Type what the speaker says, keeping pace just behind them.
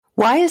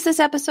Why is this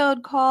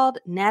episode called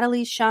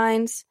Natalie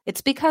Shines?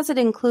 It's because it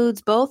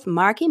includes both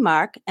Marky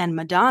Mark and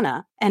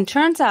Madonna, and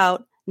turns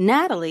out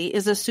Natalie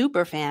is a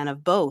super fan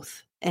of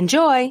both.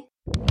 Enjoy!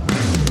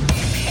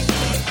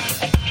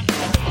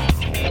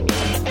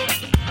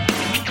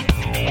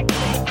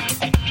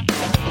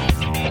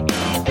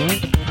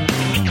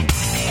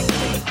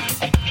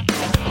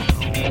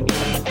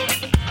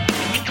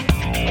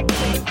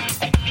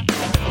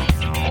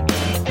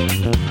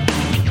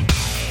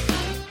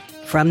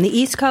 From the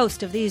East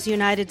Coast of these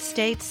United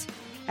States,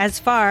 as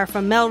far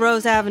from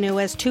Melrose Avenue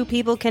as two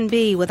people can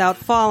be without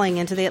falling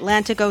into the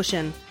Atlantic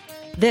Ocean,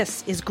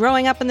 this is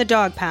Growing Up in the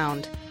Dog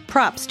Pound.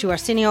 Props to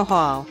Arsenio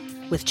Hall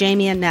with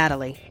Jamie and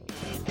Natalie.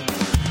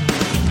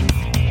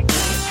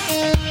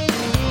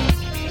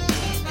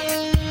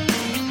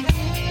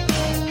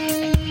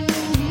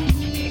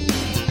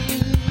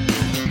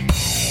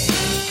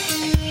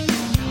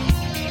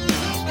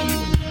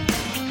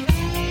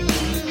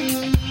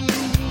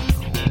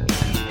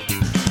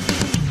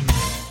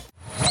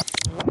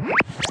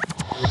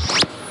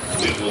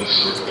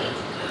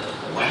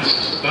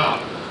 Last stop.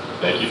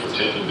 Thank you for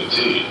taking the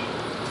tea.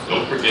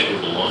 Don't forget your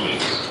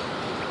belongings.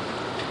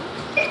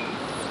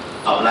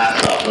 Oh,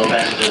 last stop. No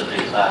messages,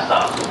 please. Last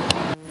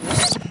stop.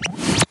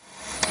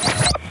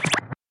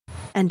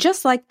 And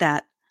just like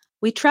that,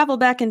 we travel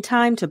back in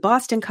time to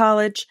Boston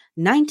College,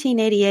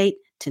 1988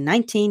 to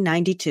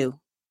 1992.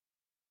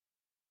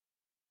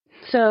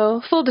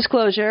 So, full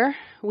disclosure,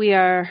 we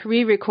are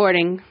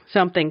re-recording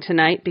something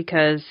tonight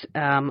because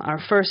our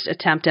first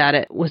attempt at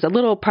it was a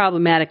little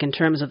problematic in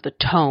terms of the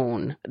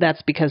tone.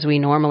 That's because we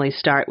normally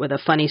start with a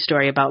funny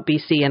story about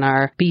BC, and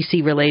our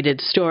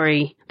BC-related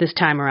story this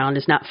time around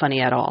is not funny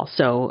at all.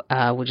 So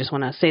we just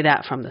want to say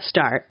that from the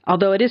start.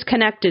 Although it is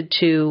connected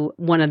to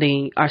one of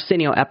the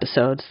Arsenio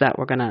episodes that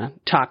we're going to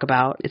talk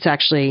about. It's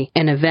actually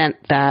an event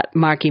that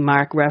Marky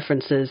Mark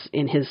references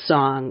in his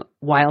song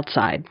Wild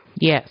Side.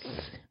 Yes.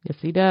 Yes,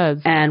 he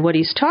does. And what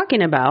he's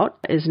talking about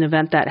is an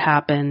event that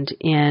happened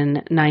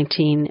in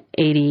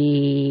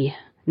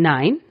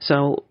 1989.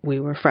 So we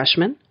were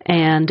freshmen.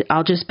 And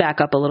I'll just back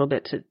up a little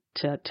bit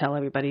to tell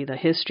everybody the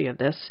history of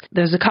this.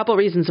 There's a couple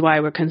reasons why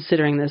we're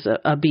considering this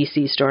a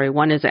BC story.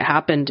 One is it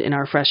happened in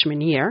our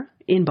freshman year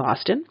in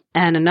Boston.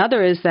 And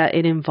another is that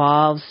it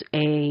involves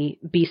a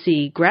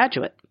BC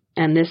graduate.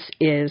 And this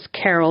is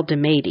Carol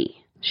DeMady.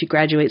 She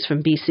graduates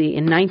from BC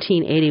in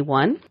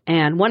 1981,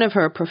 and one of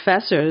her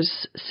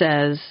professors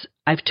says,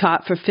 "I've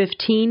taught for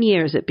 15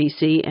 years at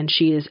BC, and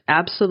she is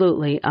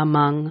absolutely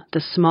among the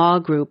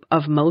small group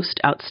of most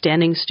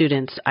outstanding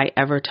students I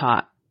ever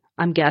taught."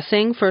 I'm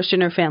guessing first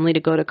in her family to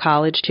go to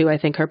college, too. I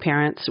think her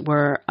parents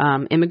were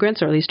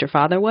immigrants, or at least her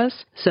father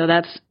was. So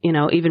that's,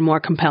 even more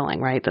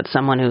compelling, right, that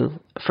someone who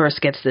first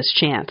gets this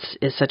chance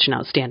is such an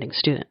outstanding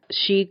student.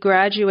 She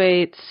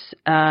graduates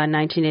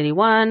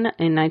 1981.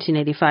 In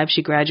 1985,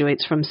 she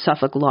graduates from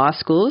Suffolk Law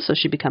School, so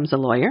she becomes a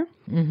lawyer.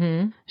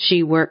 Mm-hmm.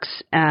 She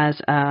works as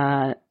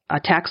a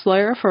tax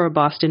lawyer for a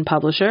Boston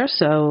publisher,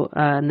 so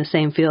in the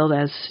same field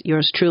as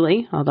yours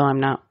truly, although I'm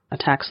not a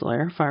tax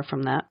lawyer, far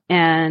from that.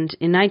 And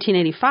in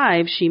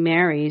 1985, she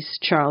marries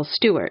Charles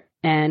Stewart,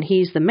 and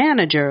he's the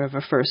manager of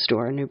a fur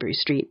store on Newbury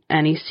Street.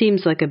 And he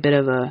seems like a bit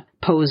of a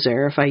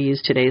poser, if I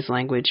use today's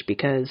language,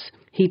 because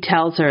he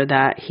tells her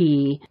that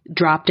he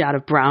dropped out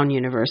of Brown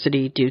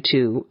University due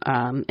to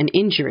an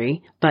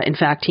injury, but in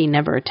fact, he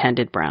never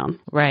attended Brown.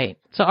 Right.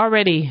 So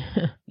already,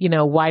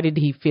 why did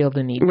he feel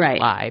the need to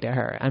lie to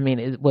her? I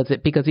mean, was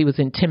it because he was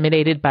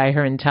intimidated by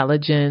her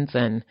intelligence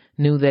and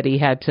knew that he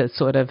had to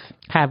sort of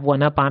have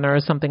one up on her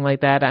or something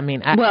like that? I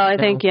mean, I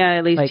think,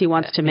 at least he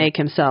wants to make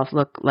himself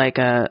look like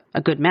a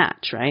good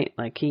match, right?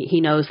 Like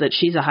he knows that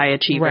she's a high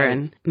achiever, right,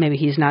 and maybe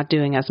he's not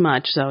doing as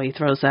much, so he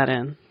throws that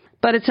in.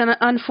 But it's an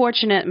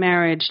unfortunate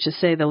marriage, to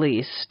say the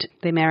least.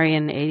 They marry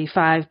in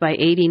 85. By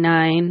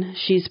 89,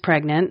 she's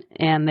pregnant,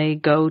 and they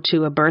go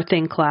to a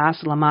birthing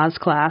class, Lamaze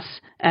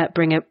class, at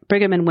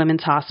Brigham and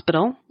Women's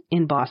Hospital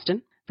in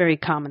Boston. Very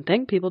common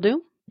thing people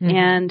do. Mm-hmm.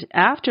 And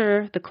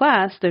after the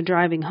class, they're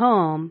driving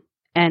home,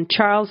 and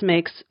Charles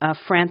makes a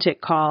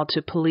frantic call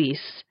to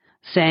police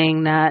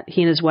saying that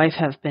he and his wife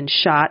have been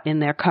shot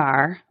in their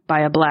car by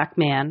a black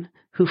man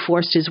who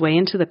forced his way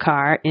into the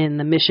car in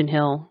the Mission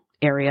Hill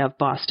area of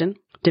Boston,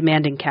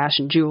 demanding cash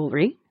and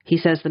jewelry. He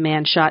says the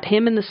man shot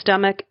him in the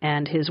stomach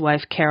and his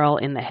wife Carol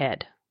in the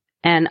head.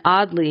 And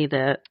oddly,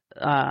 the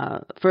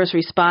first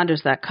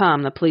responders that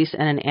come, the police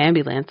and an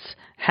ambulance,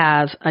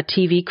 have a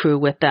TV crew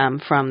with them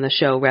from the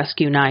show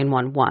Rescue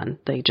 911.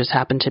 They just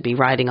happen to be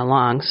riding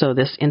along, so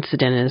this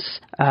incident is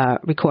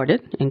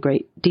recorded in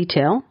great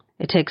detail.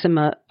 It takes him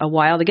a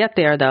while to get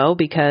there, though,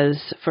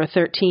 because for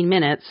 13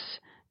 minutes,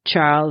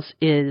 Charles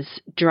is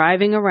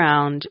driving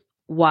around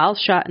while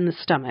shot in the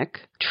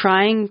stomach,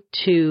 trying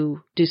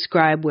to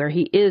describe where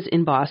he is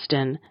in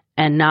Boston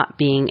and not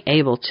being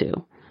able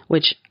to,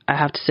 which I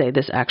have to say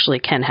this actually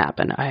can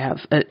happen. I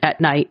have,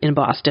 at night in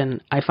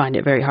Boston, I find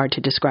it very hard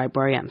to describe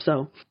where I am.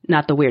 So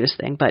not the weirdest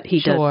thing, but he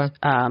does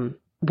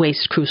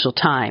waste crucial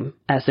time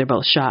as they're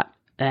both shot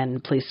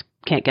and police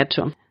can't get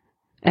to him.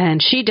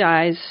 And she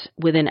dies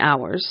within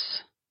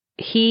hours.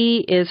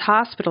 He is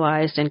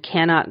hospitalized and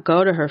cannot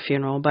go to her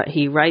funeral, but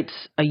he writes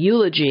a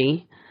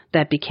eulogy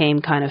that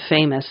became kind of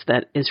famous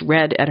that is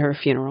read at her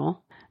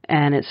funeral.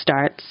 And it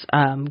starts,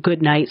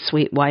 "Good night,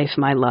 sweet wife,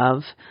 my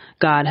love.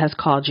 God has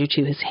called you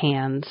to his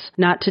hands,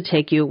 not to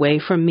take you away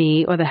from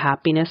me or the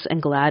happiness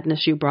and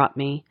gladness you brought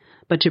me,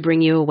 but to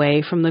bring you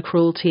away from the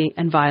cruelty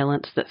and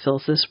violence that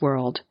fills this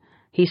world.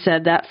 He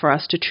said that for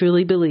us to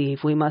truly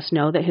believe, we must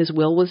know that his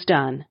will was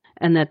done,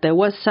 and that there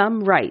was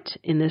some right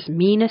in this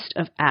meanest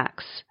of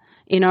acts.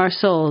 In our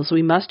souls,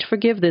 we must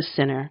forgive this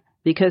sinner,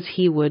 because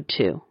he would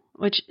too."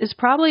 Which is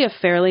probably a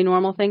fairly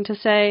normal thing to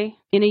say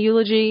in a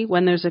eulogy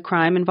when there's a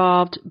crime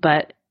involved,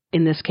 but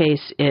in this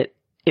case, it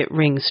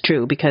rings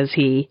true because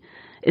he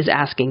is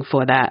asking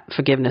for that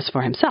forgiveness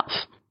for himself.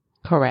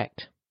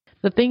 Correct.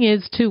 The thing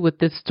is, too, with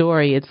this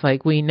story, it's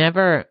like we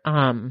never,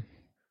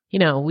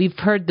 we've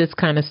heard this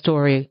kind of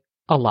story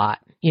a lot,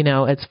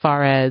 as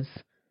far as,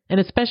 and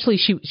especially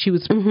she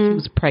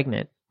was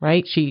pregnant,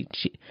 right? She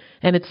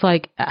and it's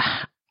like,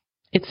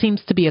 it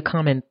seems to be a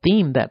common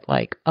theme that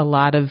like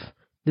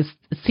this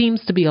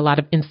seems to be a lot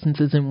of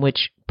instances in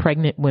which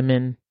pregnant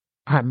women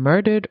are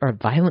murdered or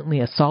violently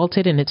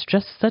assaulted. And it's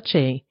just such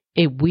a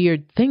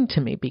weird thing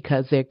to me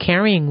because they're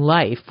carrying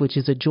life, which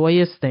is a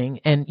joyous thing.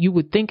 And you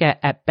would think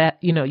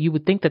you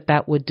would think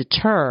that would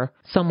deter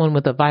someone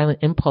with a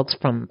violent impulse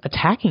from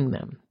attacking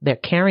them. They're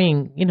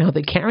carrying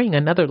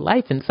another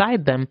life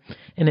inside them.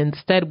 And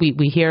instead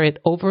we hear it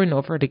over and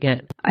over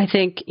again. I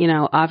think,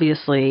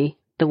 obviously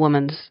the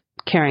woman's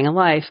carrying a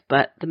life,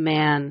 but the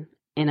man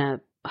in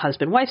a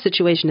husband-wife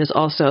situation is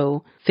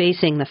also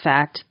facing the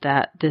fact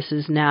that this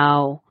is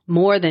now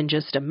more than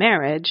just a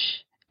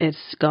marriage.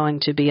 It's going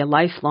to be a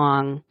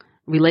lifelong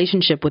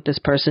relationship with this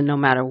person no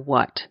matter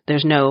what.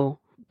 There's no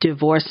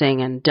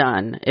divorcing and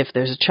done if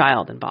there's a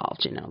child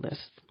involved,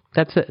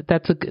 That's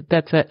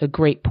a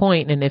great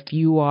point. And if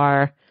you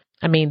are,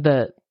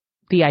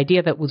 the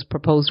idea that was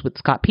proposed with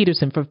Scott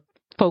Peterson for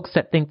folks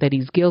that think that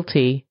he's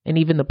guilty, and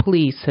even the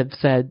police have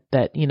said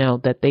that,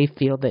 that they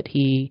feel that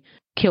he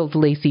killed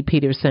Laci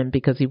Peterson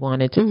because he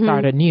wanted to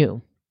start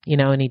anew,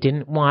 and he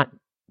didn't want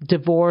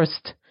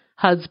divorced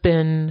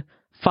husband,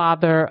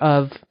 father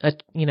of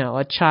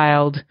a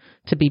child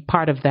to be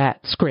part of that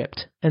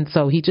script. And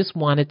so he just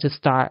wanted to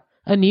start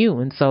anew.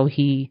 And so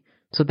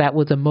that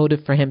was a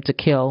motive for him to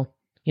kill,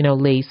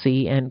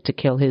 Laci and to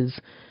kill his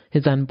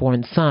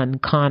unborn son,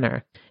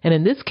 Connor. And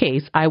in this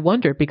case, I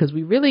wonder, because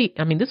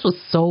this was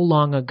so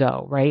long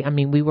ago, right?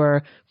 We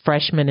were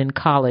freshmen in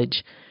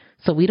college,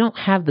 so we don't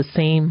have the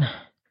same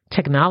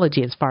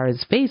technology as far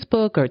as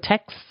Facebook or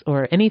text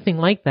or anything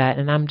like that.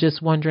 And I'm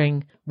just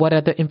wondering what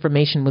other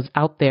information was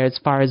out there as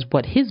far as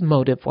what his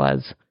motive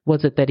was.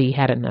 Was it that he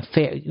had an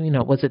affair?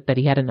 Was it that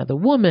he had another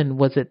woman?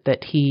 Was it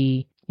that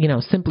he,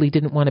 simply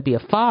didn't want to be a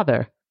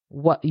father?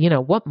 What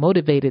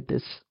motivated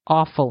this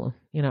awful,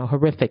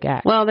 horrific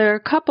act? Well, there are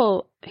a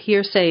couple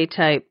hearsay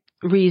type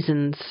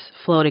reasons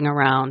floating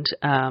around.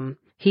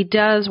 He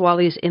does, while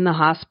he's in the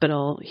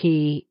hospital,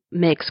 he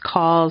makes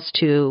calls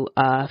to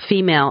a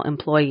female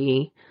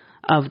employee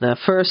of the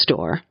fur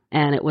store,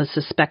 and it was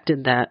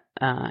suspected that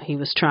he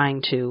was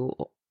trying to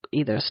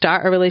either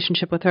start a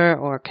relationship with her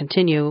or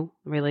continue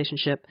a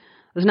relationship.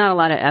 There's not a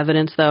lot of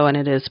evidence, though, and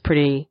it is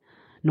pretty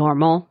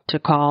normal to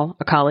call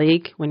a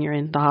colleague when you're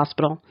in the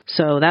hospital.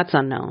 So that's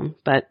unknown.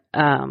 But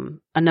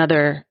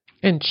another...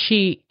 And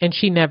she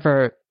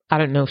never... I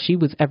don't know if she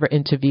was ever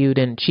interviewed,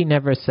 and she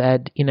never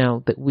said,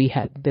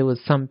 that there was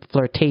some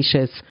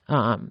flirtatious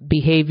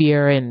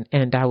behavior,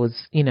 and I was,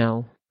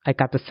 I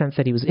got the sense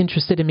that he was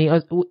interested in me.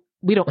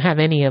 We don't have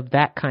any of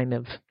that kind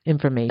of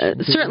information.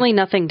 Certainly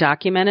nothing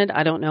documented.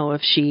 I don't know if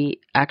she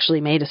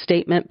actually made a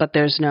statement, but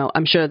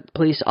I'm sure the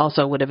police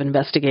also would have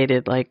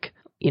investigated,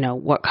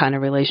 what kind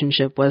of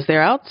relationship was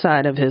there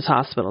outside of his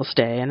hospital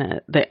stay.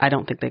 And I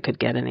don't think they could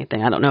get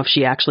anything. I don't know if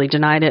she actually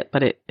denied it,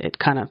 but it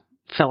kind of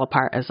fell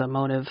apart as a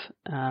motive.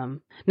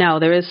 Now,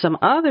 there is some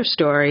other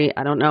story.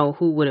 I don't know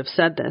who would have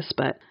said this,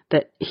 but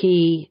that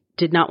he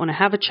did not want to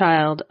have a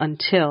child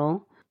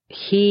until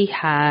he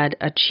had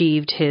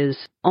achieved his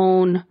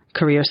own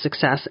career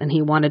success and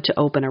he wanted to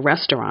open a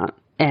restaurant.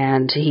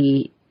 And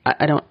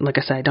I don't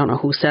know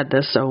who said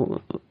this,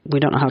 so we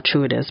don't know how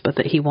true it is, but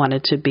that he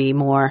wanted to be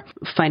more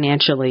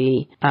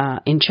financially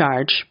in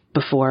charge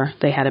before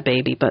they had a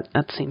baby. But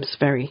that seems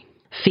very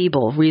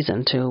feeble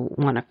reason to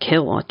want to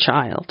kill a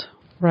child.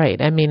 Right.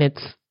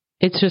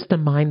 It's just a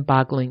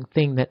mind-boggling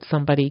thing that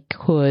somebody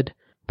could,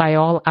 by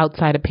all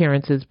outside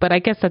appearances, but I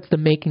guess that's the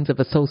makings of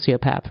a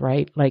sociopath,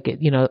 right?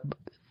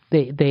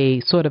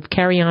 They sort of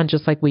carry on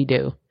just like we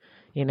do.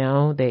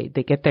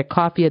 They get their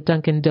coffee at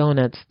Dunkin'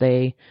 Donuts.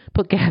 They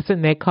put gas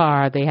in their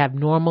car. They have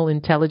normal,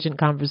 intelligent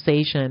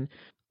conversation.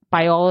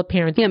 By all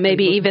appearances, yeah,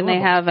 maybe even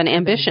normal. They have an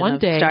ambition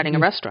of starting a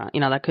restaurant.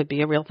 That could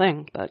be a real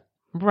thing. But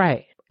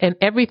right, and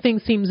everything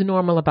seems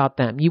normal about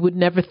them. You would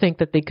never think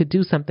that they could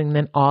do something.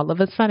 Then all of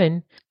a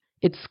sudden,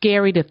 it's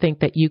scary to think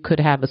that you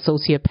could have a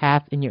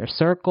sociopath in your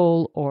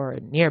circle or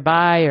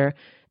nearby,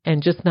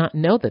 and just not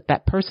know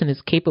that person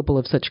is capable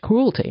of such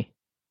cruelty.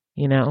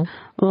 you know?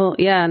 Well,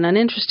 yeah, and an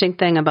interesting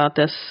thing about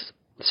this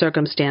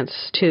circumstance,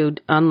 too,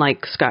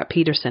 unlike Scott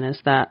Peterson, is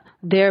that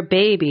their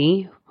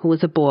baby, who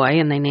was a boy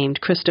and they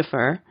named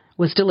Christopher,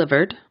 was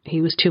delivered.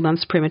 He was 2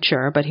 months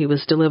premature, but he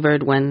was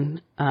delivered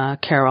when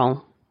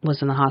Carol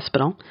was in the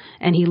hospital,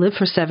 and he lived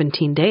for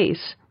 17 days.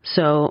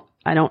 So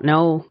I don't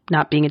know,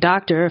 not being a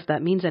doctor, if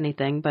that means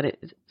anything, but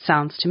it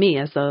sounds to me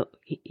as though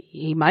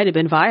he might have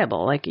been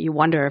viable. Like, you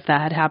wonder if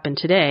that had happened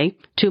today.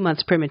 2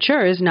 months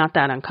premature is not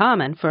that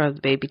uncommon for the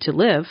baby to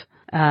live.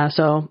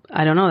 So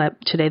I don't know,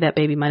 that today that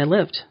baby might have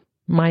lived.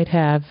 Might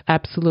have,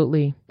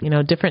 absolutely. You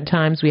know, different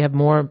times we have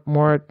more,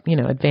 you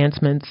know,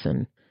 advancements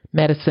and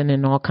medicine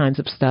and all kinds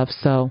of stuff.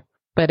 So,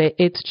 but it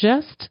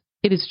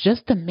is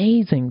just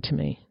amazing to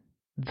me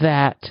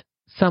that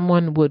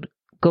someone would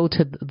go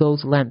to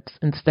those lengths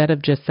instead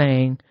of just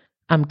saying,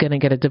 I'm going to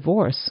get a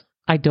divorce.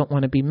 I don't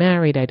want to be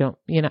married. I don't,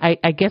 you know,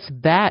 I guess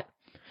that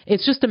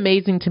it's just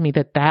amazing to me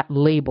that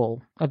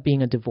label of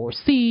being a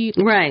divorcee,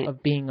 right,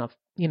 of being a,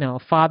 you know,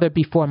 a father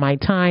before my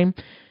time,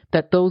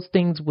 that those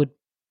things would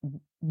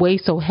weigh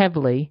so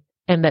heavily,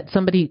 and that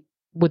somebody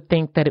would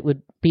think that it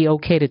would be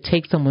okay to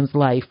take someone's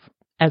life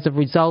as a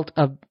result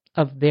of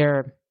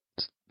their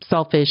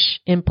selfish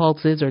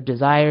impulses or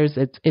desires.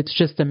 It's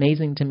just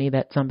amazing to me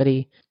that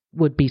somebody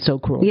would be so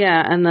cruel.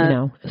 Yeah, and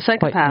the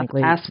psychopath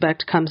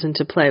aspect comes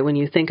into play when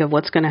you think of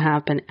what's going to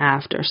happen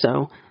after.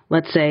 So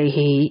let's say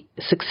he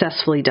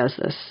successfully does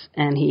this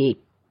and he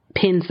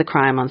pins the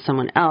crime on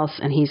someone else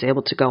and he's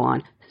able to go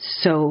on.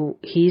 So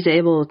he's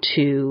able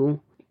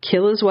to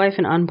kill his wife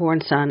and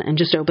unborn son and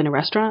just open a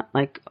restaurant?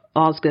 Like,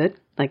 all's good?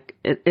 Like,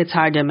 it's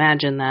hard to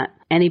imagine that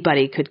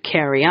anybody could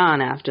carry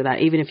on after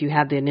that, even if you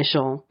had the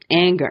initial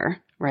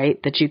anger, right?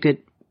 That you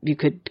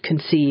could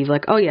conceive,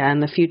 like, oh yeah, in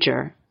the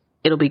future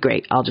it'll be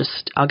great.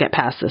 I'll get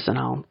past this and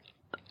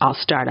I'll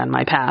start on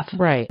my path.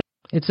 Right.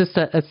 It's just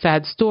a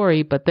sad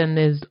story, but then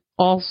there's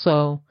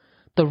also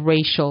the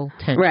racial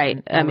tension.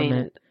 Right. I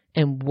mean,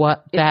 and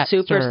what that it's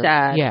super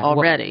sad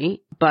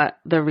already. But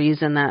the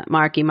reason that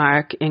Marky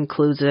Mark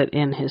includes it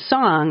in his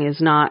song is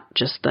not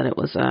just that it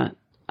was a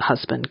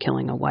husband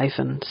killing a wife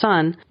and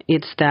son.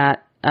 It's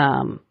that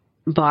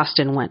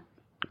Boston went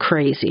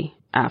crazy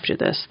after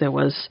this. There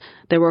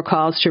were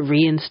calls to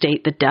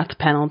reinstate the death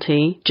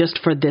penalty just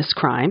for this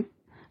crime.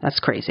 That's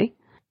crazy.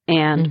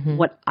 And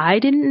what I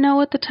didn't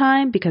know at the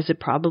time, because it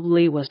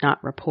probably was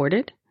not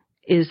reported,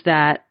 is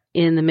that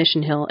in the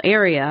Mission Hill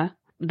area,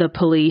 the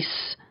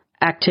police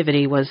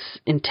activity was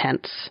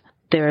intense.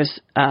 There's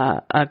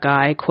a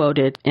guy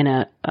quoted in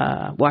a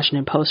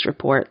Washington Post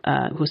report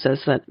who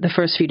says that the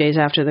first few days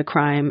after the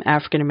crime,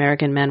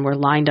 African-American men were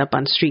lined up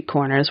on street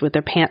corners with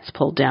their pants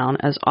pulled down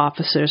as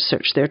officers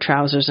searched their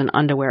trousers and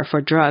underwear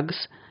for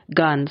drugs,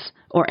 guns,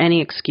 or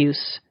any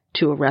excuse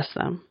to arrest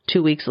them.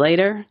 2 weeks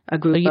later, a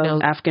group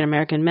of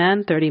African-American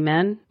men, 30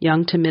 men,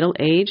 young to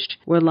middle-aged,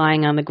 were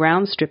lying on the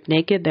ground, stripped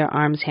naked, their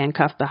arms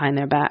handcuffed behind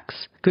their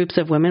backs. Groups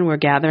of women were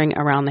gathering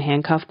around the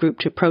handcuffed group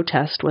to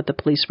protest what the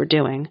police were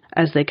doing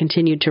as they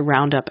continued to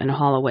round up and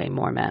haul away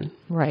more men.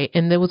 Right.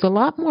 And there was a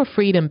lot more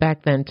freedom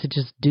back then to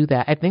just do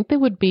that. I think there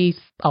would be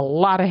a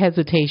lot of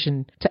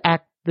hesitation to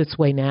act this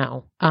way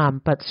now.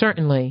 But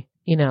certainly,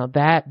 you know,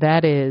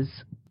 that is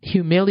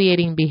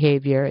humiliating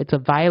behavior. It's a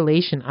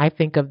violation, I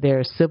think, of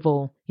their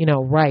civil, you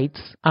know, rights.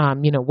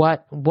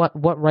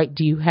 What right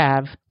do you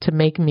have to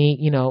make me,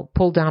 you know,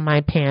 pull down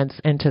my pants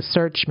and to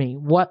search me?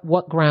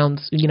 What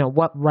grounds, you know,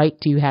 what right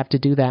do you have to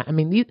do that? I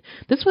mean,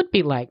 this would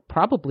be like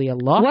probably a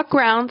law. What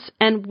grounds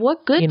and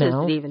what good does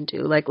it even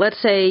do? Like,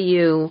 let's say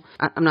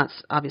I'm not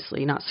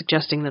obviously not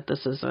suggesting that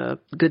this is a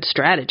good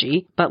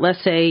strategy, but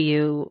let's say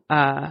you,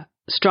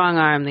 strong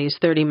arm these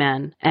 30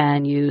 men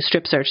and you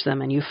strip search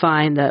them and you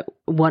find that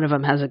one of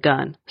them has a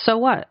gun. So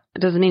what? It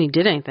doesn't mean he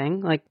did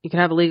anything. Like, you can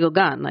have a legal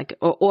gun, like,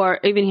 or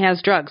even he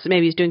has drugs.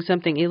 Maybe he's doing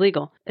something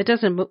illegal. It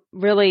doesn't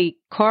really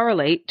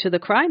correlate to the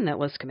crime that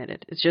was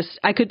committed. It's just,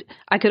 I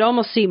could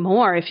almost see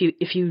more if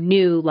you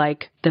knew,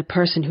 like, the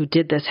person who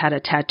did this had a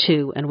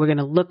tattoo and we're going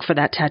to look for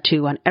that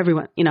tattoo on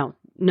everyone, you know.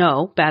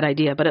 No, bad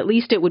idea, but at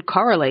least it would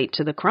correlate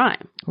to the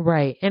crime.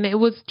 Right. And it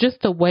was just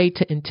a way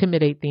to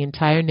intimidate the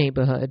entire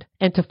neighborhood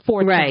and to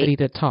force somebody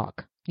to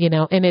talk, you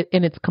know, and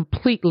it's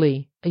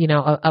completely, you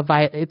know,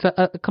 it's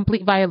a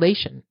complete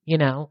violation, you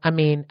know. I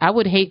mean, I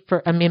would hate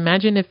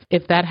imagine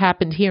if that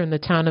happened here in the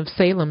town of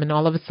Salem and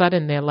all of a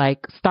sudden they're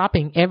like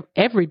stopping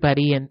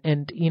everybody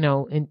and, you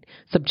know, and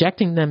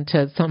subjecting them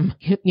to some,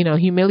 you know,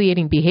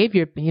 humiliating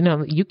behavior. You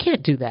know, you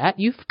can't do that.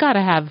 You've got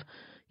to have,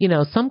 you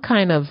know, some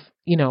kind of,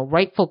 you know,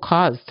 rightful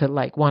cause to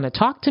like want to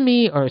talk to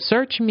me or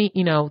search me,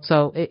 you know.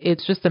 So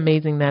it's just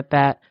amazing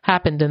that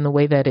happened in the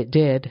way that it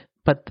did.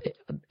 But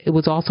it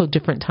was also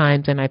different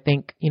times. And I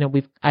think, you know,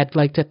 I'd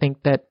like to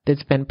think that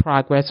there's been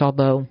progress,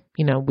 although,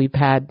 you know, we've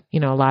had, you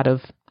know, a lot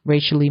of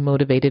racially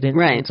motivated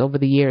incidents over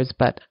the years.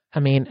 But I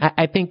mean,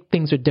 I think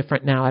things are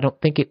different now. I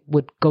don't think it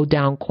would go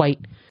down quite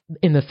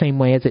in the same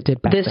way as it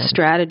did back then. This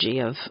strategy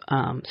of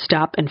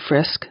stop and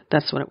frisk,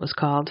 that's what it was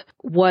called,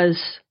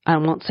 was, I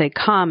won't say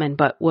common,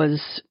 but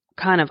was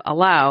kind of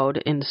allowed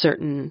in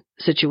certain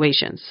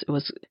situations. It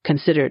was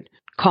considered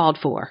called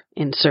for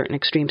in certain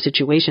extreme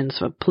situations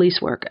for police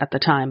work at the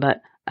time,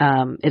 but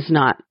it's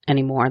not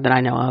anymore that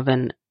I know of.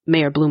 And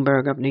Mayor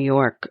Bloomberg of New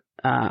York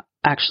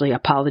actually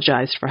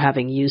apologized for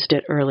having used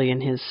it early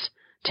in his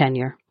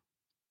tenure.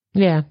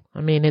 Yeah,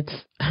 I mean,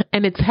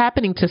 it's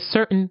happening to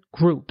certain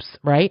groups,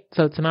 right?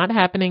 So it's not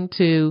happening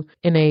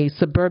in a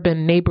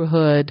suburban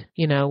neighborhood,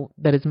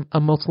 that is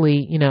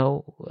mostly,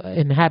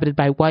 inhabited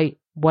by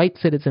white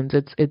citizens.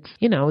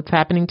 It's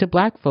happening to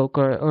Black folk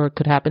or it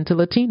could happen to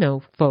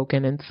Latino folk.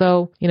 And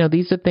so,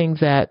 these are things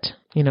that,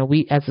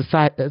 we as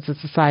a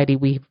society,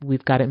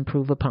 we've got to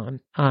improve upon.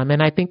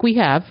 And I think we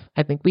have,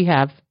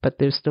 but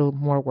there's still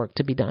more work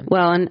to be done.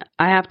 Well, and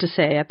I have to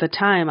say at the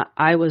time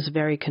I was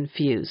very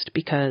confused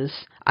because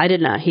I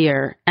did not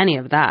hear any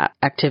of that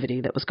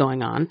activity that was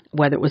going on,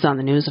 whether it was on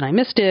the news and I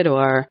missed it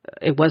or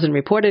it wasn't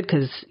reported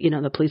because,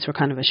 the police were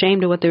kind of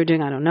ashamed of what they were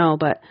doing. I don't know,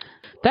 but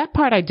that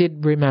part I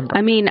did remember.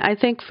 I mean, I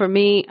think for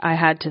me, I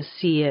had to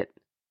see it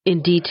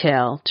in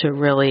detail to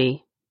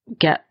really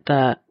get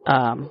the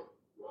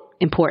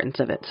importance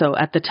of it. So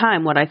at the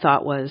time, what I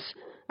thought was,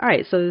 all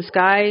right, so this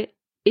guy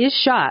is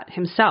shot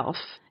himself.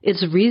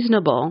 It's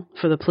reasonable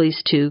for the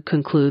police to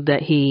conclude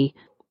that he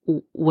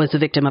was a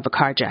victim of a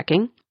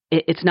carjacking.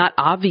 It's not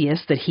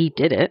obvious that he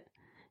did it.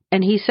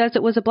 And he says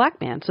it was a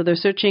Black man. So they're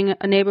searching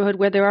a neighborhood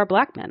where there are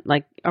Black men,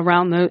 like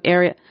around the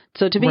area.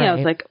 So to me, right. I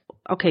was like,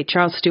 okay,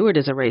 Charles Stewart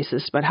is a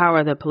racist, but how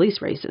are the police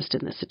racist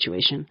in this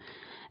situation?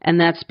 And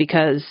that's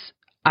because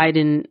I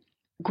didn't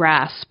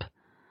grasp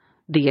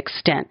the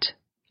extent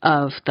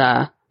of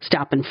the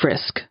stop and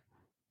frisk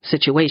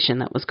situation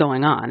that was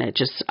going on.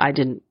 I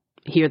didn't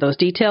hear those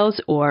details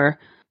or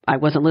I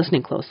wasn't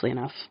listening closely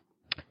enough.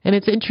 And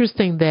it's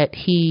interesting that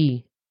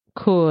he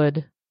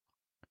could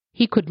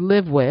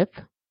live with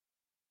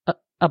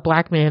a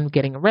Black man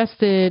getting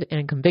arrested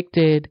and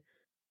convicted,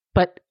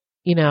 but,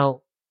 he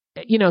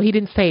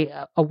didn't say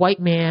a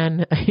white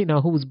man,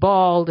 who was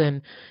bald.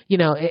 And,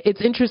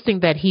 it's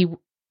interesting that he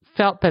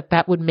felt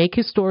that would make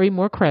his story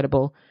more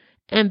credible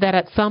and that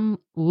at some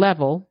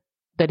level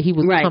that he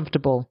was right.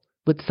 comfortable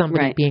with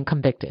somebody right. being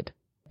convicted.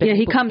 Yeah,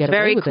 he comes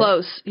very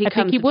close. He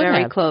comes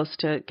very close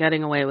to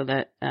getting away with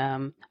it.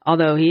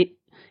 Although he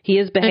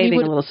is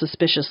behaving a little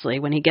suspiciously.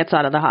 When he gets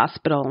out of the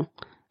hospital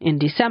in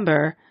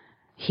December,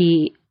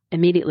 he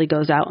immediately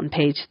goes out and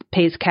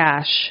pays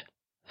cash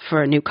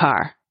for a new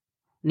car.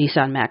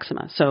 Nissan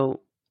Maxima.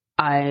 So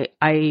I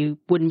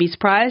wouldn't be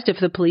surprised if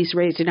the police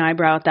raised an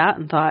eyebrow at that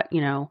and thought,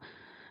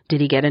 did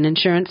he get an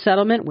insurance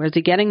settlement? Where's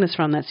he getting this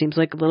from? That seems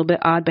like a little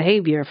bit odd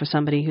behavior for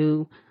somebody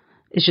who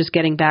is just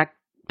getting back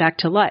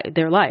to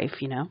their life,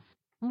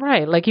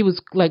 Right. Like he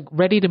was like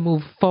ready to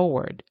move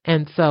forward.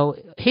 And so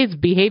his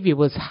behavior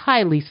was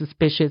highly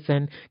suspicious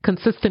and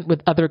consistent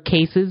with other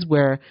cases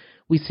where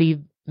we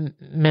see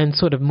men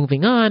sort of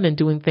moving on and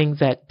doing things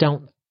that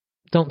don't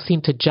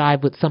seem to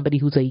jive with somebody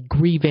who's a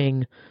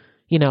grieving,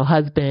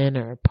 husband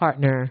or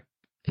partner.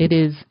 It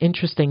is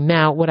interesting.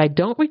 Now, what I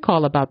don't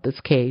recall about this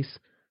case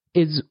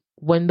is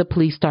when the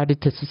police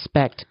started to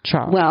suspect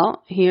Charles.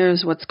 Well,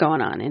 here's what's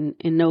going on.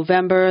 In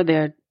November,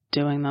 they're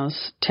doing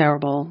those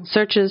terrible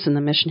searches in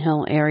the Mission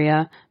Hill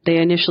area. They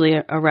initially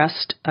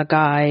arrest a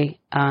guy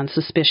on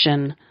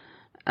suspicion.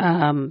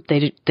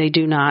 They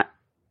do not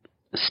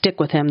stick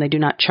with him. They do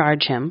not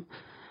charge him.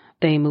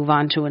 They move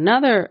on to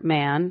another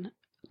man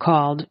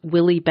called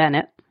Willie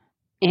Bennett,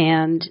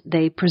 and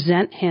they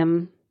present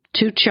him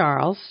to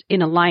Charles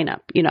in a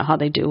lineup. You know how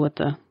they do with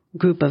the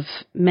group of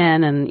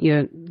men, and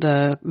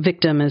the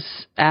victim is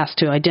asked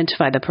to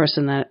identify the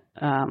person that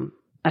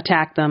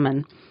attacked them.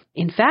 And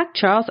in fact,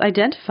 Charles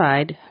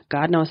identified,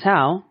 God knows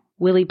how,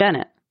 Willie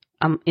Bennett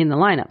in the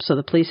lineup. So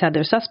the police had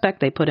their suspect.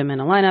 They put him in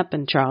a lineup,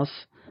 and Charles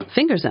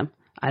fingers him.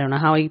 I don't know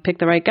how he picked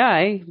the right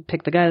guy. He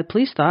picked the guy the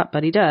police thought,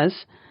 but he does.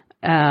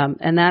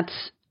 And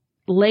that's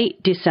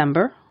late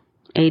December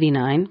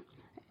 1989,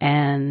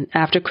 and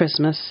after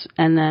Christmas,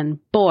 and then,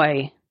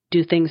 boy,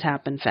 do things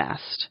happen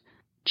fast.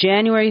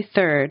 January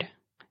 3rd,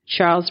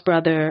 Charles'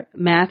 brother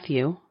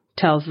Matthew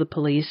tells the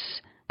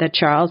police that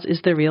Charles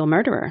is the real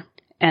murderer,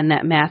 and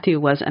that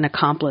Matthew was an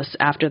accomplice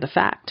after the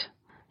fact.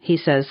 He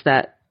says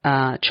that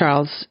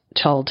Charles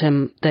told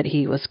him that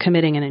he was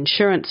committing an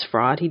insurance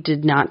fraud. He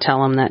did not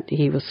tell him that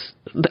he was,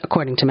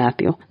 according to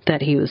Matthew,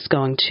 that he was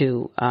going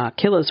to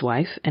kill his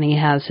wife, and he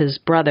has his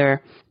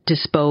brother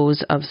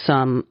dispose of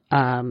some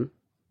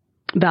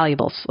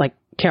valuables, like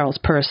Carol's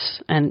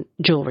purse and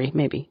jewelry,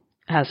 maybe.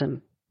 Has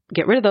him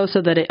get rid of those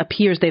so that it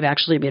appears they've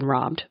actually been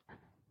robbed.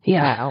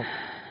 Yeah. Wow.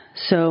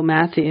 So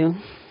Matthew.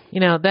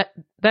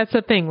 That's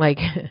the thing, like,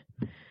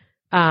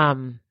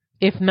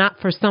 if not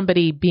for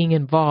somebody being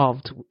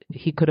involved,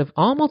 he could have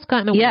almost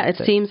gotten away with it. Yeah,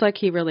 it seems like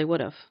he really would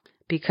have,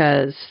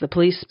 because the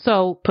police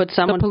put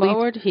someone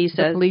forward. He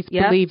says, believed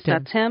him.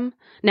 That's him.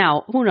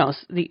 Now, who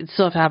knows? They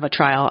still have to have a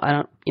trial.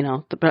 They're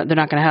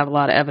not going to have a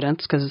lot of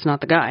evidence because it's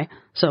not the guy.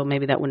 So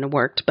maybe that wouldn't have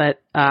worked.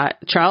 But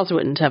Charles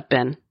wouldn't have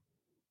been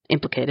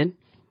implicated.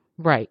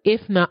 Right.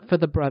 If not for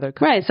the brother.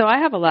 Right. So I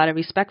have a lot of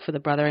respect for the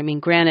brother. I mean,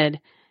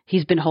 granted,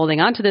 he's been holding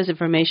on to this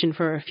information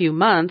for a few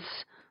months,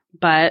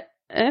 but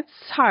it's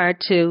hard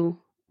to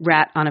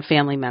rat on a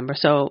family member.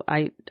 So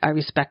I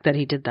respect that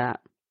he did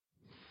that.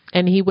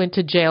 And he went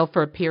to jail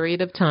for a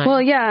period of time.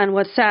 Well, yeah, and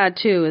what's sad,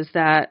 too, is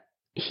that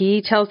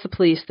he tells the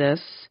police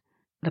this.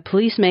 The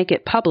police make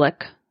it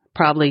public,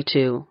 probably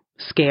to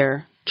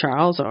scare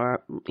Charles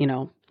or,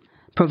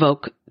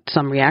 provoke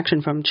some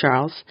reaction from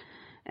Charles.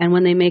 And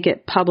when they make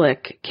it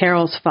public,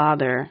 Carol's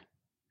father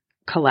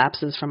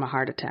collapses from a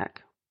heart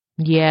attack.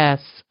 Yes,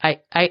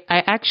 I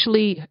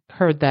actually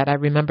heard that. I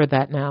remember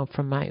that now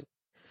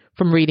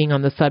from reading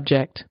on the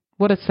subject.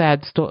 What a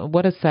sad story.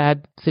 What a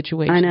sad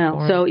situation. I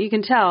know. So you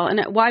can tell.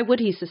 And why would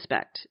he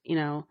suspect?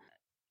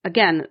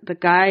 Again, the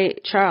guy,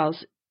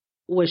 Charles,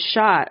 was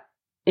shot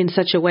in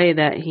such a way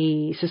that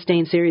he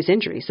sustained serious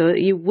injury. So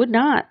you would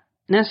not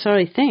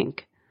necessarily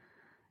think.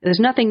 There's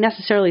nothing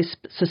necessarily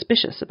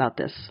suspicious about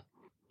this.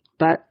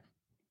 But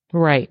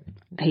right.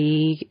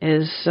 He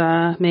is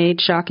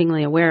made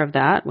shockingly aware of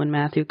that when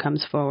Matthew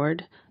comes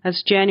forward.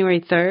 That's January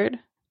 3rd.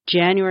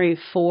 January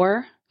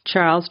 4,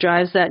 Charles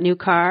drives that new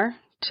car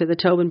to the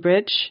Tobin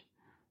Bridge,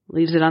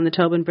 leaves it on the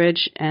Tobin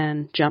Bridge,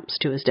 and jumps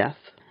to his death.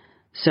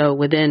 So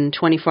within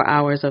 24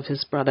 hours of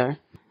his brother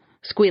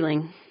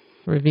squealing.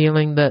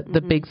 Revealing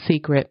the big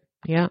secret.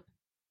 Yeah.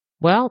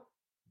 Well,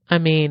 I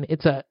mean,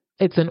 it's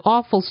an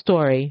awful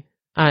story.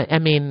 I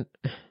mean,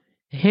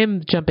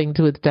 him jumping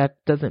to his death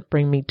doesn't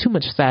bring me too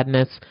much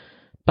sadness,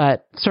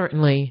 but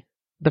certainly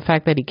the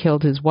fact that he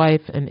killed his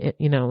wife and,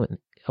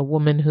 a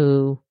woman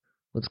who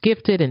was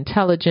gifted,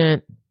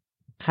 intelligent,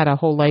 had a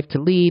whole life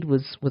to lead,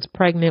 was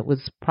pregnant,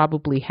 was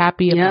probably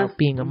happy about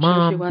being a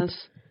mom. Sure she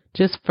was.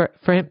 Just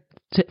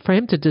for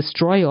him to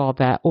destroy all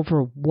that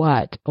over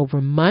what?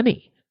 Over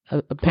money.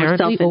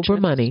 Apparently over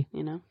money.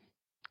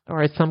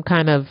 Or some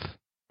kind of,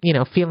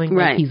 feeling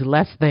like he's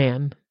less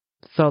than.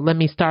 So let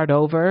me start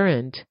over,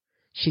 and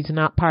she's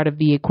not part of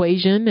the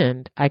equation,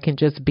 and I can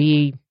just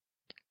be,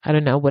 I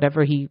don't know,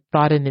 whatever he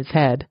thought in his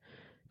head.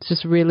 It's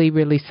just really,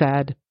 really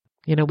sad.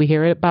 We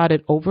hear about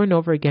it over and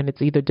over again.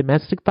 It's either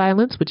domestic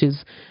violence, which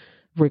is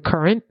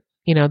recurrent.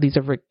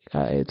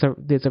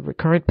 There's a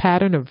recurrent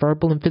pattern of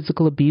verbal and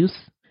physical abuse,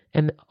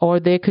 or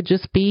there could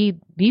just be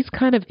these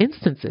kind of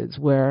instances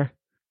where,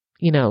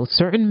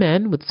 certain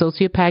men with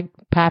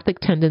sociopathic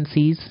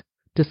tendencies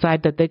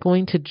decide that they're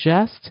going to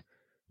just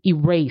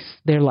erase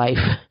their life,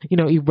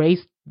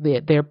 erase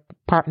their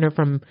partner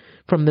from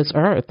this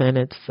earth, and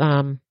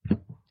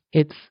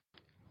it's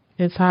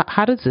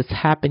how does this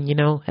happen?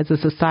 As a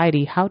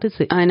society, how does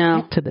it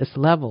get to this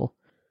level?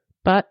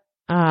 But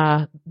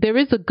there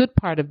is a good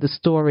part of the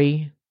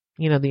story.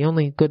 The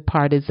only good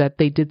part is that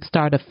they did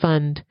start a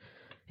fund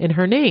in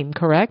her name,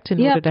 correct?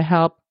 In order to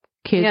help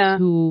kids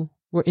who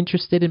were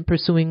interested in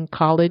pursuing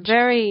college.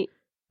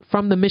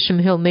 From the Mission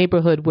Hill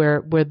neighborhood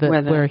where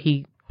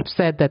he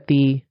said that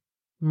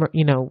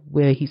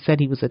where he said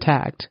he was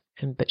attacked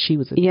and that she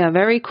was attacked. Yeah,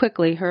 very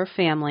quickly her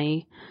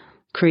family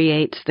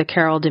creates the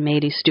Carol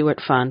DeMady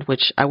Stewart Fund,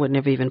 which I wouldn't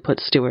have even put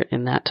Stewart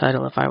in that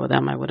title if I were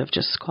them. I would have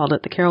just called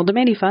it the Carol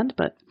DeMady Fund,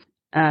 but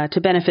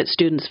to benefit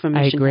students from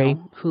Mission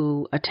Hill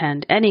who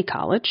attend any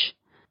college.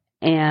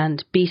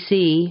 And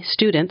BC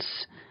students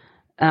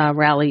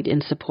rallied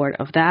in support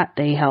of that.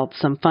 They held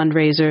some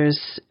fundraisers,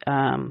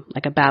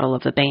 like a battle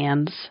of the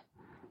bands.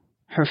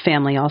 Her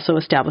family also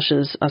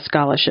establishes a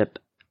scholarship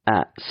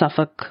at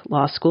Suffolk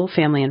Law School,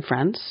 Family and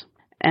Friends.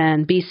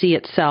 And BC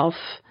itself,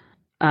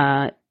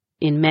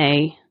 in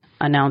May,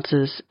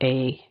 announces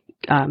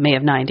May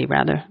of 90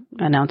 rather,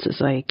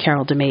 announces a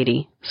Carol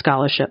DeMady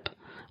scholarship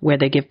where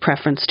they give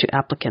preference to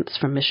applicants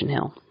from Mission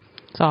Hill.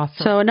 It's awesome.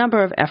 So a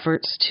number of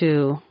efforts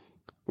to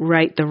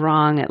right the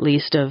wrong, at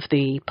least, of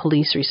the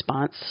police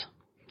response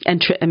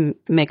and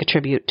make a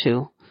tribute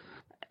to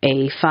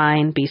a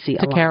fine BC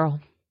alum. To Carol,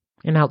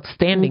 an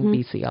outstanding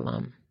BC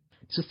alum.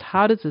 It's just,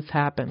 how does this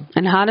happen?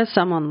 And how does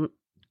someone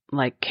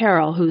like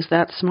Carol, who's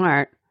that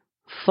smart,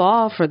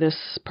 fall for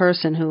this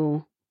person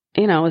who,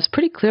 is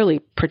pretty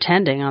clearly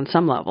pretending on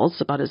some levels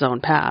about his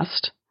own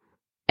past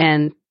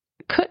and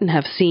couldn't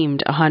have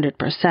seemed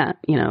 100%.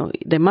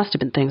 There must have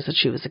been things that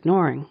she was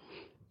ignoring.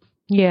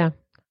 Yeah.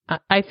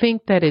 I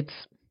think that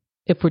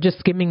if we're just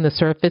skimming the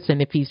surface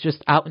and if he's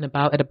just out and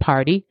about at a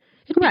party,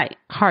 it's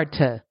hard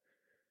to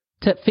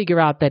figure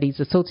out that he's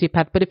a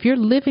sociopath. But if you're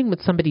living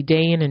with somebody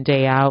day in and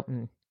day out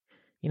and,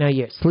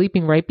 you're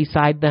sleeping right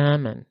beside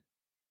them and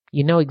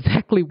you know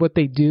exactly what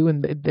they do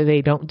and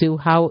they don't do,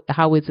 how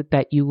is it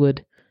that you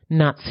would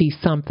not see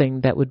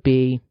something that would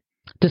be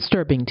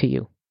disturbing to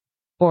you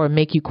or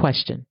make you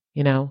question,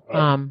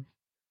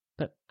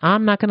 But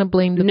I'm not going to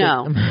blame the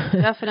victim.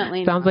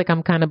 Definitely Sounds like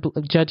I'm kind of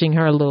judging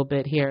her a little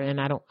bit here,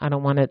 and I don't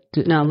want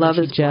to. No, love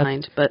is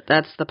blind, but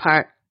that's the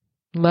part.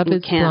 Love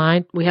is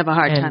blind. We have a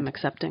hard time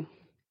accepting.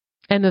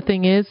 And the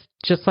thing is,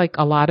 just like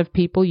a lot of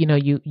people, you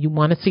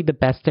want to see the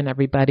best in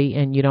everybody,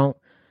 and you don't,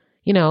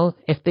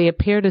 if they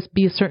appear to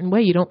be a certain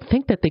way, you don't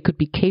think that they could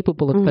be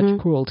capable of such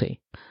cruelty.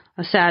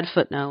 A sad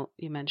footnote,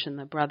 you mentioned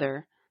the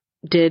brother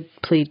did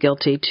plead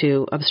guilty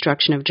to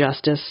obstruction of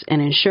justice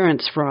and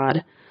insurance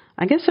fraud.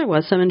 I guess there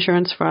was some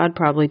insurance fraud,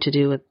 probably to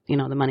do with,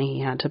 the money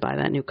he had to buy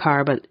that new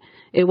car, but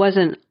it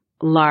wasn't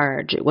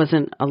large. It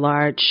wasn't a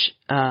large,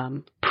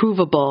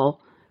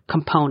 provable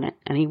component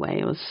anyway.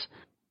 It was,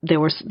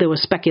 there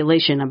was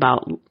speculation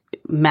about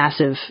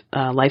massive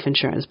life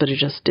insurance, but it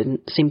just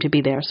didn't seem to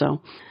be there.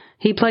 So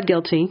he pled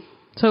guilty.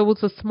 So it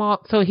was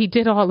so he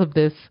did all of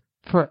this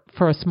for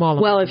a small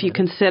amount. Well, if you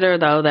consider,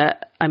 though,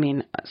 that, I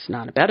mean, it's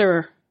not a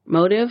better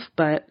motive,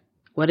 but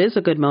what is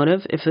a good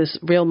motive? If his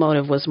real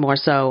motive was more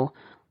so,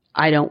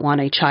 I don't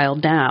want a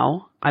child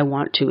now, I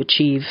want to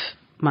achieve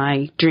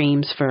my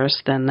dreams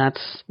first, then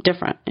that's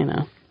different, you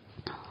know.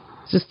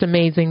 It's just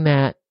amazing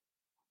that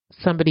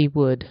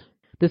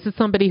this is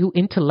somebody who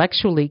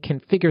intellectually can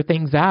figure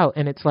things out,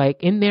 and it's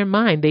like in their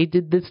mind they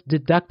did this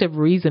deductive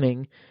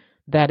reasoning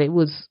that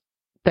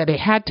it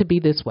had to be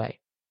this way,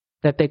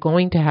 that they're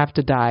going to have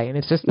to die, and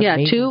it's just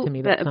amazing to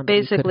me that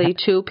basically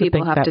two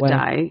people have to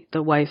die,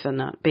 the wife and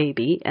the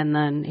baby, and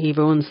then he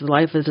ruins the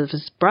life of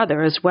his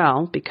brother as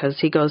well, because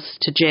he goes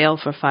to jail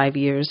for 5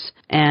 years,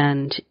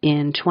 and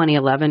in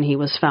 2011 he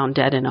was found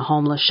dead in a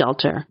homeless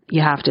shelter.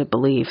 You have to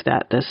believe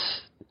that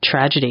this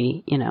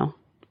tragedy, you know,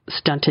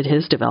 stunted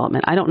his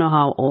development. I don't know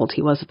how old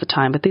he was at the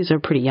time, but these are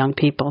pretty young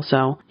people,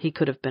 so he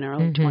could have been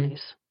early 20s.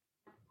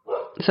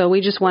 So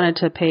we just wanted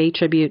to pay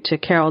tribute to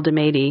Carol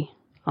DeMady,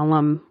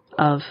 alum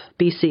of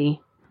BC,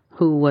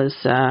 who was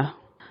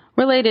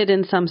related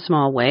in some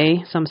small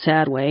way, some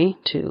sad way,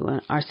 to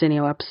an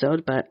Arsenio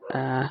episode, but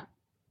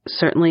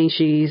certainly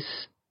she's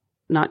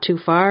not too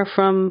far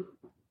from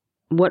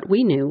what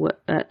we knew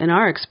in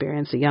our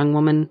experience. A young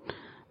woman,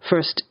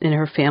 first in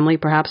her family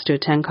perhaps to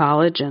attend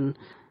college and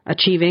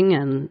achieving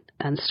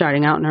and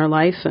starting out in her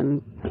life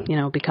and, you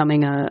know,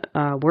 becoming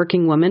a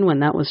working woman when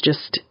that was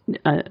just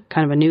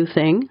kind of a new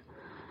thing,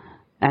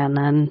 and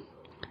then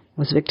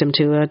was victim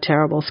to a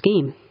terrible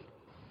scheme.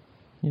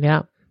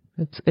 Yeah,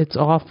 it's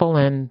awful,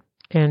 and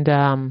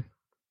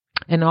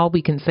all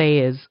we can say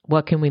is,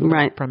 what can we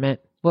learn from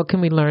it? What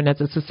can we learn as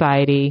a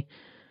society?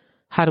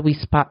 How do we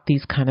spot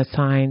these kind of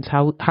signs?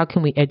 How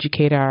can we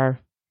educate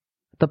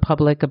the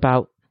public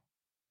about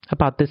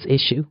this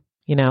issue?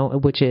 You know,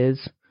 which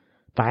is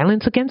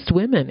violence against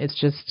women. It's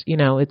just, you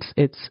know,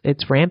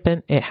 it's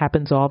rampant. It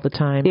happens all the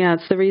time. Yeah,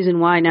 it's the reason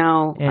why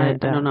now. I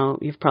don't know.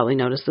 You've probably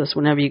noticed this.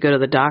 Whenever you go to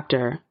the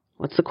doctor,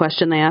 what's the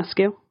question they ask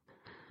you?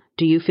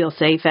 Do you feel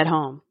safe at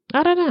home?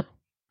 I don't know.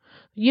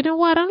 You know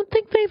what? I don't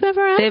think they've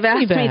ever asked me that.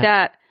 They've asked me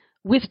that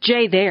with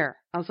Jay there.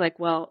 I was like,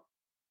 well,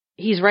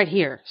 he's right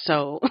here.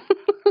 So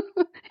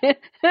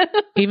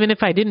even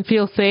if I didn't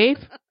feel safe,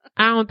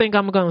 I don't think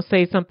I'm going to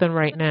say something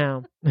right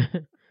now.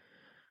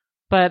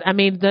 But I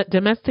mean, the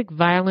domestic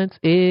violence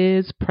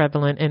is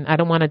prevalent, and I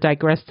don't want to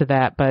digress to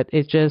that, but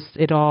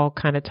it all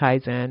kind of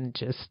ties in.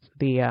 Just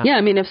the yeah.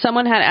 I mean, if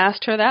someone had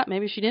asked her that,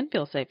 maybe she didn't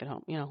feel safe at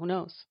home. You know, who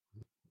knows?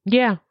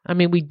 Yeah, I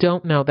mean, we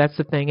don't know. That's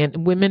the thing.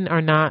 And women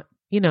are not,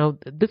 you know,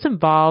 this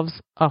involves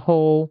a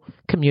whole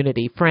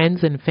community,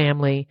 friends and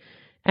family.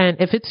 And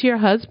if it's your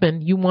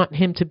husband, you want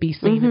him to be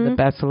seen in the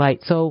best light.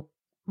 So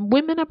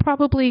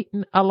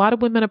a lot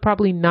of women are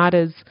probably not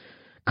as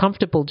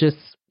comfortable just,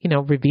 you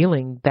know,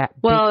 revealing that.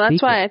 Well,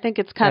 that's why I think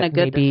it's kind of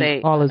good to say,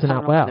 all is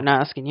not well. They're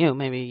not asking you.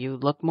 Maybe you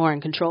look more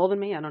in control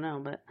than me. I don't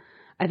know. But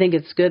I think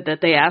it's good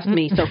that they ask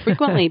me so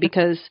frequently,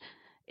 because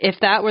if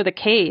that were the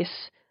case,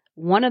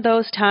 one of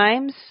those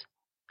times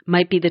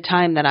might be the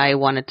time that I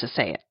wanted to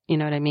say it. You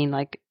know what I mean?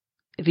 Like,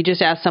 if you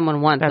just ask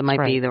someone once, it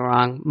might be the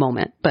wrong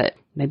moment. But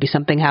maybe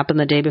something happened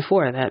the day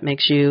before that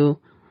makes you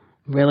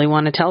really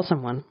want to tell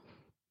someone.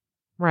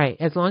 Right.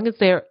 As long as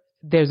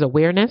there's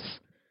awareness,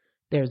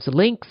 there's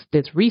links,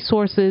 there's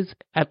resources,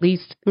 at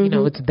least, you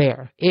know, it's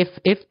there.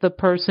 If the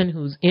person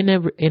who's in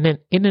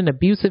an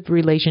abusive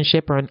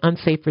relationship or an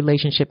unsafe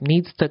relationship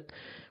needs to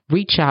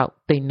reach out,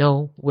 they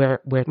know where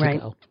to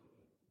go.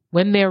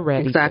 When they're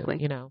ready. Exactly.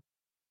 You know.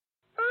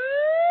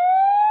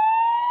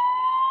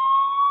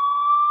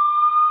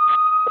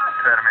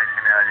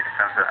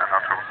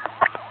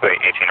 Wait,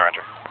 18,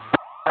 Roger.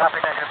 Copy,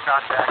 negative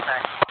contact,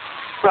 thanks.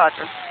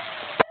 Roger.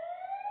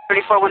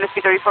 34, 1 to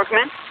 34, come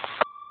in.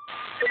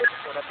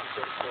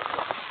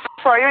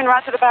 Are you in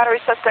route to the battery,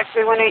 suspect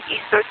 318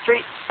 East 3rd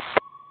Street?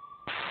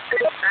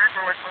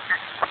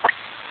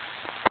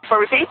 For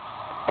repeat?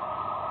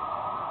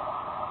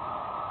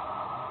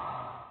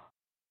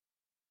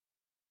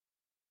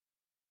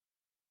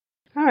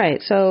 All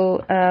right,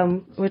 so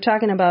we're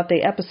talking about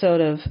the episode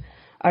of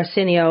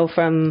Arsenio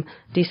from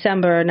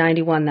December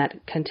 91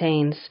 that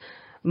contains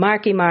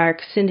Marky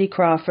Mark, Cindy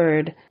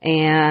Crawford,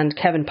 and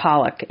Kevin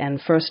Pollak. And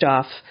first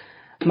off,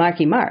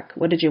 Marky Mark,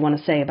 what did you want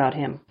to say about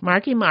him?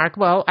 Marky Mark,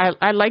 well,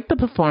 I liked the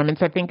performance.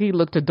 I think he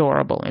looked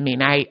adorable. I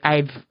mean,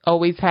 I've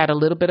always had a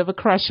little bit of a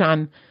crush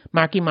on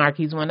Marky Mark.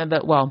 He's one of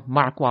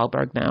Mark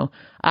Wahlberg now.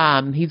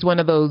 He's one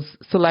of those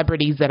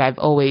celebrities that I've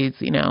always,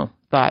 you know,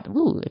 thought,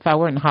 ooh, if I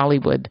were in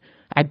Hollywood,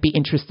 I'd be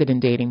interested in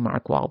dating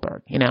Mark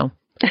Wahlberg, you know.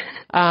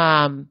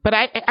 But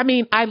I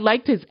mean, I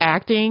liked his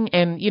acting,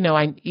 and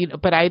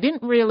but I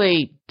didn't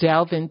really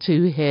delve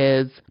into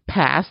his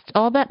past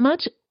all that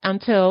much.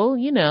 until,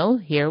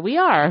 here we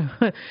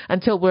are,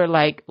 until we're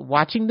like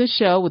watching the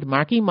show with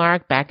Marky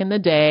Mark back in the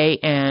day.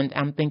 And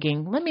I'm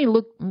thinking, let me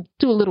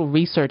do a little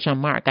research on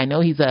Mark. I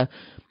know he's a,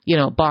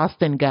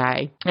 Boston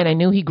guy, and I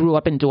knew he grew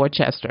up in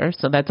Dorchester.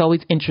 So that's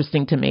always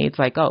interesting to me. It's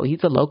like, oh,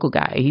 he's a local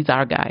guy. He's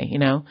our guy,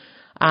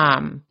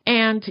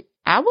 and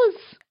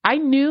I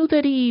knew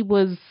that he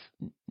was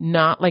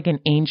not like an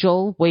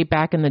angel way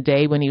back in the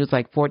day when he was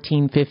like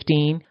 14,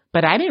 15.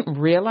 But I didn't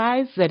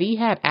realize that he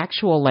had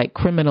actual like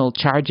criminal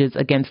charges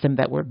against him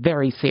that were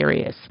very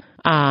serious.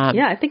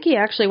 I think he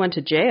actually went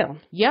to jail.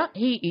 Yeah,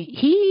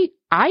 he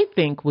I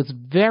think was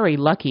very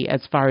lucky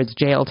as far as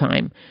jail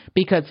time,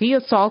 because he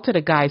assaulted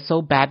a guy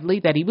so badly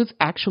that he was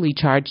actually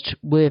charged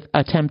with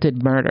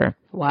attempted murder.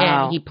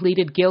 Wow. And he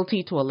pleaded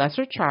guilty to a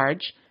lesser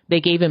charge.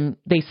 They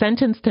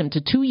sentenced him to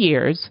 2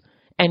 years,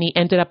 and he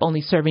ended up only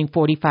serving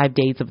 45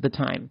 days of the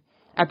time.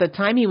 At the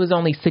time, he was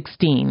only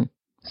 16.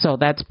 So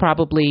that's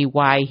probably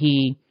why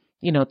he,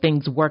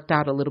 things worked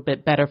out a little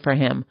bit better for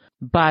him.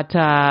 But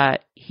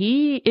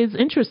he is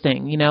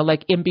interesting,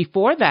 and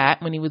before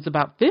that, when he was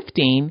about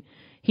 15,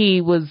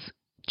 he was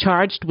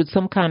charged with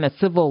some kind of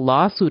civil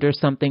lawsuit or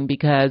something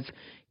because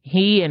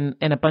he and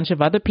a bunch of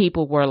other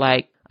people were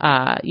like,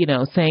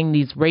 saying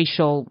these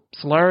racial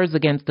slurs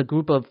against a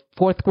group of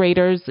fourth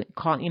graders.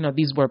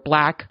 These were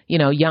black,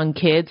 young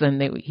kids,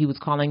 and he was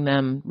calling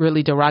them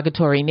really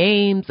derogatory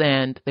names,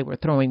 and they were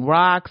throwing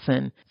rocks.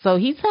 And so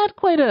he's had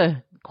quite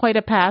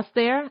a past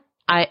there.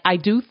 I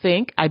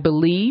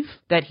believe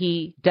that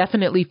he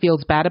definitely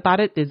feels bad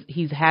about it.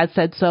 He has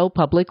said so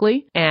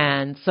publicly.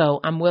 And so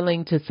I'm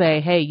willing to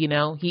say, hey,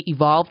 he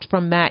evolved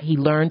from that. He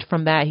learned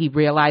from that. He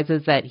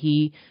realizes that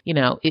he,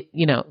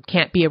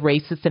 can't be a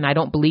racist. And I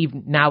don't believe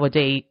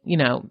nowadays,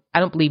 I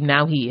don't believe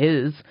now he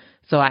is.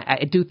 So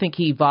I do think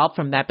he evolved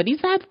from that. But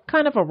he's had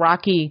kind of a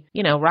rocky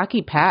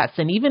past.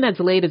 And even as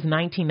late as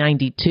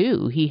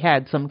 1992, he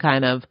had some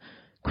kind of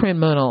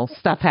criminal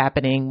stuff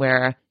happening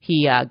where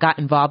he got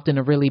involved in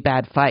a really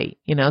bad fight,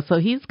 so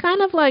he's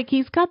kind of like,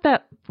 he's got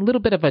that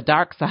little bit of a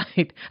dark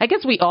side. I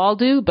guess we all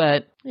do,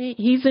 but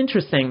he's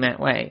interesting that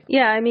way.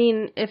 Yeah, I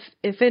mean,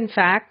 if in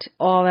fact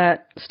all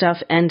that stuff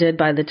ended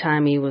by the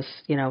time he was,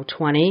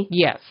 20,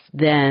 yes,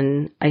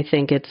 then I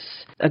think it's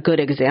a good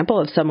example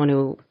of someone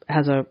who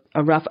has a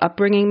rough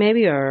upbringing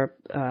maybe, or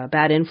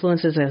bad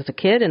influences as a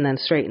kid and then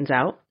straightens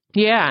out.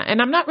 Yeah,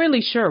 and I'm not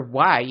really sure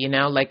why,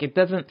 it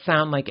doesn't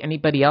sound like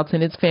anybody else in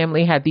his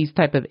family had these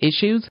type of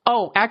issues.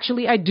 Oh,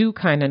 actually, I do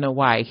kind of know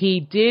why. He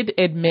did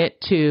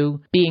admit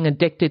to being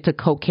addicted to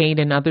cocaine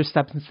and other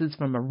substances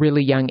from a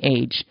really young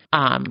age,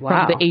 from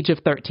the age of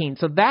 13.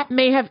 So that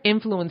may have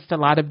influenced a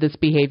lot of this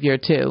behavior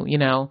too,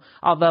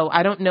 although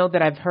I don't know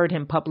that I've heard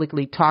him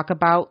publicly talk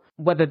about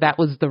whether that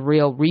was the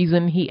real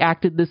reason he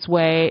acted this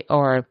way,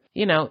 or,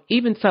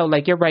 even so,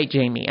 like, you're right,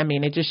 Jamie. I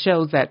mean, it just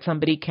shows that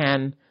somebody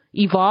can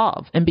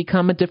evolve and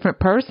become a different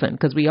person,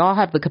 because we all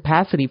have the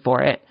capacity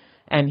for it.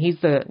 And he's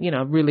the,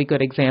 really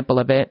good example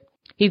of it.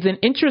 He's an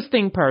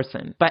interesting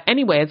person. But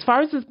anyway, as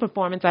far as his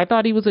performance, I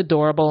thought he was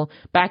adorable.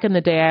 Back in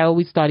the day, I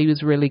always thought he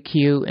was really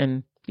cute.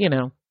 And,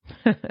 it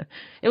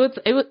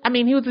was, I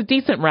mean, he was a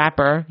decent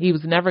rapper. He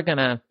was never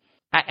gonna,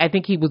 I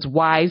think he was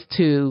wise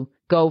to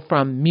go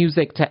from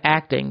music to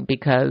acting,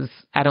 because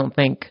I don't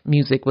think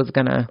music was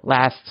gonna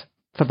last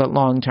for the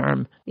long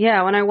term.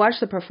 Yeah, when I watched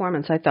the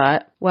performance, I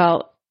thought,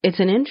 well, it's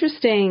an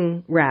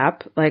interesting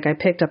rap. Like, I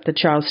picked up the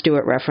Charles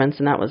Stewart reference,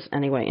 and that was,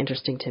 anyway,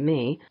 interesting to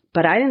me.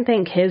 But I didn't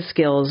think his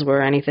skills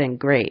were anything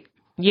great.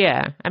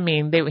 Yeah, I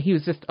mean, he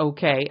was just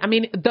okay. I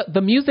mean,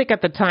 the music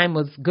at the time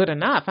was good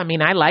enough. I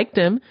mean, I liked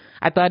him.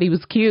 I thought he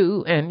was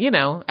cute, and,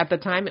 at the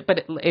time,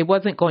 but it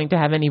wasn't going to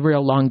have any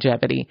real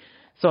longevity.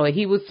 So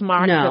he was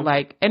smart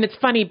to and it's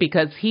funny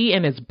because he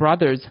and his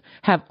brothers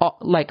have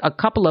a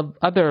couple of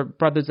other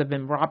brothers of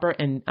him, Robert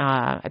and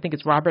I think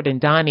it's Robert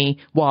and Donnie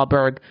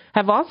Wahlberg,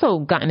 have also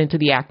gotten into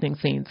the acting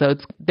scene. So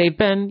they've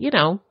been,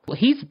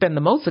 he's been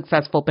the most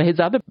successful, but his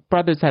other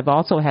brothers have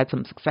also had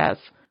some success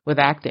with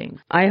acting.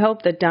 I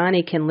hope that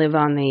Donnie can live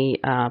on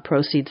the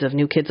proceeds of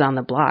New Kids on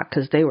the Block,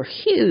 because they were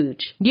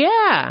huge.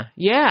 Yeah.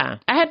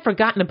 I had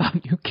forgotten about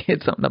New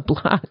Kids on the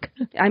Block.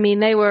 I mean,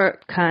 they were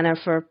kind of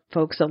for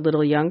folks a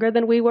little younger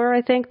than we were,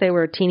 I think. They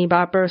were a teeny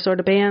bopper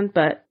sort of band,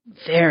 but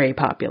very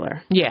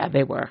popular. Yeah,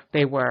 they were.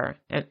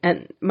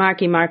 And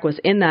Marky Mark was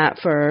in that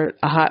for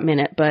a hot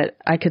minute, but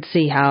I could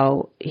see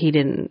how he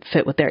didn't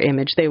fit with their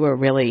image. They were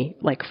really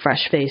like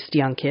fresh-faced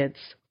young kids.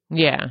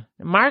 Yeah.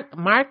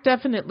 Mark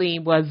definitely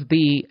was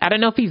I don't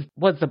know if he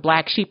was the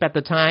black sheep at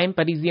the time,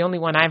 but he's the only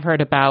one I've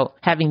heard about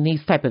having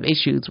these type of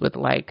issues with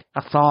like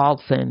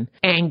assaults and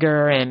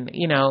anger and,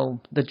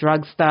 the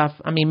drug stuff.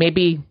 I mean,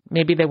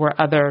 maybe there were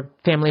other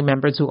family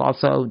members who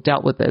also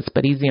dealt with this,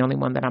 but he's the only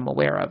one that I'm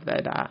aware of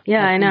that.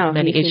 Yeah, I know.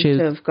 Many he issues seems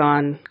to have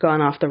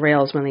gone off the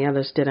rails when the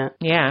others didn't.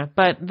 Yeah,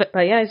 but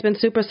yeah, he's been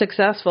super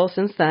successful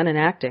since then in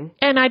acting.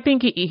 And I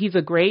think he's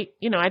a great,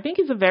 I think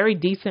he's a very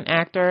decent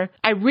actor.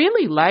 I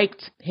really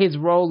liked his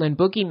role in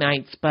Boogie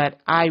Nights, but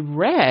I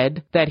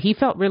read that he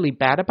felt really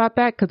bad about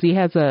that because he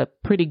has a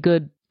pretty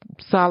good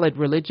solid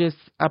religious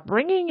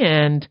upbringing,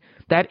 and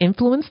that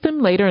influenced him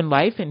later in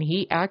life. And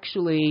he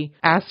actually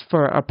asked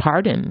for a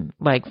pardon,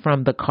 like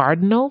from the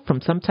cardinal,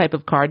 from some type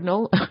of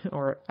cardinal,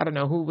 or I don't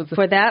know who was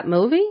for that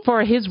movie,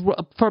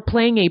 for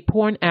playing a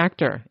porn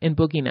actor in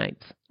Boogie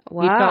Nights.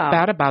 Wow. He felt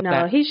bad about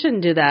that. No, he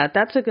shouldn't do that.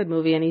 That's a good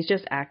movie, and he's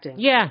just acting.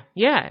 Yeah.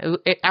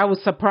 I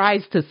was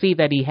surprised to see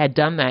that he had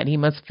done that. He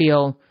must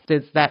feel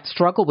there's that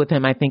struggle with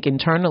him, I think,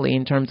 internally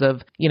in terms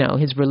of,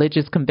 his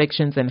religious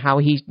convictions and how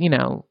he,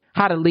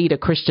 how to lead a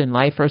Christian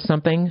life or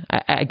something.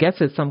 I guess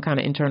there's some kind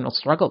of internal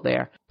struggle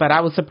there. But I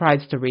was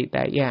surprised to read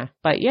that, yeah.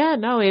 But yeah,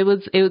 no, it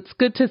was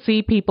good to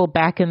see people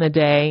back in the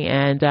day.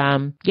 And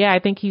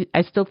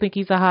I still think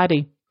he's a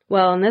hottie.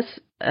 Well, in this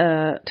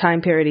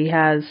time period, he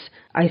has,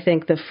 I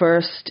think, the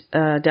first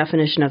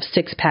definition of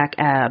six-pack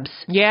abs.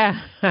 Yeah.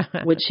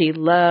 which he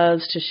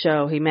loves to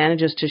show. He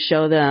manages to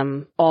show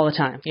them all the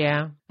time.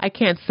 Yeah. I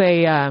can't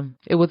say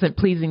it wasn't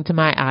pleasing to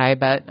my eye,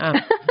 but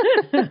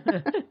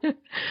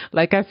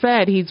like I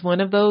said, he's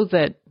one of those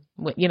that,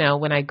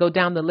 when I go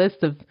down the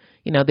list of,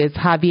 there's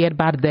Javier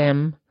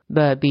Bardem,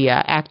 the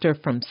actor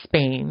from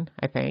Spain,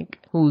 I think,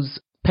 who's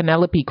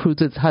Penelope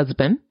Cruz's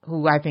husband,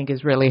 who I think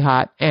is really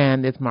hot,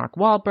 and it's Mark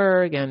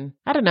Wahlberg, and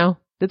I don't know.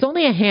 There's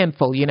only a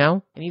handful,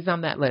 and he's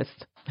on that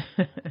list.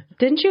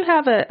 Didn't you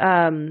have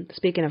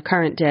speaking of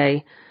current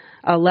day,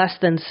 a less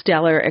than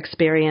stellar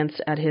experience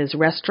at his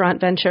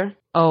restaurant venture?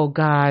 Oh,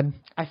 God.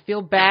 I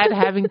feel bad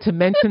having to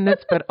mention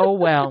this, but oh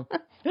well.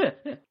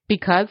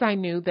 Because I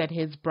knew that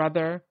his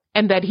brother,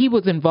 and that he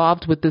was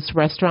involved with this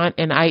restaurant,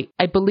 and I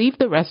believe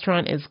the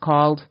restaurant is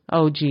called,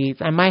 oh geez,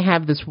 I might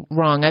have this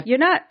wrong. You're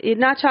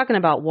not talking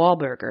about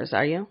Wahlburgers,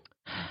 are you?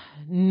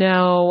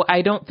 No,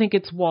 I don't think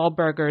it's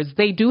Wahlburgers.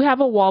 They do have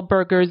a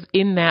Wahlburgers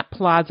in that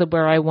plaza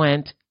where I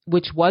went,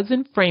 which was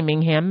in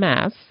Framingham,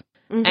 Mass.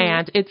 Mm-hmm.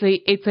 And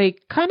it's a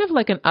kind of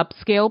like an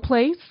upscale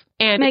place.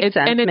 And Makes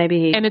sense.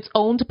 And it's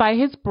owned by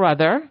his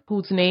brother,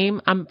 whose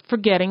name I'm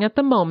forgetting at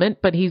the moment,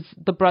 but he's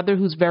the brother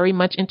who's very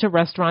much into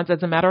restaurants.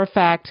 As a matter of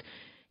fact,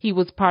 he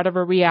was part of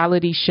a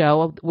reality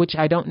show, which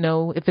I don't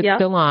know if it's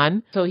still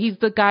on. So he's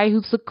the guy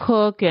who's the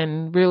cook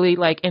and really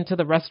like into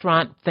the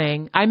restaurant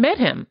thing. I met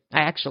him,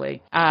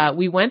 actually.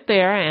 We went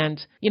there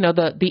and,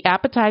 the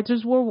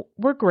appetizers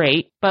were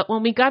great. But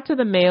when we got to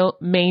the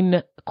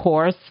main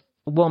course,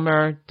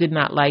 Wilmer did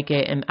not like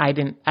it, and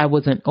I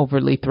wasn't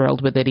overly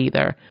thrilled with it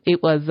either.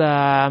 It was,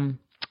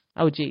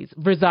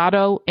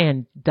 risotto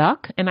and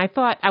duck. And I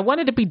thought, I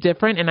wanted to be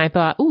different. And I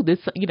thought, this,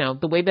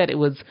 the way that it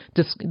was,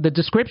 the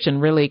description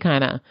really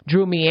kind of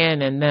drew me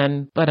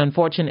in. But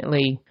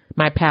unfortunately,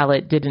 my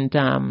palate didn't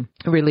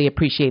really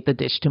appreciate the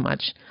dish too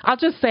much. I'll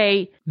just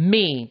say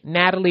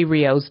Natalie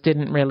Rios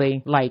didn't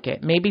really like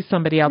it. Maybe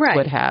somebody else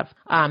would have.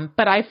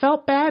 But I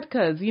felt bad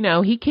because,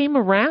 he came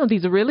around.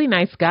 He's a really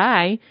nice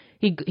guy.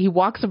 He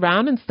walks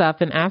around and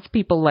stuff and asks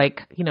people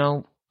like,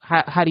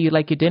 how do you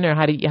like your dinner?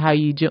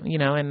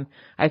 And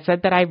I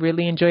said that I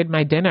really enjoyed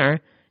my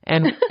dinner,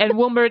 and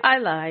Wilmer, I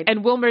lied.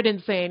 And Wilmer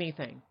didn't say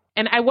anything.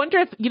 And I wonder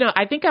if,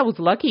 I think I was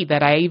lucky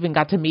that I even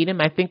got to meet him.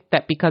 I think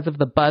that because of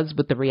the buzz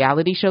with the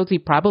reality shows, he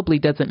probably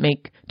doesn't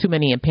make too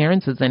many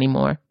appearances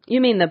anymore.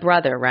 You mean the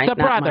brother, right? The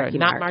brother,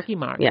 not Marky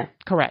Mark. Yeah.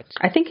 Correct.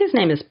 I think his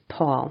name is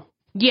Paul.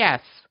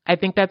 Yes, I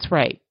think that's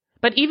right.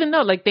 But even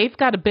though, they've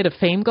got a bit of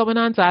fame going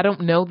on, so I don't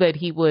know that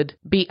he would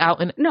be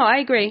out. No, I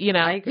agree.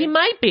 I agree. He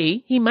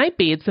might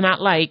be. It's not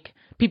like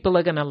people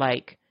are going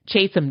to,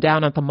 chase him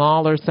down at the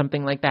mall or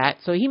something like that.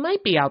 So he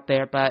might be out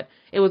there, but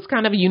it was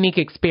kind of a unique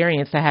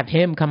experience to have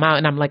him come out.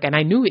 And I'm and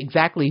I knew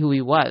exactly who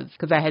he was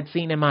because I had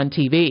seen him on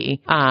TV.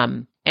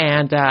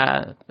 And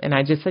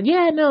I just said,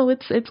 yeah, no,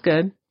 it's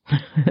good.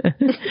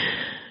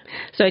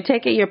 So I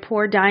take it your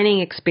poor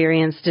dining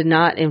experience did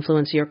not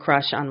influence your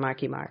crush on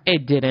Marky Mark.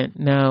 It didn't,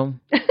 no.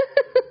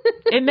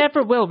 It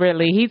never will,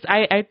 really.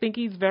 I think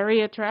he's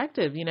very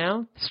attractive,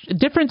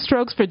 Different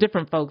strokes for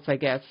different folks, I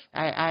guess.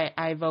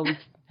 I've always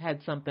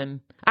had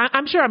something.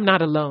 I'm sure I'm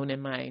not alone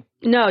in my...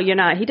 No, you're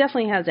not. He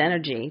definitely has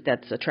energy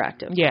that's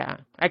attractive. Yeah.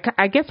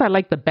 I guess I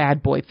like the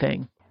bad boy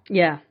thing.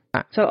 Yeah.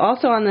 So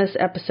also on this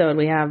episode,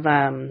 we have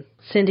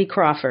Cindy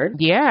Crawford.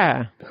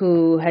 Yeah.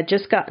 Who had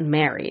just gotten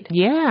married.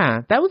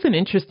 Yeah. That was an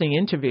interesting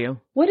interview.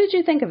 What did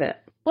you think of it?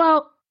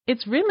 Well,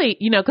 it's really,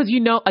 because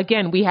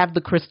again, we have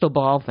the crystal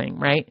ball thing,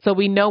 right? So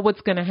we know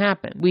what's going to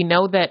happen. We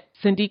know that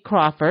Cindy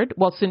Crawford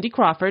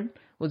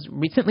was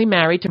recently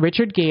married to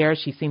Richard Gere.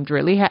 She seemed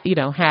really,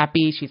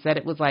 happy. She said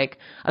it was like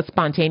a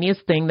spontaneous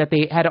thing that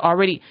they had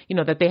already,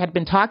 that they had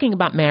been talking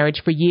about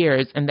marriage for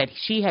years and that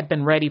she had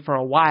been ready for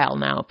a while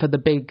now for the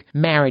big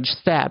marriage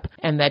step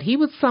and that he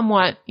was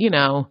somewhat,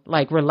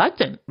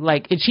 reluctant.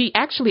 She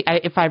actually,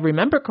 if I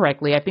remember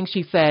correctly, I think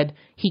she said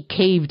he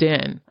caved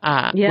in,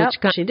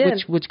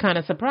 which kind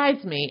of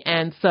surprised me.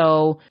 And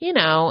so,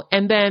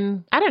 and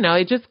then, I don't know,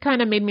 it just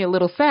kind of made me a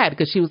little sad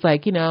because she was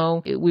like,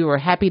 we were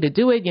happy to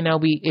do it.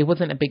 It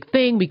wasn't a big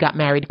thing. We got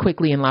married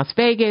quickly in Las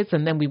Vegas,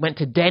 and then we went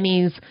to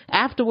Denny's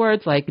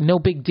afterwards, like no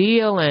big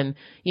deal. And,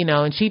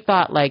 and she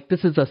thought like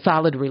this is a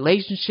solid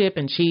relationship,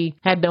 and she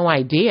had no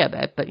idea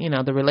that,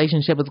 the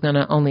relationship was going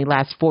to only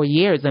last 4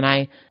 years. And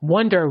I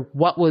wonder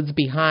what was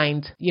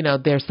behind,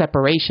 their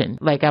separation.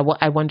 Like,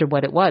 I wonder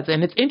what it was.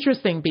 And it's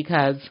interesting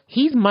because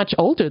he's much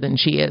older than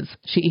she is.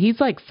 He's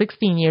like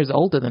 16 years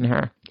older than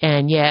her.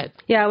 And yet...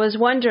 Yeah, I was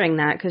wondering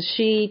that because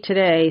she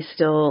today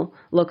still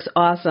looks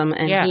awesome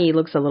and he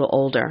looks a little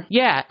older.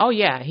 Yeah. Oh,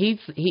 yeah. He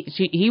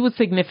was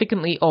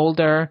significantly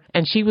older,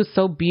 and she was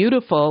so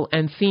beautiful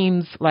and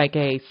seems like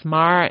a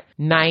smart,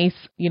 nice,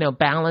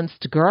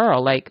 balanced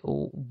girl. Like,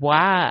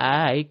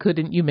 why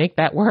couldn't you make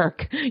that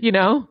work?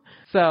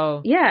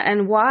 So yeah,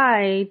 and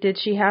why did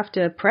she have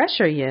to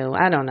pressure you?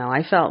 I don't know.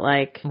 I felt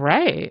like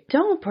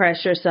don't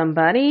pressure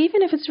somebody,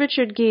 even if it's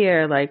Richard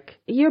Gere. Like,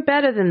 you're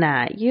better than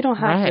that. You don't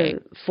have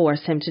to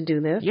force him to do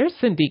this. You're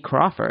Cindy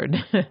Crawford.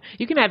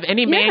 You can have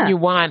any man you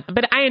want,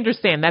 but I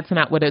understand that's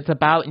not what it's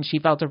about. And she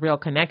felt a real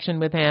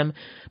connection with him.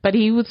 But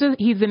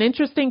he's an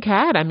interesting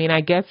cat. I mean, I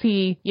guess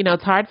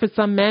it's hard for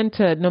some men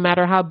to, no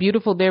matter how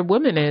beautiful their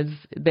woman is,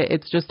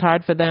 it's just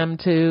hard for them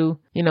to,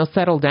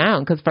 settle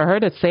down. Because for her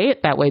to say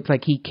it that way, it's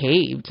like he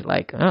caved.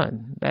 Like,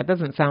 that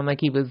doesn't sound like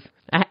he was.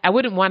 I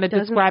wouldn't want to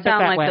describe it that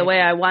way. Doesn't sound like the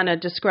way I want to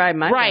describe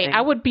my wedding.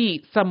 I would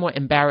be somewhat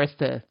embarrassed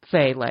to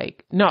say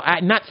like,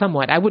 not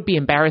somewhat. I would be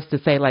embarrassed to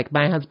say like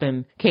my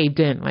husband caved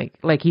in,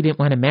 like he didn't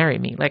want to marry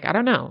me. Like, I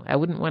don't know. I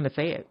wouldn't want to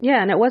say it.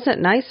 Yeah, and it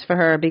wasn't nice for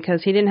her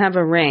because he didn't have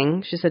a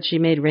ring. She said she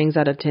made rings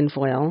out of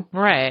tinfoil.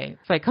 Right.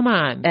 It's like, come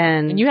on.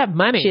 And you have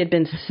money. She had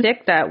been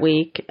sick that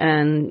week,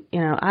 and,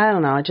 I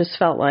don't know. I just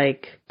felt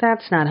like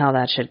that's not how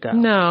that should go.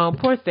 No,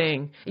 poor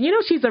thing.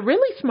 She's a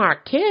really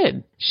smart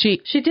kid. She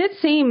did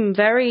seem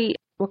very,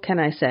 what can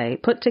I say,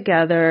 put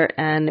together,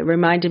 and it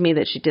reminded me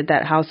that she did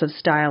that House of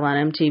Style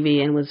on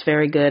MTV and was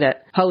very good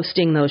at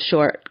hosting those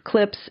short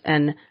clips,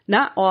 and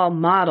not all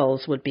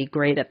models would be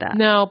great at that.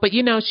 No, but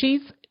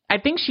I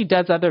think she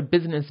does other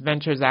business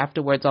ventures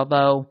afterwards,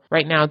 although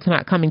right now it's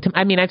not coming to...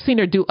 I mean, I've seen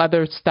her do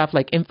other stuff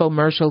like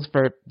infomercials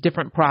for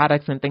different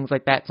products and things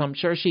like that, so I'm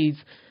sure she's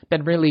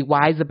been really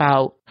wise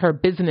about her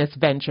business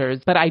ventures.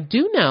 But I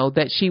do know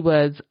that she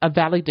was a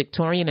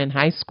valedictorian in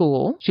high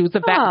school. She was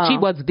she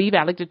was the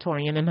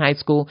valedictorian in high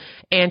school,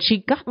 and she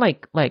got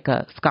like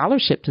a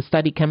scholarship to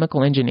study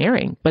chemical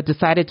engineering, but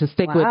decided to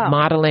stick with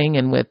modeling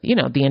and with,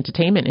 the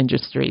entertainment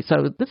industry.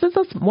 So this is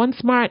one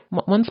smart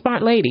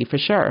lady for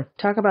sure.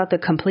 Talk about the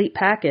complete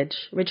package.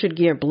 Richard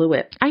Gere blew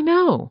it. I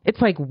know.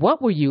 It's like,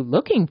 what were you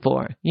looking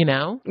for,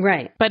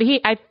 Right. But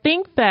I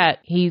think that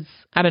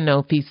I don't know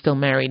if he's still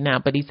married now,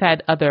 but he's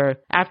had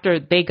after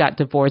they got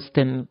divorced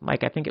in,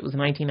 like, I think it was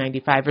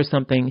 1995 or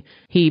something,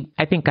 he,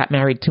 I think, got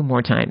married 2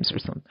 more times or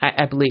something,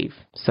 I believe.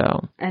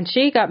 So. And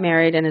she got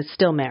married and is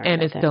still married.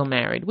 And is still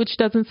married, which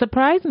doesn't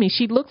surprise me.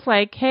 She looks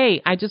like,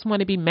 hey, I just want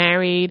to be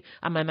married.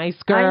 I'm a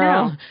nice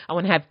girl. I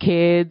want to have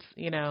kids,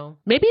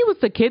 Maybe it was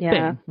the kid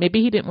thing.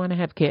 Maybe he didn't want to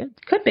have kids.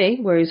 Could be,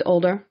 where he's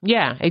older.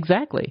 Yeah,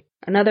 exactly.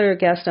 Another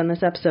guest on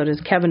this episode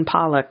is Kevin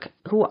Pollak,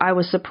 who I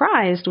was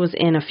surprised was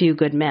in A Few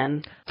Good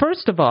Men.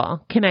 First of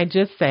all, can I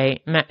just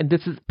say,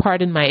 this is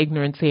pardon my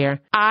ignorance here,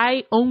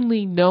 I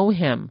only know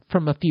him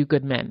from A Few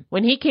Good Men.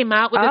 When he came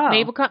out with his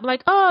naval cup,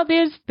 like,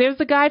 there's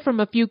the guy from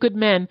A Few Good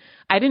Men.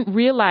 I didn't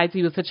realize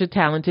he was such a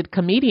talented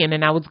comedian,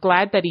 and I was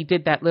glad that he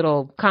did that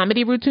little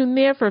comedy routine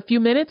there for a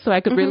few minutes so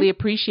I could really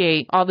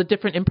appreciate all the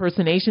different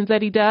impersonations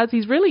that he does.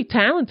 He's really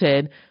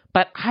talented.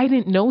 But I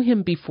didn't know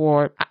him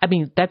before. I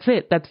mean, that's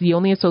it. That's the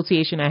only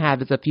association I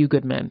have is A Few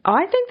Good Men. Oh,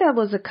 I think that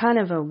was a kind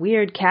of a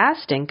weird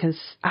casting because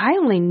I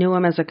only knew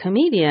him as a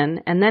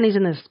comedian, and then he's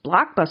in this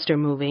blockbuster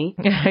movie.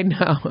 I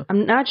know.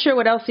 I'm not sure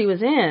what else he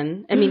was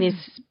in. I mean,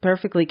 he's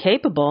perfectly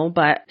capable,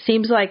 but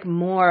seems like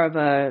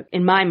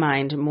in my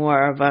mind,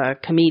 more of a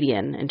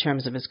comedian in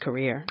terms of his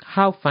career.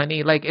 How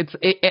funny. Like,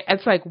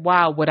 it's like,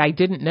 wow, what I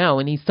didn't know.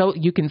 And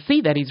you can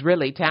see that he's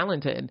really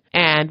talented.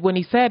 And when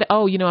he said,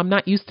 I'm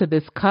not used to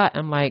this cut,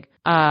 I'm like,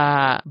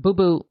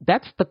 boo-boo,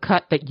 that's the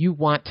cut that you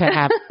want to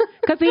have.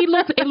 Because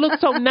it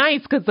looks so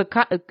nice because the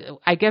cut,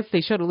 I guess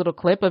they showed a little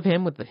clip of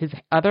him with his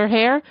other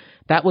hair.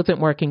 That wasn't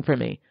working for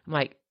me. I'm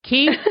like,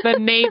 keep the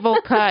navel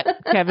cut,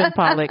 Kevin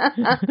Pollak.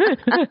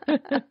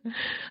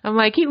 I'm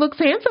like, he looks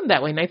handsome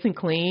that way, nice and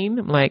clean.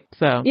 I'm like,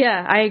 so.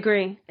 Yeah, I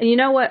agree. And you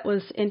know what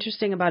was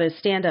interesting about his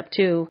stand-up,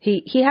 too?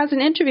 He has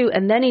an interview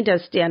and then he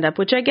does stand-up,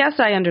 which I guess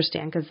I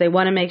understand because they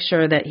want to make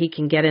sure that he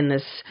can get in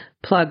this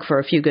plug for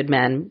A Few Good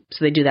Men,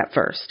 so they do that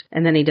first.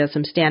 And then he does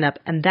some stand-up.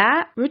 And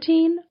that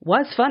routine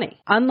was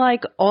funny.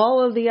 Unlike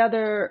all of the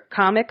other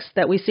comics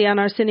that we see on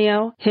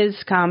Arsenio, his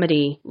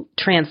comedy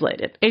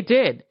translated. It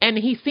did. And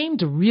he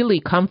seemed really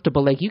comfortable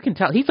comfortable. Like, you can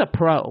tell he's a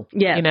pro.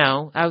 Yeah. You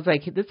know, I was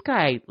like, this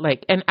guy,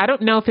 like, and I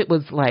don't know if it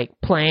was like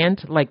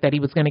planned, like that he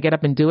was going to get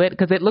up and do it,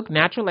 because it looked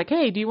natural. Like,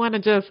 hey, do you want to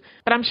just,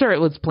 but I'm sure it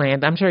was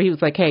planned. I'm sure he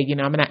was like, hey, you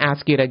know, I'm going to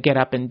ask you to get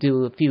up and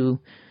do a few,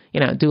 you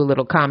know, do a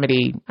little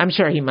comedy. I'm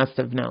sure he must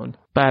have known.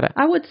 But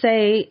I would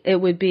say it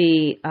would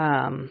be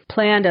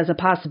planned as a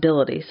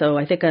possibility. So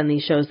I think on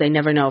these shows, they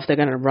never know if they're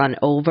going to run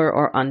over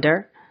or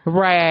under.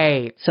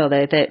 Right. So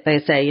they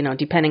say, you know,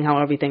 depending how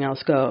everything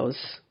else goes,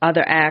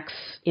 other acts,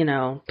 you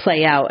know,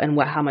 play out and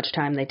how much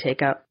time they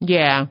take up.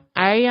 Yeah.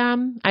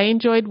 I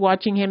enjoyed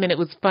watching him, and it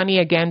was funny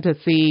again to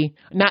see,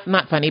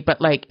 not funny,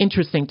 but like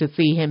interesting to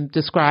see him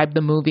describe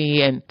the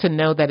movie and to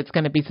know that it's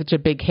going to be such a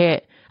big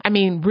hit. I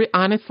mean,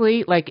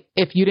 honestly, like,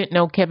 if you didn't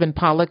know Kevin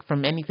Pollak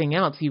from anything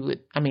else, you would,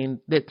 I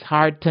mean, it's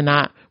hard to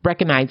not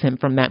recognize him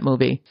from that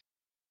movie.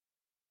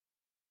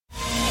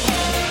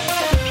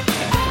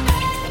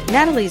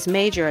 Natalie's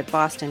major at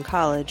Boston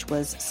College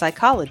was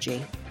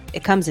psychology.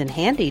 It comes in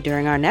handy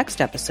during our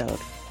next episode.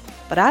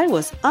 But I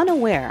was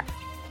unaware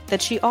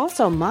that she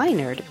also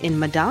minored in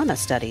Madonna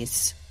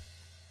studies.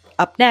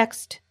 Up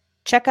next,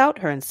 check out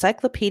her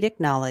encyclopedic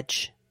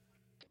knowledge.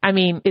 I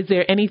mean, is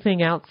there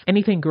anything else,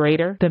 anything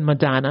greater than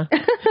Madonna?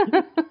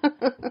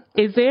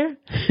 Is there?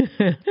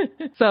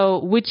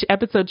 So which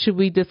episode should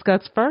we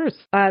discuss first?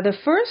 The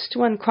first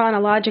one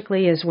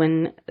chronologically is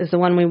the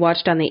one we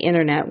watched on the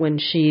internet when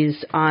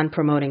she's on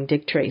promoting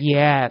Dick Tracy.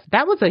 Yes,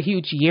 that was a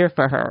huge year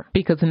for her,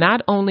 because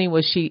not only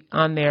was she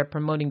on there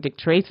promoting Dick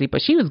Tracy,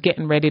 but she was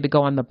getting ready to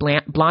go on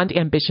the Blonde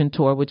Ambition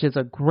tour, which is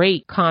a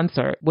great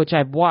concert, which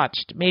I've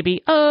watched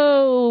maybe,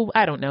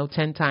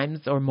 10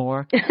 times or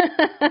more.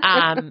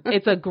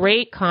 It's a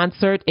great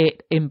concert.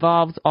 It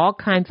involves all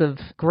kinds of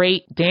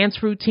great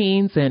dance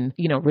routines and,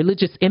 you know,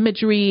 religious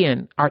imagery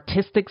and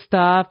artistic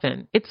stuff,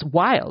 and it's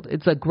wild.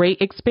 It's a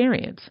great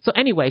experience. So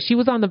anyway, she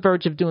was on the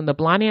verge of doing the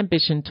Blonde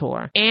Ambition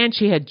tour, and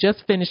she had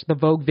just finished the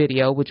Vogue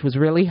video, which was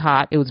really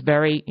hot. It was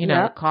very, you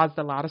know, caused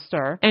a lot of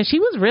stir, and she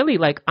was really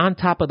like on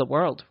top of the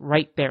world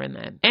right there and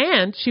then.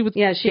 And she was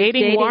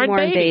dating Warren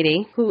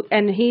Beatty,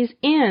 and he's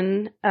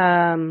in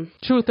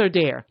Truth or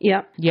Dare.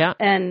 Yep. Yeah.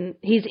 And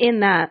he's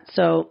in that,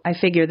 so I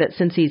figure that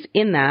since he's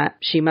in that,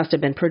 she must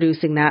have been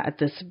producing that at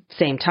the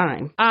same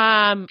time.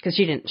 Because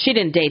she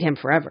didn't date him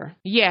forever.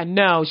 Yeah,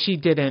 no, she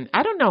didn't.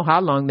 I don't know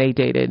how long they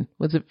dated.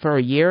 Was it for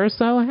a year or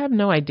so? I have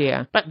no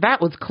idea. But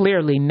that was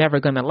clearly never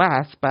going to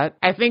last. But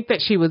I think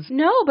that she was...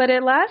 No, but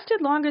it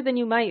lasted longer than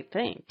you might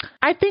think.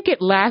 I think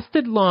it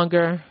lasted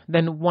longer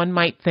than one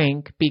might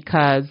think,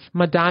 because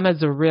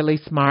Madonna's a really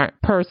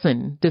smart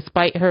person,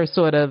 despite her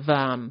sort of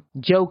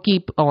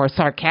jokey or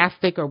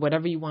sarcastic or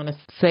whatever you want to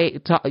say,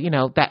 you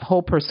know, that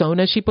whole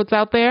persona she puts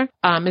out there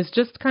is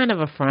just kind of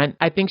a front.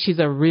 I think she's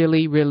a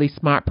really, really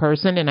smart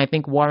person, and I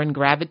think Warren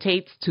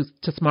gravitates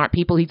to smart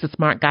people. He's a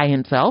smart guy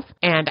himself,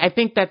 and I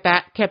think that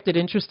kept it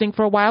interesting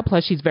for a while.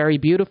 Plus, she's very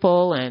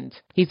beautiful, and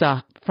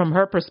from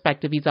her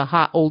perspective, he's a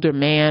hot older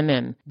man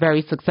and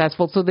very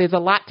successful. So there's a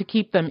lot to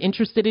keep them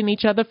interested in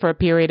each other for a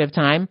period of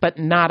time, but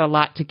not a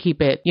lot to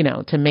keep it, you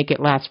know, to make it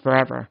last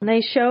forever. And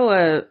they show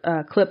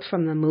a clip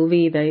from the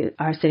movie.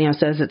 Arsenio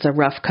says it's a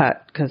rough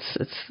cut because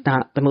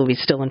the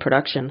movie's still in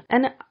production.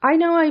 And I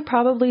know I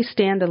probably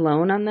stand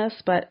alone on this,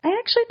 but I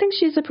actually think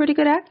she's a pretty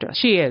good actress.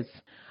 She is.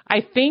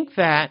 I think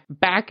that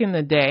back in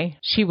the day,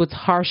 she was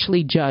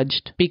harshly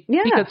judged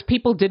because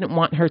people didn't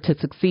want her to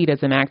succeed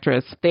as an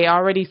actress. They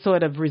already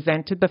sort of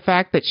resented the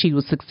fact that she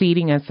was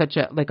succeeding as such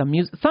a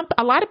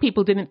lot of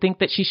people didn't think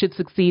that she should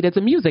succeed as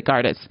a music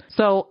artist.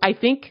 So I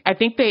think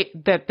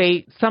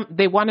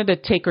they wanted to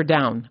take her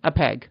down a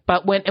peg.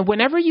 But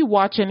whenever you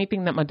watch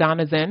anything that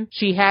Madonna's in,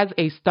 she has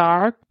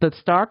the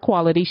star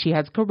quality, she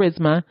has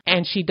charisma,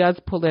 and she does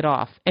pull it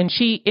off. And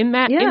in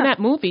that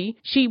movie,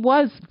 she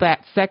was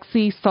that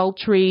sexy,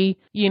 sultry,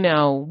 you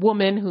know,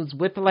 woman who's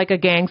with like a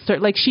gangster.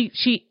 Like she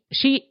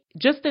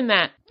just in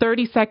that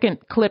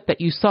 30-second clip that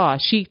you saw,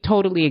 she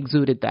totally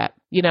exuded that,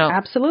 you know.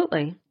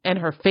 Absolutely. And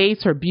her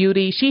face, her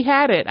beauty, she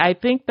had it. I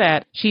think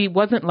that she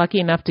wasn't lucky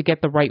enough to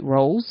get the right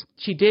roles.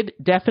 She did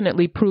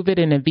definitely prove it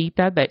in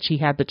Evita that she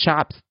had the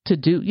chops to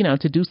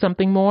do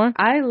something more.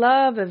 I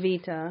love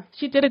Evita.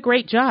 She did a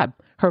great job.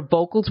 Her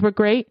vocals were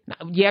great.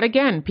 Yet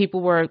again,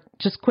 people were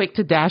just quick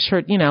to dash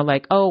her, you know,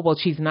 like, oh, well,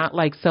 she's not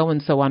like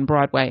so-and-so on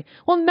Broadway.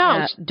 Well,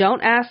 no.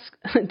 Don't ask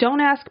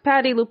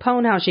Patti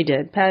LuPone how she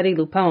did. Patti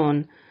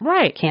LuPone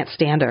can't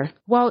stand her.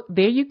 Well,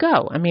 there you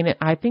go. I mean,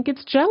 I think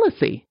it's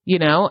jealousy, you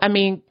know. I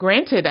mean,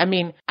 granted,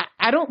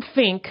 I don't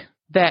think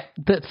that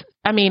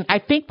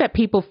I think that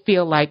people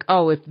feel like,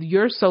 oh, if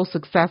you're so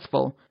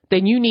successful,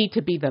 then you need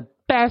to be the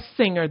best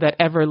singer that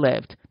ever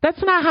lived.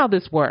 That's not how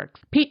this works.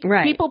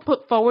 People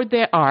put forward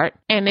their art,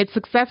 and it's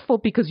successful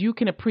because you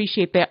can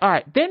appreciate their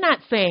art. They're not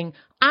saying,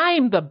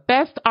 I'm the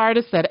best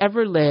artist that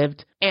ever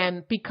lived,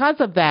 and because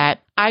of that,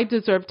 I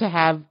deserve to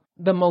have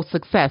the most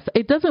success.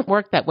 It doesn't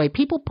work that way.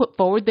 People put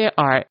forward their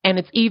art, and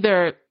it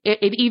either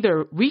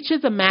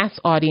reaches a mass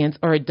audience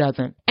or it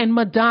doesn't. And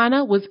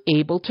Madonna was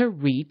able to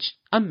reach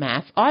a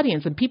mass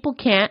audience, and people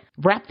can't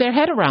wrap their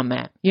head around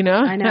that, you know?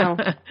 I know.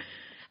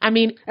 I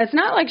mean, it's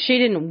not like she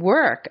didn't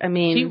work. I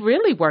mean, she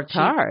really worked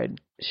hard.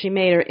 She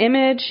made her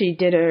image. She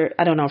did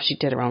I don't know if she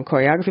did her own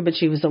choreography, but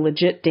she was a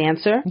legit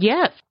dancer.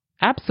 Yes,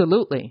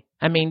 absolutely.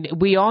 I mean,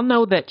 we all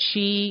know that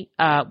she,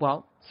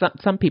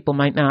 some people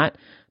might not,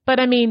 but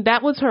I mean,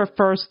 that was her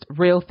first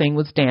real thing,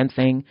 was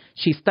dancing.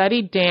 She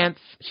studied dance.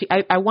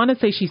 I want to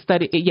say she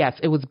studied, yes,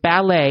 it was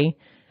ballet.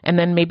 And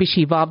then maybe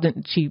she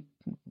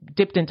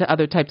dipped into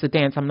other types of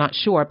dance. I'm not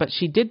sure, but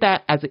she did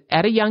that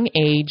at a young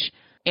age.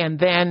 And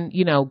then,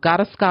 got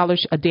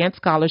a dance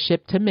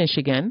scholarship to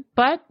Michigan,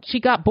 but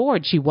she got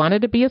bored. She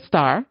wanted to be a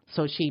star.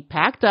 So she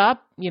packed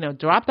up,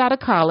 dropped out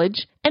of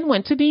college and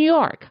went to New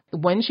York.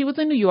 When she was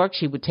in New York,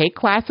 she would take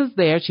classes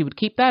there. She would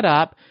keep that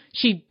up.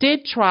 She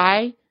did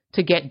try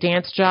to get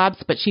dance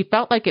jobs, but she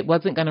felt like it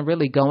wasn't going to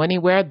really go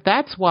anywhere.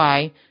 That's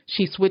why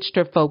she switched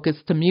her focus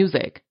to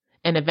music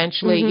and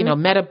eventually,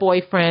 met a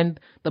boyfriend.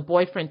 The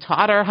boyfriend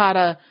taught her how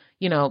to,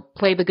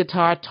 play the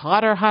guitar,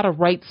 taught her how to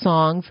write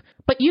songs.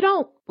 But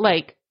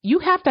you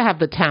have to have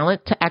the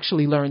talent to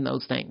actually learn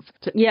those things.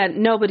 Yeah,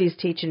 nobody's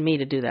teaching me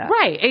to do that.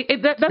 Right.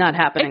 That's not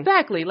happening.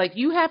 Exactly.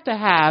 You have to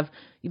have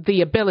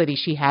the ability.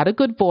 She had a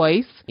good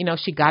voice,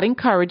 she got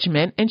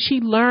encouragement, and she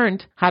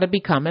learned how to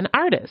become an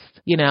artist,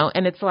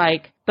 and it's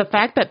like the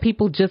fact that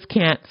people just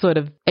can't sort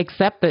of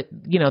accept that,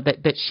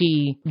 that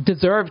she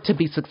deserved to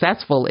be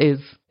successful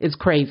is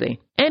crazy.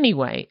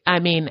 Anyway, I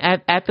mean,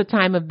 at the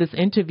time of this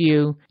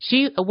interview,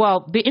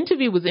 the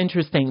interview was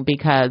interesting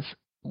because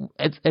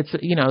it's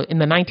in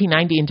the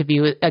 1990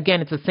 interview,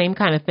 again, it's the same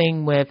kind of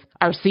thing with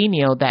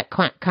Arsenio, that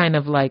kind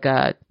of like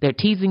they're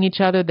teasing each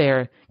other,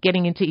 they're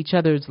getting into each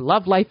other's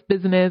love life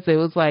business. It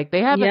was like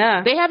they have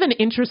an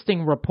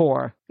interesting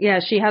rapport. Yeah,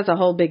 she has a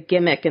whole big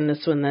gimmick in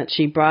this one, that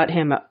she brought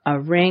him a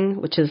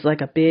ring, which is like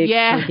a big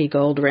chunky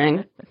gold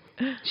ring.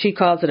 She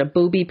calls it a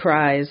booby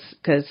prize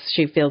because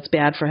she feels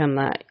bad for him.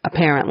 That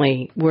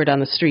apparently, word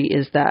on the street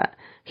is that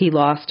he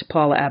lost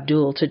Paula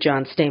Abdul to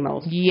John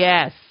Stamos.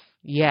 Yes.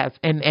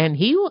 And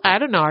he, I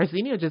don't know,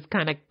 Arsenio just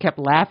kind of kept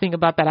laughing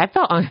about that.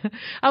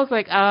 I was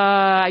like,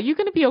 are you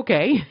going to be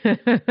okay?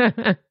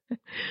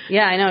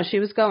 Yeah, I know. She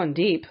was going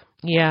deep.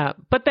 Yeah.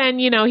 But then,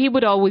 he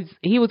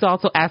was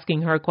also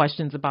asking her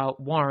questions about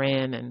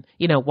Warren and,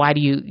 why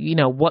do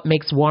what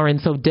makes Warren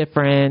so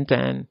different?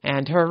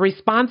 And her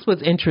response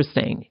was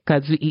interesting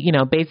because,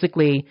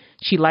 basically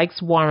she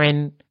likes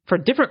Warren for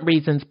different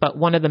reasons, but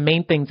one of the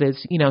main things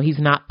is, he's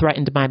not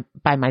threatened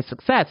by my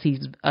success.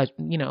 He's,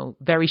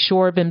 very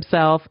sure of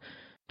himself,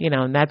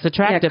 and that's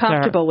attractive. Yeah,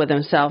 comfortable with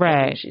himself,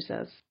 right? I think she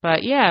says.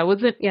 But yeah,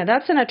 Yeah,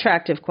 that's an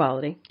attractive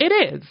quality.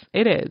 It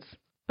is.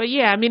 But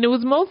yeah, I mean, it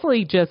was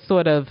mostly just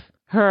sort of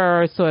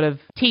her sort of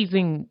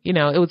teasing. It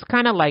was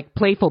kind of like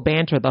playful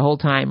banter the whole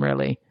time,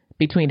 really,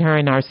 between her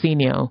and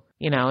Arsenio.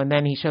 And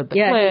then he showed the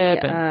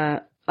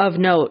clip. Of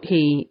note,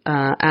 he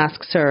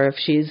asks her if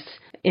she's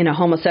in a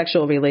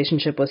homosexual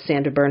relationship with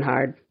Sandra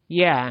Bernhard.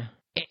 Yeah.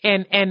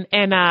 And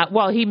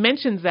he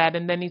mentions that,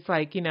 and then he's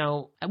like, it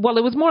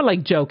was more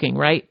like joking,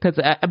 right?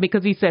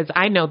 Because he says,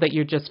 I know that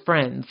you're just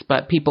friends,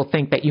 but people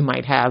think that you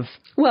might have.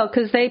 Well,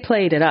 because they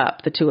played it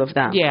up, the two of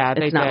them. Yeah,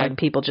 it's not like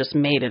people just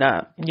made it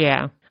up.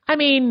 Yeah. I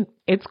mean,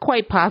 it's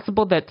quite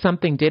possible that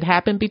something did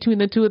happen between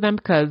the two of them,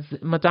 because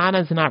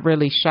Madonna's not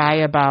really shy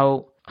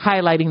about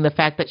highlighting the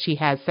fact that she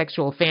has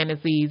sexual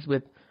fantasies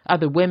with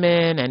other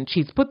women, and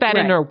she's put that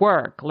in her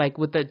work, like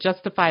with the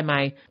Justify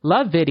My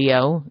Love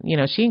video.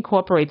 She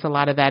incorporates a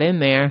lot of that in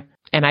there.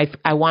 And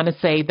I want to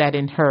say that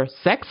in her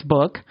sex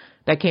book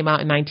that came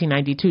out in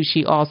 1992,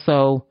 she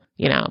also,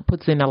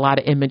 puts in a lot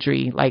of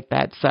imagery like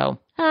that. So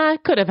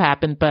it could have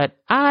happened, but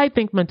I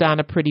think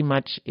Madonna pretty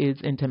much is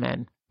into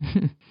men.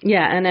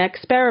 Yeah, an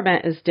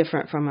experiment is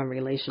different from a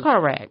relationship.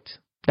 Correct.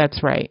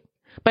 That's right.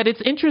 But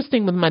it's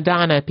interesting with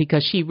Madonna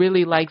because she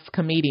really likes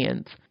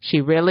comedians.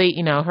 She really,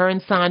 her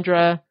and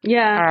Sandra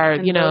are,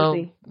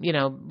 Rosie.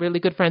 Really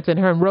good friends, and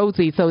her and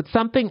Rosie. So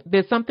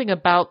there's something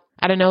about,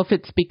 I don't know if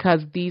it's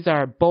because these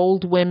are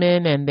bold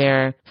women and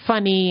they're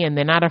funny and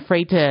they're not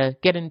afraid to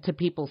get into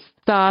people's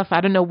stuff.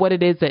 I don't know what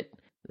it is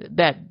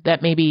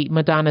that maybe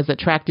Madonna's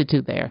attracted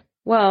to there.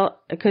 Well,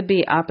 it could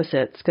be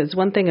opposites, because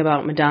one thing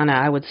about Madonna,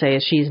 I would say,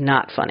 is she's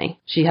not funny.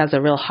 She has a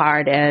real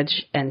hard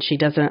edge, and she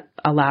doesn't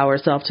allow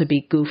herself to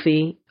be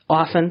goofy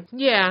often.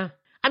 Yeah.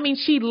 I mean,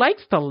 she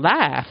likes to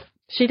laugh.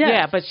 She does.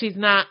 Yeah, but she's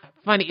not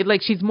funny.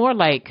 Like, she's more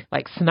like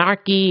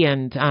snarky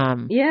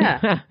and...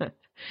 Yeah.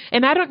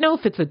 And I don't know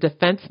if it's a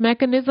defense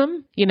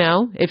mechanism,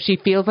 if she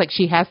feels like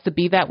she has to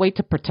be that way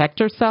to protect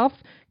herself,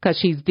 because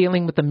she's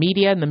dealing with the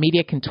media, and the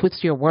media can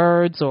twist your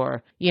words,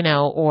 or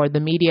the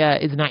media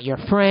is not your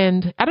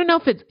friend. I don't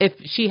know if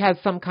she has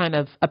some kind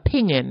of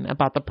opinion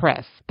about the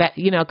press that,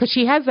 because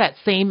she has that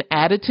same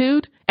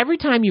attitude every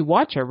time you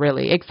watch her,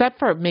 really, except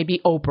for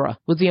maybe Oprah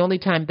was the only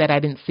time that I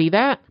didn't see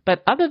that.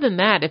 But other than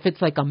that, if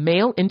it's like a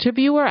male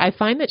interviewer, I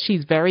find that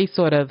she's very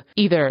sort of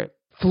either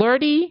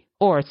flirty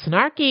or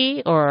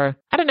snarky, or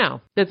I don't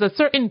know. There's a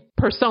certain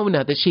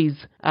persona that she's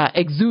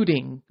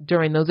exuding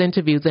during those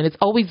interviews, and it's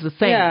always the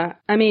same. Yeah.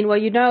 I mean,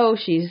 well,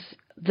 she's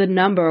the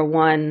number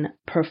one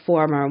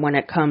performer when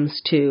it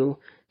comes to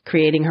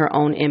creating her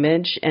own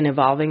image and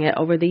evolving it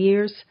over the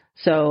years.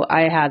 So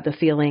I had the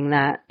feeling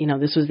that,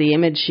 this was the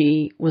image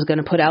she was going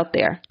to put out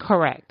there.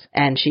 Correct.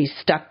 And she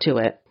stuck to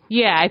it.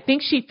 Yeah, I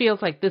think she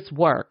feels like this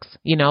works.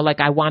 Like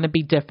I want to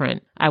be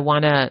different. I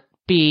want to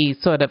be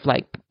sort of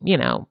like,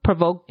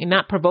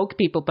 not provoke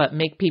people, but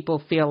make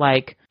people feel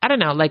like, I don't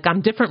know, like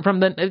I'm different from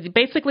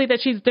basically that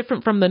she's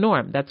different from the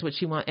norm. That's what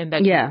she wants. And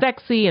that she's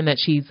sexy and that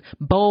she's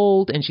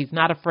bold and she's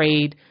not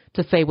afraid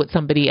to say what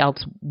somebody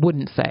else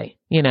wouldn't say,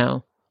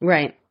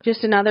 Right.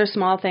 Just another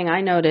small thing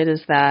I noted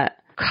is that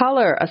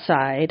color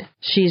aside,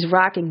 she's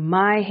rocking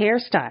my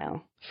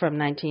hairstyle from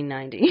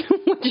 1990,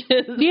 which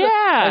is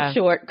a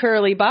short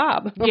curly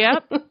bob.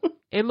 Yep.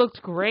 It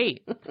looked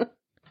great.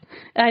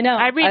 I know.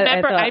 I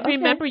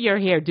remember your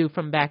hairdo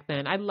from back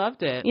then. I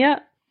loved it. Yeah.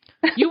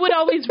 You would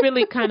always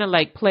really kind of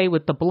like play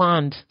with the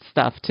blonde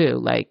stuff too.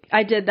 Like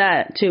I did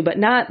that too, but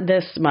not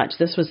this much.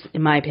 This was,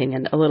 in my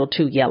opinion, a little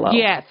too yellow.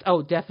 Yes.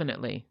 Oh,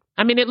 definitely.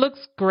 I mean, it looks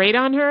great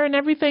on her and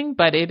everything,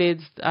 but it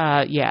is,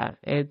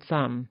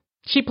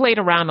 she played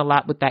around a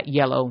lot with that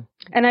yellow.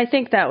 And I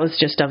think that was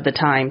just of the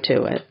time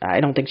too. I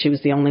don't think she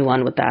was the only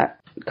one with that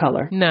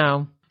color.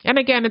 No. And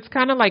again, it's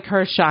kind of like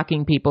her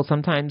shocking people.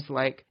 Sometimes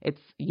like it's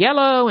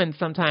yellow and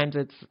sometimes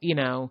it's,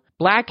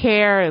 black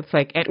hair. It's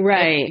like,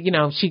 right.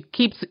 She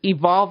keeps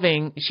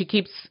evolving. She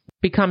keeps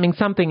becoming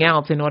something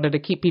else in order to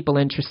keep people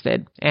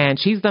interested. And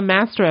she's the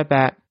master at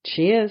that.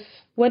 She is.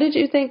 What did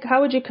you think?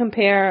 How would you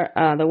compare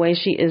the way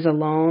she is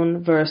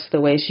alone versus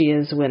the way she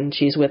is when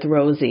she's with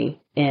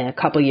Rosie a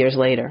couple years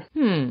later?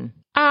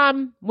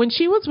 When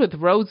she was with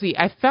Rosie,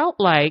 I felt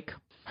like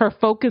her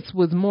focus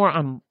was more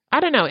on, I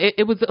don't know,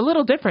 it was a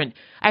little different.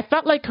 I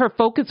felt like her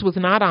focus was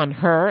not on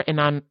her and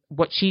on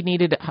what she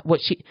needed,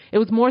 it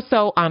was more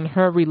so on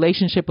her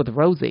relationship with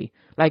Rosie,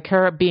 like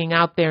her being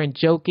out there and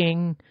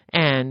joking.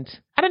 And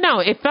I don't know,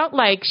 it felt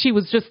like she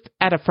was just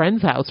at a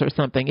friend's house or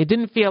something. It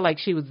didn't feel like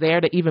she was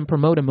there to even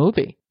promote a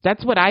movie.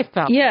 That's what I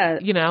felt. Yeah.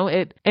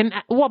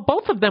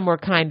 Both of them were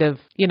kind of,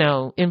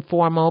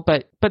 informal,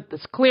 but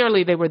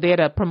clearly they were there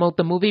to promote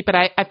the movie. But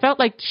I felt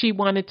like she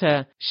wanted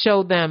to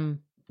show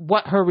them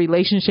what her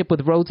relationship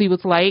with Rosie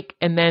was like,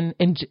 and then,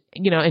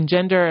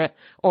 engender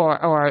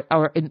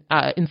or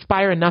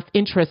inspire enough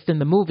interest in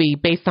the movie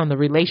based on the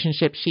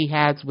relationship she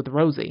has with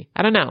Rosie.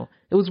 I don't know.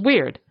 It was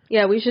weird.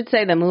 Yeah, we should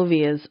say the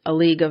movie is A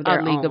League of Their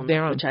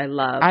Own, which I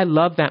love. I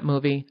love that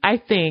movie. I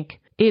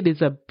think it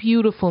is a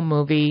beautiful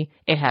movie.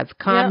 It has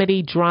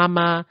comedy,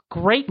 drama,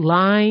 great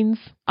lines.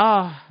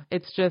 Oh,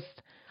 it's just,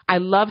 I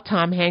love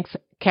Tom Hanks'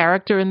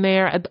 character in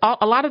there.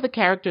 A lot of the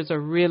characters are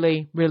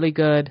really, really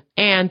good.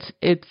 And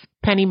it's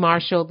Penny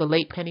Marshall, the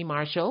late Penny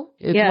Marshall,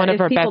 is one of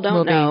her best movies. If people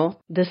don't know,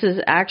 this is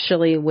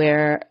actually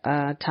where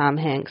Tom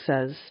Hanks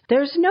says,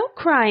 "There's no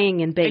crying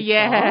in baseball."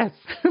 Yes.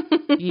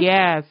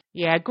 Yes.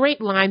 Yeah.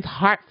 Great lines,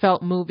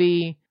 heartfelt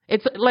movie.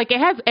 It's like, it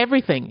has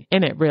everything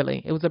in it,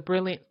 really. It was a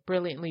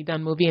brilliantly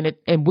done movie,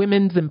 and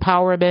women's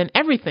empowerment,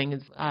 everything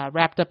is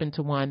wrapped up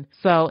into one.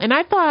 So, and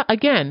I thought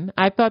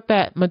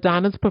that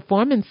Madonna's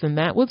performance in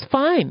that was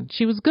fine.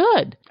 She was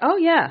good. Oh,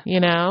 yeah.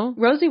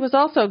 Rosie was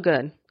also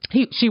good.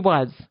 She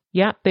was.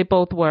 Yeah, they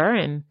both were.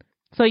 And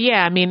so,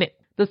 yeah, I mean,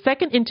 the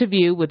second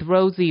interview with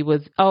Rosie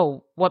was,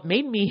 what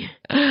made me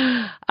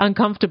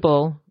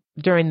uncomfortable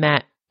during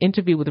that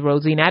interview with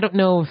Rosie, and I don't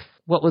know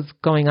what was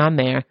going on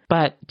there,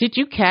 but did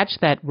you catch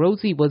that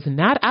Rosie was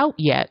not out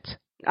yet?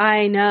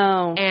 I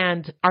know.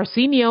 And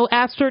Arsenio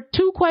asked her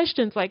 2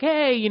 questions, like,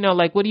 hey,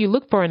 like, what do you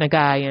look for in a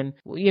guy? And,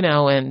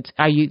 and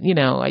are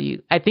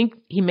you, I think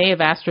he may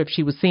have asked her if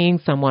she was seeing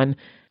someone,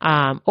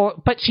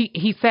 but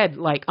he said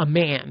like a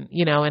man,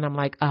 and I'm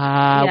like,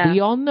 we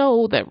all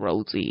know that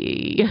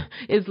Rosie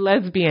is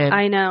lesbian.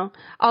 I know.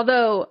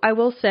 Although I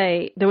will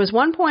say there was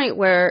one point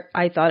where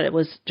I thought it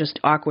was just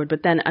awkward,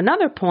 but then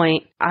another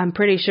point, I'm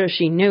pretty sure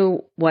she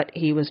knew what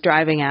he was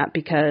driving at,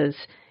 because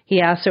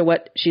he asked her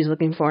what she's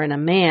looking for in a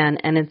man,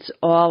 and it's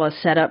all a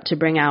setup to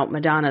bring out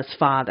Madonna's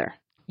father.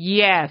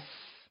 Yes,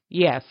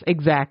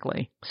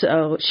 exactly.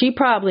 So she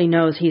probably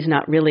knows he's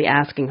not really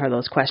asking her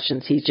those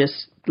questions. He's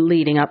just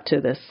leading up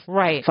to this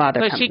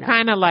father. So she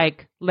kind of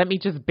like, let me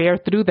just bear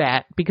through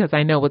that because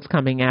I know what's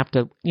coming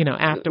afterwards.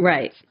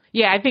 Right.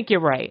 Yeah, I think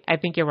you're right.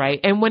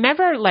 And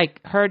whenever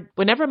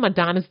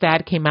Madonna's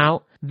dad came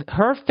out,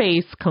 her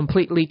face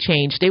completely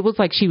changed. It was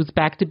like she was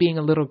back to being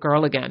a little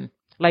girl again.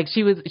 Like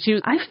she was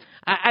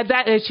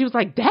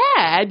like,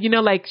 Dad,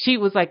 like she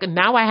was like,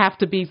 now I have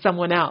to be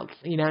someone else,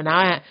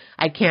 now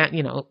I can't,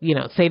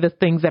 say the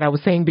things that I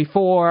was saying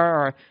before,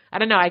 or I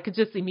don't know. I could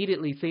just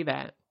immediately see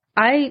that.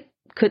 I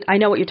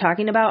know what you're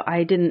talking about.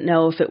 I didn't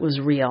know if it was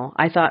real.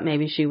 I thought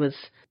maybe she was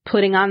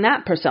putting on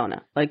that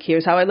persona. Like,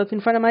 here's how I look in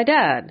front of my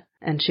dad.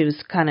 And she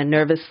was kind of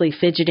nervously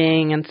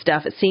fidgeting and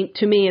stuff. It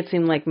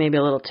seemed like maybe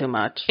a little too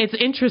much. It's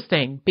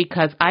interesting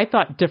because I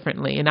thought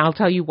differently, and I'll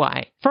tell you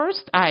why.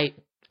 First, I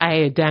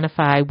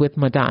identify with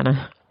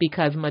Madonna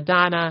because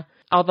Madonna,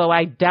 although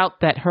I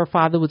doubt that her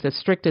father was as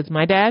strict as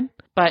my dad,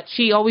 But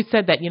she always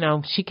said that,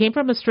 she came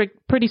from a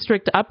pretty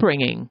strict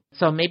upbringing.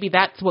 So maybe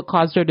that's what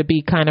caused her to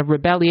be kind of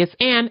rebellious.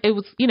 And it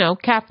was,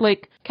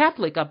 Catholic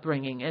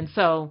upbringing. And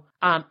so,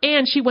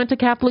 and she went to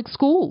Catholic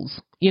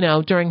schools,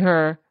 during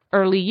her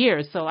early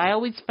years. So I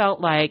always felt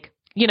like,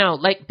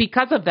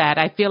 because of that,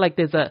 I feel like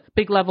there's a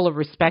big level of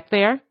respect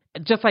there.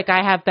 Just like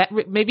I have that,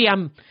 maybe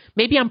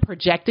I'm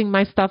projecting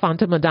my stuff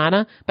onto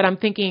Madonna, but I'm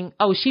thinking,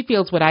 oh, she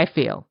feels what I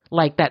feel,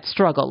 like that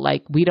struggle.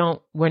 Like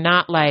we're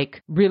not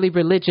like really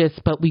religious,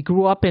 but we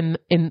grew up in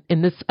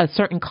this, a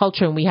certain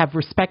culture, and we have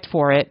respect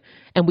for it,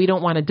 and we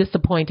don't want to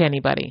disappoint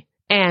anybody.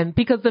 And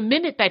because the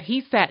minute that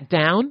he sat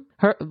down,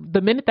 the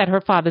minute that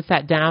her father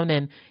sat down,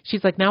 and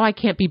she's like, now I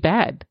can't be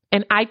bad.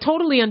 And I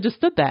totally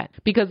understood that,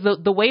 because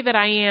the way that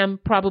I am,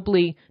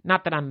 probably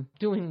not that I'm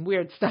doing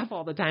weird stuff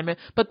all the time,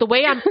 but the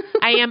way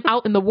I am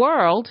out in the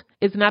world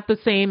is not the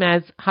same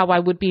as how I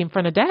would be in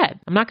front of Dad.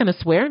 I'm not going to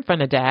swear in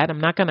front of Dad. I'm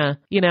not going to,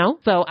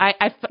 so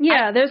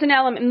there's an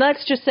element.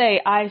 Let's just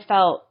say I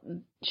felt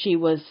she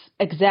was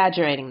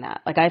exaggerating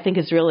that. Like, I think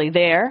it's really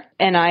there.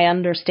 And I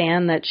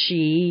understand that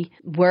she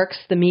works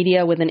the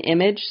media with an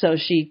image. So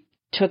she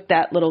took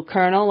that little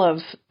kernel of,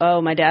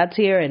 oh, my dad's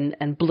here,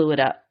 and blew it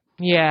up.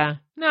 Yeah.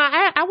 No,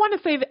 I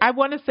want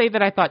to say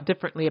that I thought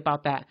differently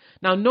about that.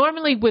 Now,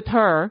 normally with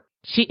her,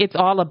 it's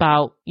all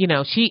about,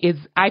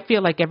 I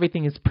feel like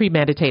everything is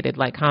premeditated,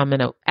 like how I'm going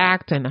to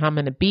act and how I'm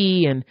going to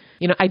be. And,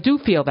 I do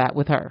feel that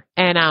with her.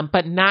 And,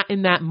 but not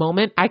in that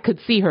moment. I could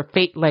see her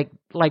face,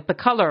 like the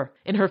color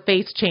in her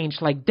face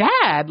changed, like,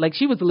 Dad, like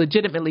she was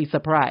legitimately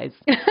surprised,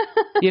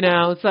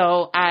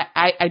 so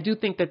I do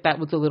think that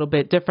was a little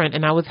bit different,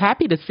 and I was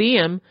happy to see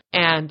him.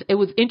 And it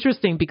was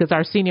interesting because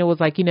Arsenio was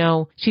like,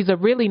 she's a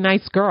really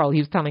nice girl, he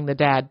was telling the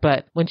dad,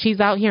 but when she's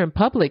out here in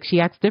public, she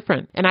acts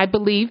different. And I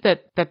believe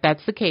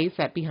that's the case,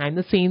 that behind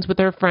the scenes with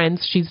her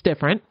friends, she's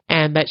different,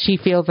 and that she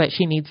feels that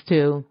she needs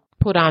to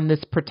put on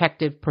this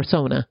protective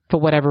persona for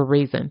whatever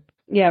reason.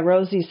 Yeah,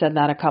 Rosie said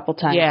that a couple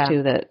times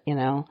too, that,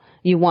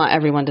 you want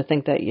everyone to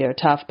think that you're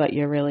tough, but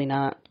you're really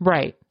not.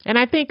 Right. And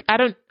I think,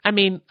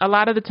 a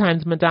lot of the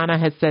times Madonna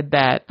has said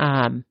that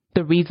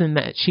the reason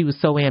that she was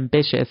so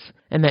ambitious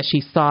and that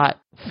she sought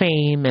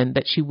fame and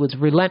that she was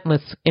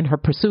relentless in her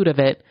pursuit of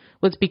it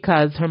was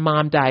because her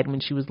mom died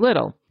when she was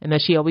little, and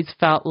that she always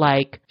felt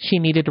like she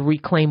needed to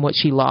reclaim what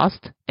she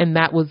lost. And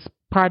that was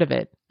part of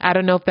it. I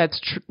don't know if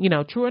that's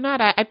true or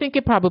not. I think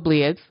it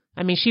probably is.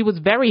 She was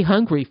very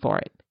hungry for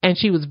it. And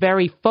she was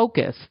very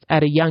focused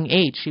at a young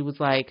age. She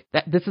was like,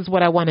 this is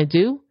what I want to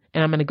do,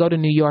 and I'm going to go to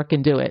New York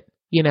and do it,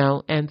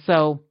 And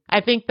so I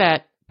think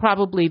that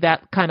probably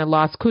that kind of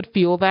loss could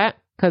fuel that,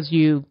 because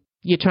you're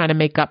trying to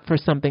make up for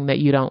something that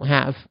you don't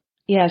have.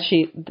 Yeah,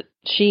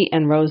 she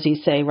and Rosie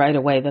say right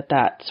away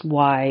that's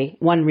why,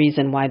 one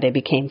reason why they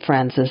became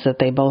friends is that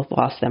they both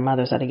lost their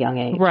mothers at a young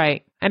age.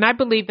 Right. And I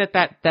believe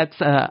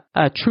that's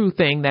a true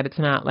thing, that it's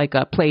not like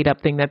a played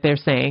up thing that they're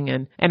saying.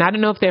 And I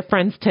don't know if they're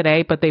friends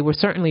today, but they were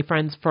certainly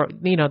friends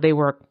they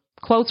were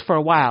close for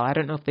a while. I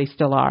don't know if they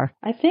still are.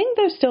 I think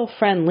they're still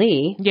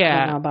friendly. Yeah. I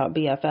don't know about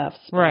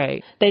BFFs.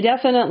 Right. They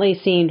definitely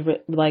seemed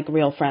like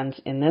real friends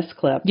in this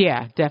clip.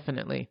 Yeah,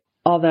 definitely.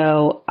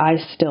 Although I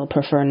still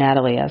prefer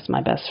Natalie as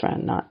my best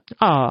friend, not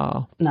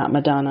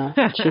Madonna.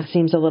 She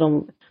seems a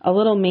little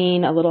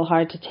mean, a little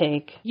hard to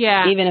take.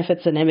 Yeah. Even if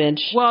it's an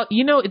image. Well,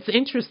 it's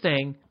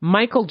interesting.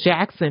 Michael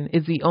Jackson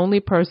is the only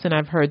person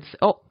I've heard.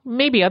 Oh,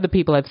 maybe other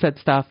people have said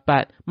stuff,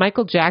 but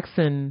Michael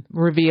Jackson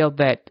revealed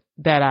that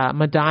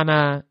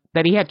Madonna,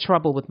 that he had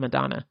trouble with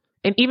Madonna.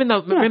 And even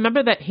though,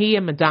 remember that he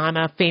and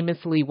Madonna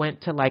famously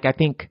went to I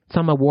think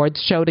some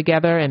awards show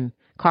together and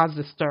caused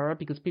a stir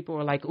because people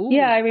were like, ooh.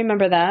 Yeah, I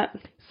remember that.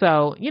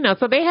 So,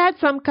 so they had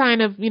some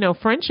kind of,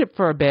 friendship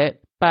for a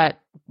bit, but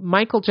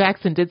Michael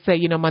Jackson did say,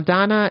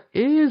 Madonna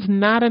is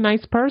not a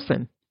nice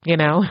person,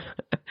 and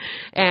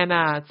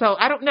so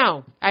I don't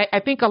know.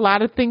 I think a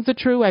lot of things are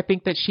true. I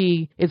think that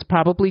she is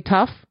probably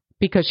tough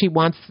because she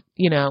wants,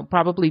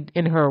 probably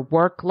in her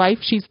work life,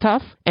 she's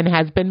tough and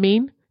has been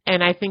mean.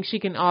 And I think she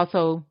can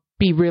also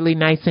be really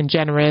nice and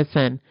generous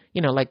and,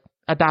 like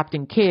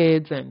adopting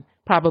kids and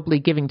probably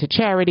giving to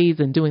charities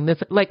and doing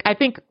this. I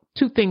think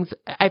two things.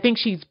 I think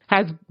she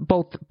has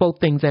both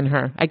things in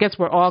her. I guess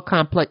we're all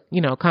complex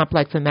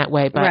in that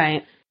way. But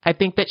right. I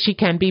think that she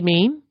can be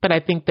mean, but I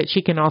think that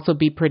she can also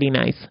be pretty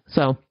nice.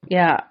 So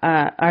yeah,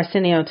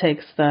 Arsenio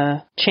takes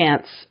the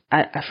chance.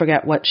 I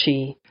forget what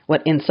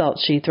insult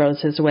she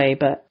throws his way,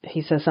 but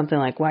he says something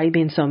like, "Why are you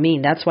being so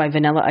mean? That's why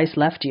Vanilla Ice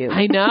left you."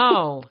 I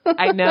know.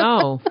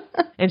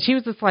 And she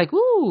was just like,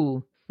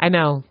 "Ooh." I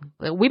know.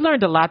 We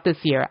learned a lot this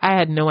year. I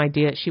had no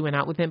idea she went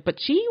out with him, but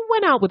she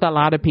went out with a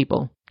lot of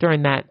people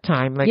during that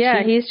time.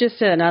 He's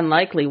just an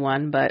unlikely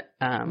one, but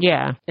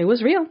it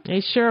was real.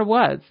 It sure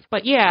was.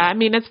 But yeah,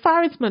 as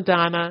far as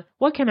Madonna,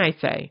 what can I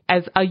say?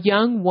 As a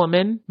young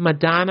woman,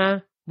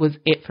 Madonna was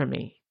it for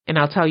me. And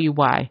I'll tell you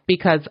why.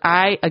 Because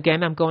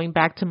I'm going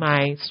back to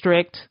my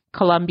strict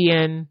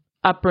Colombian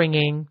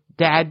upbringing.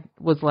 Dad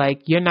was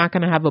like, you're not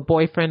going to have a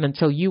boyfriend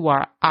until you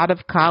are out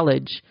of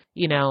college,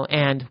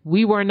 and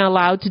we weren't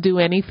allowed to do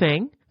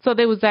anything So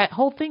there was that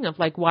whole thing of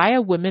like, why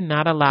are women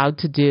not allowed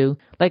to do,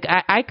 like,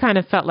 I kind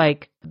of felt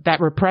like that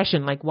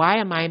repression, like, why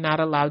am I not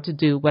allowed to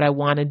do what I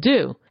want to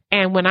do?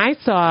 And when I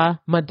saw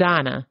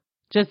Madonna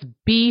just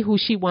be who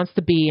she wants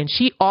to be, and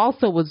she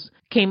also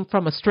came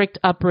from a strict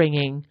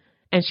upbringing,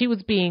 and she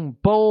was being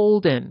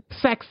bold and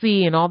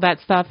sexy and all that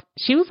stuff,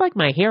 she was like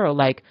my hero.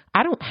 Like,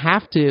 I don't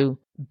have to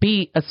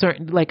be a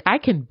certain, like, I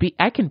can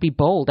be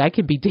bold, I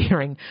can be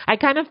daring. I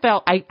kind of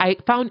felt, I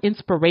found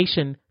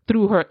inspiration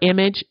through her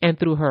image and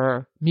through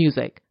her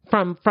music.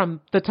 From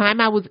the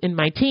time I was in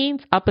my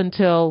teens up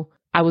until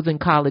I was in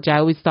college, I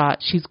always thought,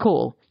 she's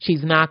cool.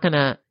 She's not going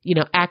to,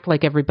 act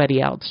like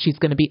everybody else. She's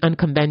going to be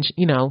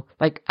unconventional,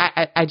 like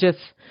I just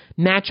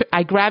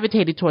I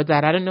gravitated towards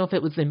that. I don't know if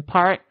it was in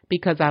part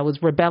because I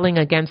was rebelling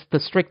against the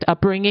strict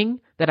upbringing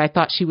that I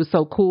thought she was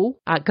so cool.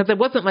 Because it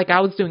wasn't like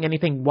I was doing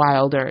anything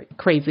wild or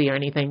crazy or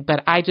anything,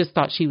 but I just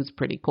thought she was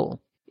pretty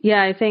cool.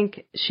 Yeah, I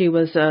think she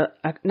was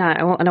I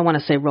don't want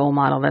to say role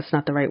model. That's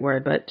not the right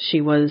word, but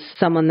she was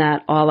someone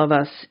that all of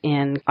us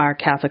in our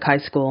Catholic high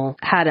school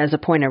had as a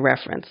point of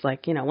reference.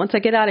 Like, once I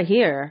get out of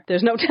here,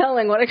 there's no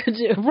telling what I could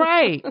do.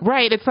 Right.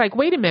 It's like,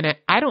 wait a minute.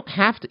 I don't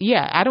have to.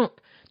 Yeah, I don't.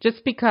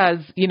 Just because,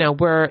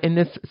 we're in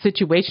this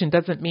situation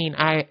doesn't mean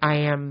I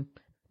am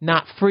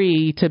not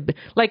free to be,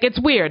 like, it's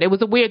weird. It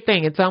was a weird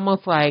thing. It's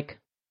almost like,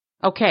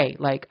 okay,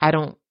 like, I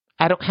don't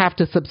have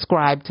to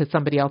subscribe to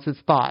somebody else's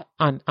thought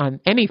on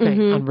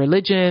anything, on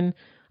religion.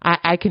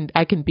 I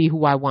can be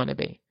who I want to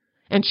be.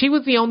 And she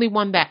was the only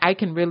one that I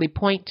can really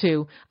point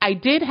to. I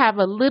did have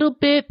a little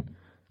bit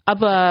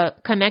of a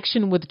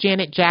connection with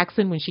Janet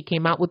Jackson when she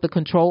came out with the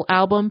Control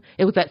album.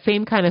 It was that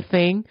same kind of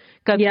thing.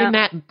 Because in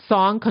that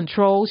song,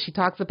 Control, she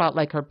talks about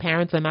like her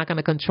parents are not going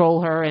to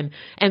control her. And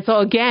so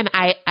again,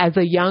 I, as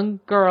a young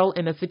girl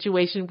in a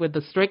situation with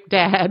a strict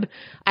dad,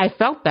 I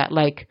felt that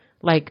like,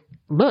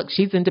 look,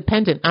 she's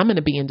independent. I'm going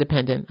to be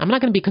independent. I'm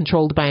not going to be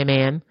controlled by a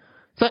man.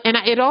 So, and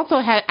I also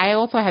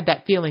had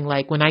that feeling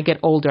like when I get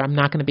older, I'm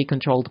not going to be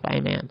controlled by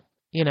a man,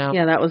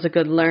 Yeah, that was a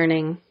good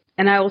learning.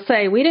 And I will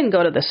say we didn't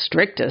go to the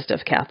strictest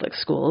of Catholic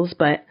schools,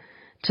 but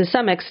to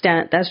some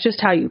extent, that's just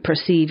how you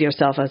perceive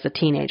yourself as a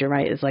teenager,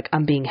 right? It's like,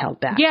 I'm being held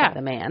back by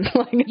the man.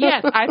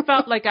 Yes, I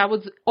felt like I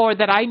was, or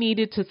that I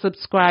needed to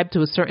subscribe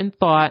to a certain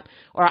thought,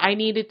 or I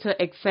needed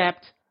to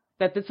accept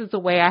that this is the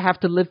way I have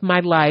to live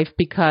my life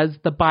because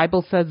the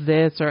Bible says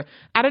this, or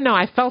I don't know.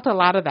 I felt a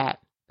lot of that.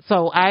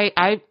 So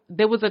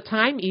there was a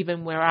time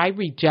even where I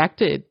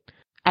rejected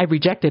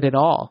it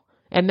all.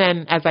 And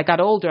then as I got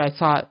older, I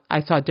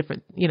saw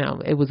different,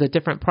 it was a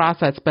different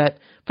process. But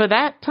for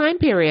that time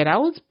period, I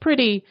was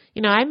pretty,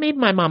 I made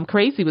my mom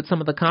crazy with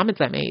some of the comments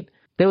I made.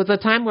 There was a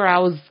time where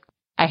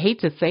I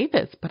hate to say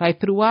this, but I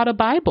threw out a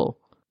Bible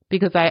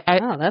because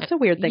oh, that's a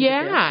weird thing.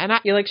 Yeah. To do. And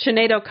you're like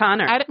Sinead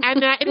O'Connor.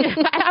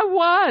 I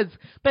was,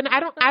 but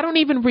I don't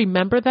even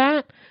remember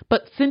that.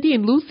 But Cindy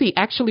and Lucy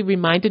actually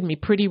reminded me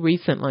pretty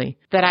recently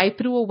that I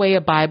threw away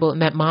a Bible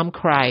and that Mom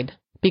cried.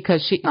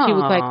 Because she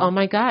was like, oh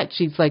my God,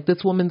 she's like,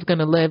 this woman's going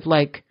to live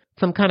like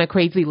some kind of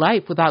crazy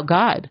life without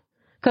God.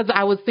 Because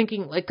I was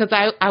thinking, like, because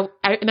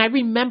I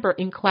remember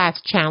in class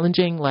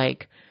challenging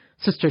like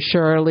Sister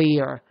Shirley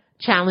or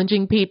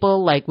challenging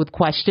people like with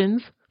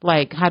questions,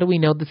 like, how do we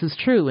know this is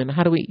true? And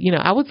how do we,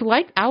 I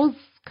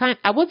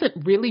wasn't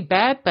really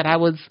bad, but I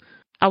was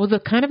a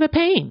kind of a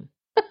pain.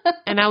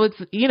 And I was,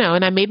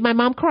 and I made my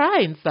mom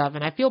cry and stuff.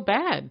 And I feel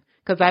bad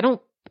because I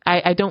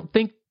don't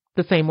think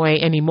the same way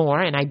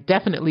anymore, and I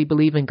definitely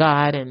believe in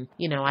God, and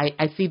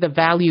I see the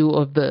value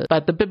of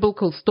the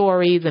biblical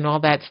stories and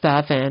all that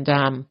stuff, and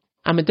I'm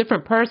a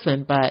different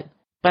person, but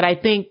I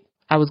think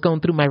I was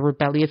going through my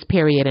rebellious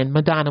period, and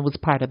Madonna was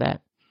part of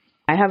that.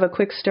 I have a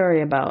quick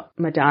story about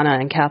Madonna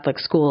and Catholic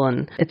school,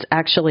 and it's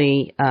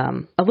actually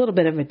a little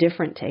bit of a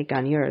different take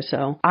on yours.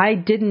 So I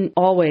didn't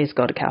always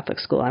go to Catholic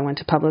school. I went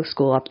to public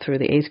school up through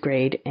the 8th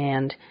grade,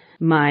 and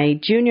my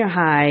junior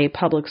high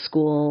public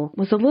school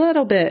was a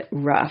little bit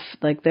rough.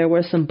 Like there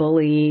were some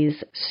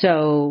bullies.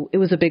 So it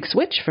was a big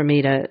switch for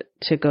me to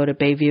go to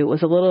Bayview. It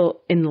was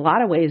in a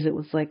lot of ways, it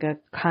was like a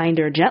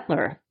kinder,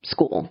 gentler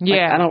school. Yeah.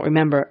 Like, I don't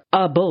remember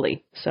a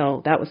bully.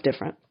 So that was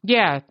different.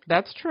 Yeah,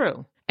 that's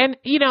true. And,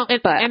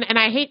 and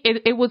I hate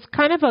it. It was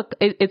kind of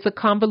it's a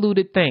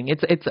convoluted thing.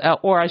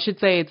 Or I should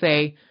say it's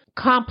a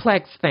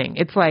complex thing.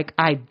 It's like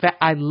I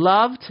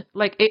loved,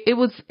 like it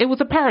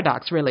was a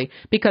paradox really,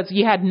 because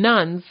you had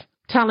nuns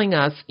telling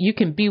us you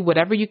can be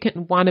whatever you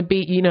can want to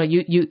be. You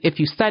if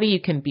you study,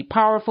 you can be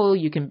powerful.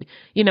 You can,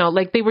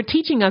 like they were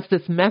teaching us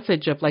this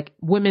message of like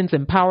women's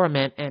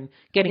empowerment and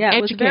getting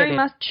educated. It was very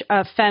much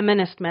a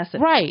feminist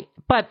message, right?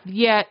 But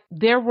yet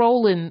their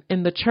role in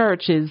the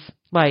church is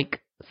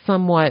like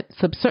somewhat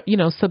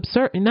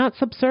not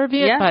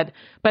subservient,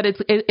 but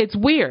it's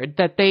weird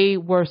that they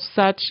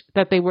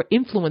were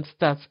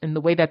influenced us in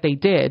the way that they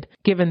did,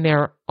 given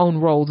their own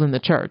roles in the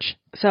church.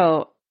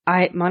 So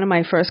one of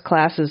my first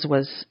classes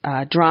was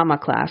drama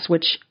class,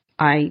 which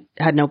I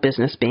had no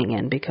business being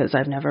in because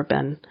I've never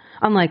been,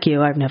 unlike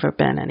you, I've never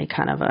been any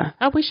kind of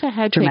I wish I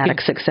had dramatic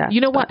success. You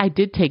know what? I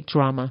did take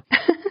drama.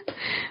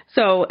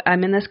 So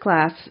I'm in this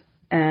class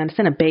and it's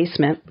in a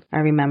basement, I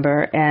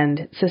remember,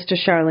 and Sister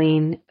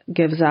Charlene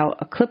gives out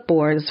a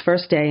clipboard this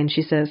first day, and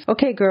she says,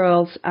 okay,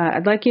 girls,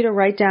 I'd like you to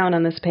write down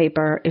on this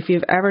paper if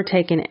you've ever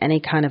taken any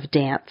kind of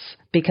dance,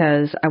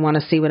 because I want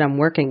to see what I'm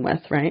working with,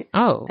 right?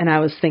 Oh. And I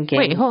was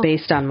thinking,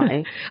 based on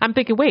my... I'm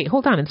thinking, wait,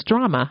 hold on, it's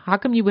drama. How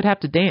come you would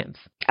have to dance?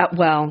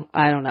 Well,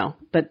 I don't know,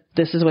 but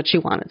this is what she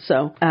wanted.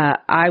 So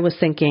I was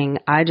thinking,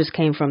 I just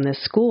came from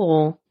this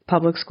school,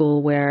 public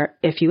school, where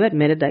if you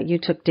admitted that you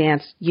took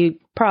dance, you'd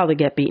probably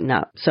get beaten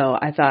up. So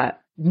I thought,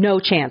 no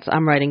chance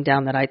I'm writing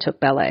down that I took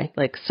ballet.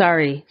 Like,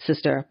 sorry,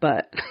 sister,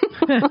 but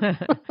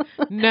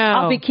no,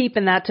 I'll be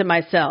keeping that to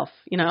myself,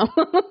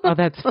 Oh,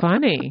 that's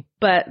funny.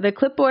 But the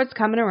clipboard's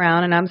coming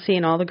around and I'm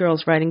seeing all the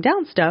girls writing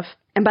down stuff.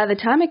 And by the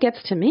time it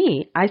gets to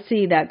me, I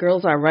see that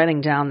girls are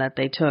writing down that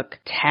they took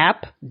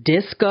tap,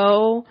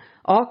 disco,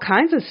 all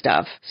kinds of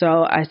stuff.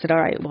 So I said,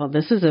 all right, well,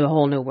 this is a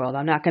whole new world.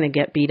 I'm not going to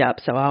get beat up,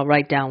 so I'll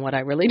write down what I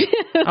really did.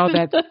 Oh,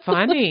 that's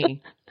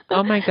funny.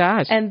 Oh, my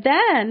gosh. And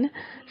then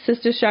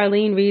Sister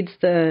Charlene reads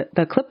the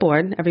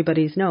clipboard,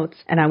 everybody's notes,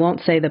 and I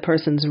won't say the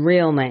person's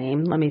real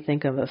name. Let me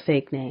think of a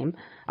fake name.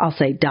 I'll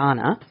say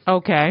Donna.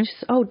 Okay. She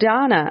says, oh,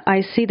 Donna,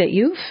 I see that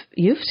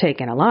you've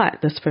taken a lot.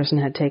 This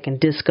person had taken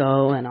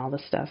disco and all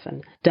this stuff.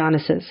 And Donna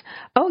says,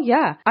 oh,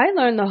 yeah, I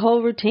learned the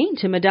whole routine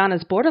to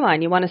Madonna's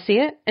Borderline. You want to see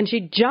it? And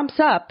she jumps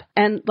up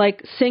and,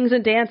 sings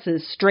and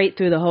dances straight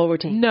through the whole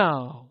routine.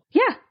 No.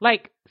 Yeah.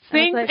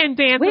 Sings and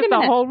dances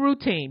the whole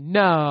routine.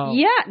 No.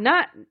 Yeah,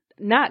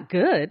 not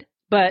good.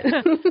 But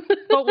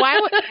but why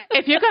would,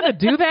 if you're going to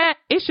do that,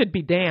 it should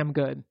be damn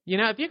good.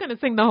 If you're going to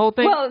sing the whole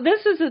thing. Well,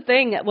 this is the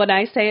thing. When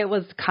I say it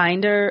was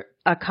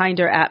a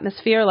kinder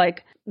atmosphere,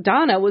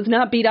 Donna was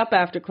not beat up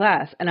after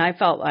class. And I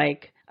felt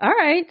like, all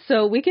right,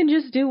 so we can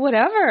just do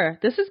whatever.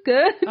 This is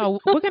good. Oh,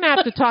 we're going to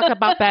have to talk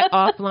about that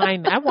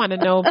offline. I want to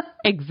know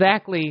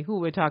exactly who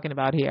we're talking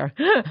about here.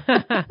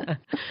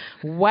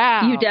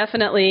 Wow. You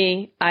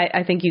definitely,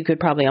 I think you could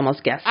probably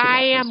almost guess who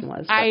that person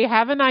was. I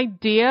have an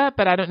idea,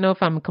 but I don't know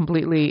if I'm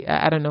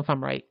I don't know if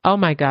I'm right. Oh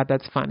my God,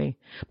 that's funny.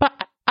 But,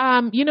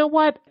 you know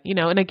what?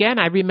 And again,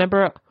 I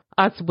remember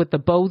us with the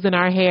bows in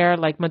our hair,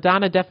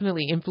 Madonna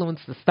definitely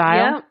influenced the style.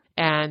 Yeah.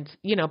 And,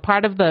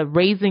 part of the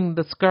raising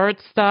the skirt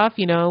stuff,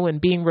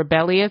 and being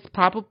rebellious,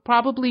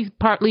 probably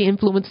partly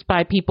influenced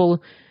by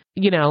people,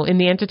 in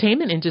the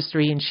entertainment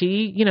industry. And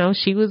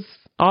she was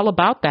all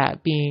about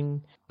that,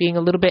 being a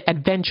little bit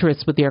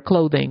adventurous with your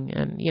clothing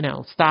and,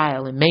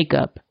 style and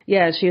makeup.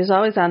 Yeah, she was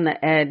always on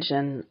the edge.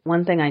 And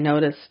one thing I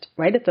noticed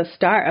right at the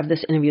start of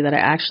this interview that I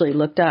actually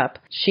looked up,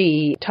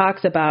 she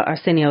talks about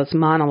Arsenio's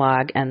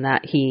monologue and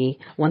that he,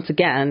 once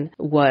again,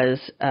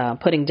 was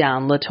putting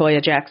down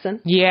LaToya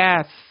Jackson.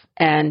 Yes.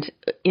 And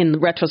in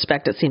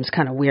retrospect, it seems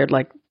kind of weird,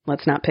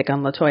 let's not pick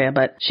on LaToya,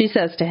 but she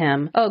says to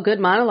him, oh, good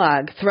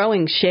monologue,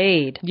 throwing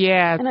shade.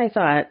 Yeah. And I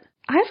thought,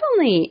 I've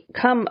only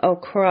come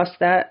across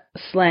that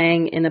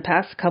slang in the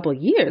past couple of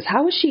years.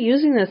 How was she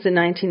using this in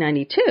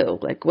 1992?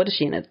 What is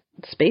she, in a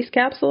space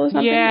capsule or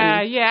something?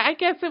 Yeah. I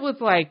guess it was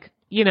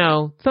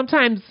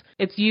sometimes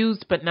it's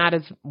used but not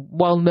as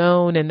well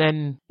known. And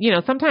then,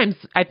 sometimes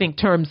I think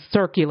terms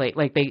circulate,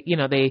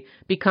 they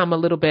become a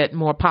little bit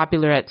more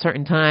popular at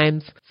certain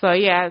times. So,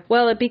 yeah.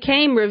 Well, it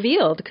became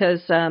revealed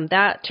because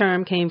that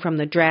term came from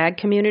the drag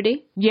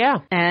community. Yeah.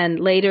 And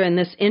later in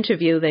this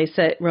interview,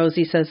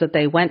 Rosie says that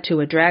they went to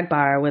a drag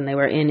bar when they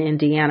were in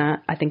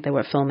Indiana. I think they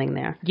were filming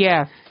there.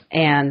 Yeah.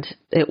 And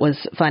it was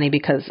funny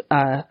because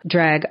a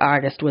drag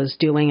artist was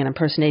doing an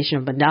impersonation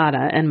of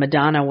Madonna, and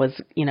Madonna was,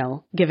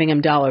 giving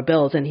him dollar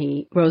bills.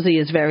 And Rosie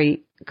is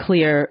very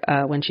clear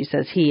when she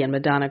says he, and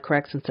Madonna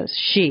corrects and says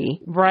she.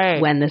 Right.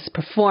 When this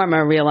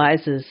performer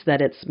realizes that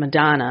it's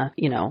Madonna,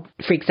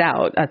 freaks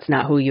out. That's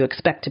not who you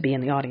expect to be in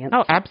the audience.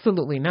 Oh,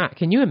 absolutely not.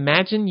 Can you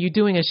imagine you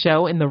doing a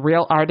show and the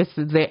real artist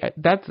is there?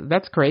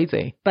 That's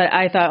crazy. But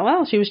I thought,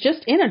 well, she was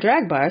just in a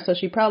drag bar, so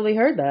she probably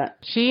heard that.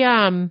 She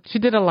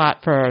did a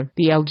lot for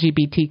the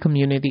LGBTQ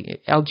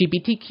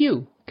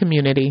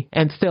community,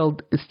 and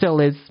still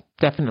is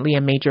definitely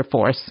a major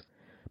force.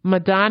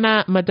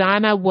 Madonna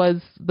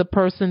was the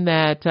person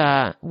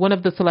that, one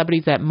of the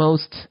celebrities that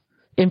most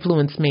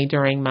influenced me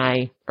during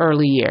my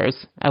early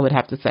years, I would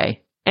have to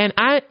say. And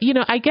I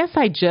guess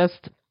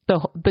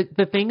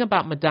the thing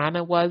about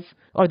Madonna was,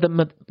 or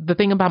the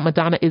thing about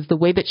Madonna is the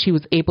way that she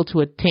was able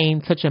to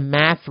attain such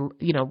a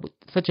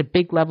such a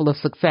big level of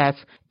success.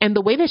 And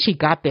the way that she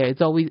got there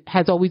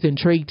has always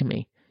intrigued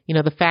me.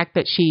 The fact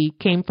that she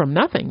came from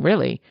nothing,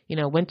 really,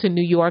 went to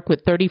New York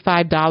with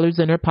 $35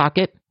 in her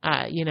pocket,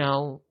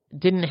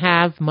 didn't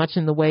have much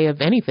in the way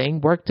of anything,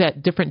 worked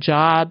at different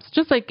jobs,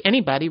 just like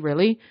anybody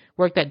really,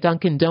 worked at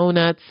Dunkin'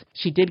 Donuts.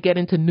 She did get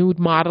into nude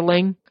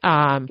modeling.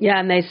 And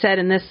they said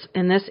in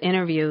this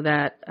interview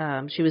that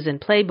she was in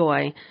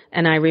Playboy,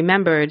 and I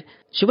remembered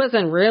she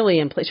wasn't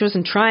really she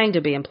wasn't trying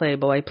to be in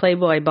Playboy.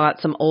 Playboy bought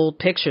some old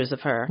pictures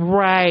of her.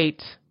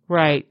 Right.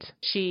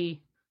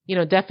 She,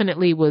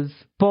 definitely was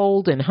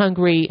bold and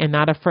hungry and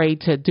not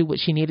afraid to do what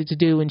she needed to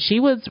do. And she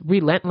was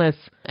relentless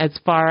as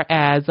far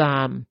as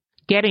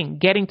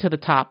getting to the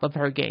top of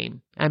her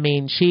game. I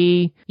mean,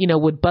 she,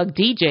 would bug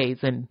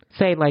DJs and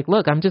say like,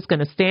 look, I'm just going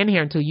to stand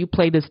here until you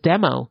play this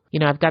demo.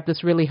 I've got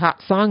this really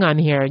hot song on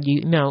here.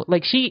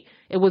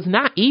 It was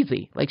not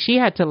easy. Like she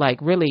had to like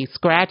really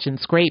scratch and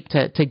scrape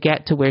to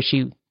get to where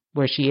she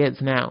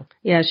is now.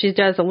 Yeah, she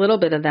does a little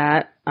bit of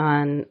that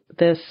on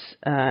this,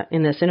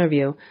 in this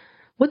interview.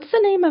 What's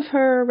the name of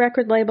her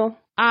record label?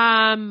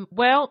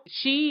 Well,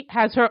 she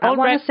has her own. I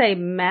want to say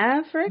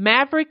Maverick.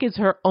 Maverick is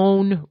her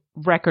own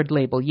record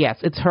label. Yes,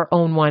 it's her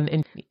own one.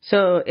 And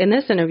so in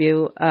this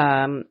interview,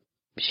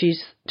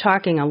 she's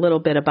talking a little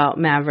bit about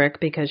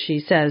Maverick because she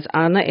says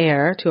on the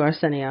air to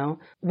Arsenio,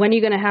 when are you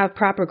going to have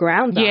proper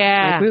grounds on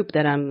my group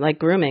that I'm like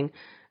grooming?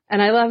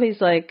 And I love, he's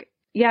like,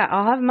 yeah,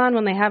 I'll have them on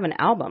when they have an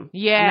album.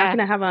 Yeah. I'm not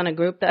going to have on a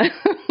group that.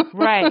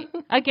 Right.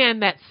 Again,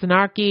 that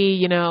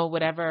snarky,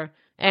 whatever.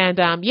 And,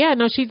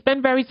 she's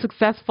been very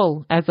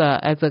successful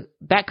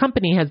that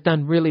company has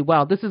done really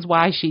well. This is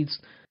why she's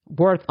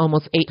worth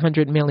almost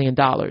 $800 million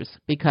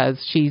because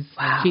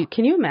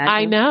can you imagine?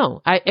 I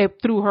know.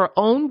 Through her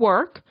own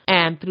work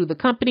and through the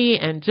company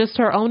and just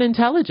her own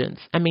intelligence.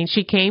 I mean,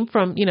 she came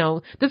from,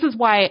 this is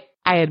why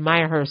I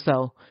admire her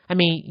so. I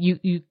mean,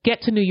 you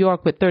get to New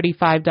York with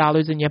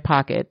 $35 in your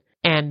pocket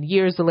and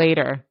years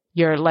later,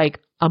 you're like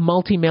a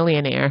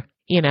multimillionaire,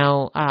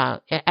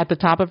 at the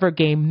top of her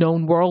game,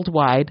 known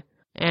worldwide.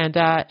 And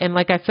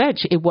like I said,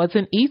 it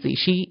wasn't easy.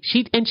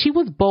 She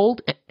was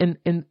bold in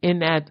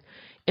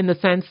the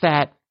sense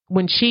that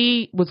when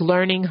she was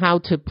learning how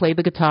to play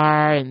the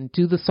guitar and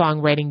do the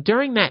songwriting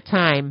during that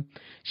time,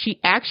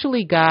 she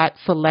actually got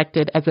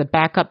selected as a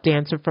backup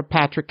dancer for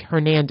Patrick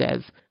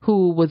Hernandez,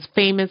 who was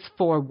famous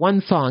for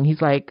one song.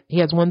 He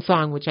has one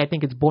song, which I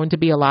think is Born to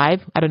Be Alive.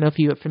 I don't know if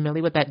you're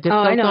familiar with that disco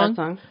song. Oh, I know that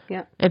song.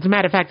 Yeah. As a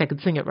matter of fact, I could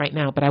sing it right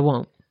now, but I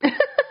won't.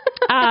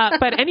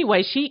 But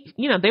anyway,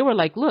 they were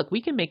like, look,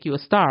 we can make you a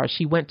star.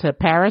 She went to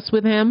Paris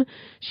with him.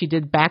 She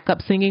did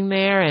backup singing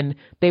there, and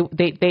they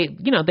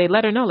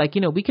let her know, like,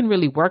 we can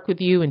really work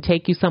with you and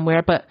take you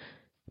somewhere.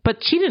 But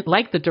she didn't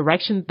like the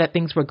direction that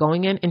things were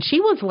going in. And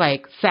she was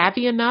like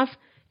savvy enough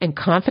and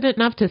confident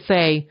enough to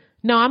say,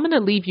 no, I'm going to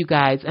leave you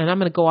guys and I'm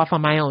going to go off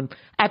on my own.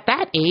 At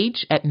that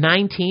age, at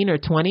 19 or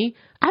 20,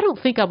 I don't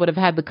think I would have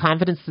had the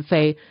confidence to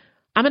say,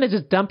 I'm going to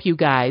just dump you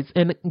guys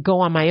and go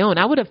on my own.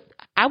 I would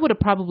have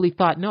probably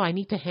thought, no, I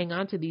need to hang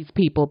on to these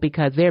people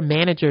because they're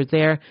managers,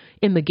 they're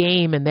in the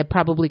game, and they're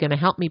probably going to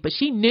help me. But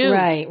she knew.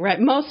 Right.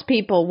 Most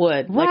people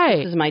would. Right. Like,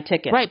 this is my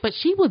ticket. Right. But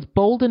she was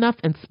bold enough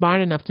and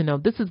smart enough to know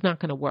this is not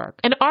going to work.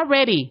 And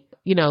already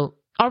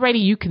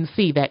you can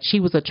see that she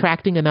was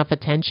attracting enough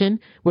attention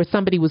where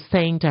somebody was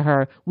saying to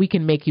her, we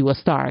can make you a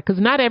star. Because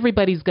not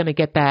everybody's going to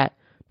get that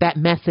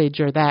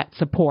message or that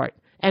support.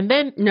 And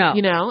then,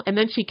 and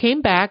then she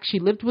came back. She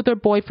lived with her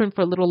boyfriend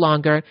for a little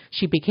longer.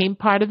 She became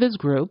part of his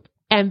group.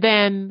 And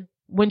then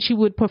when she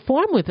would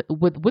perform with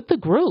the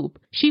group,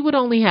 she would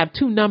only have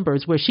 2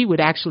 numbers where she would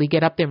actually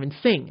get up there and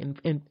sing.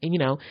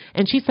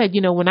 And she said,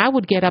 when I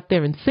would get up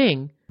there and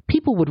sing,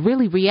 people would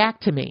really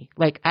react to me.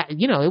 Like,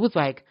 it was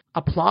like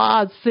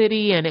applause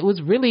city, and it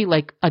was really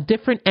like a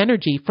different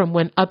energy from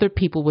when other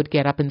people would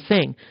get up and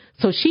sing.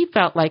 So she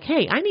felt like,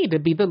 hey, I need to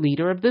be the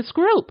leader of this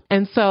group.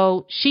 And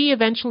so she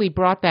eventually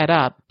brought that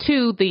up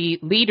to the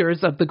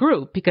leaders of the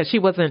group because she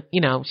wasn't,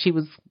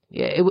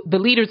 the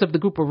leaders of the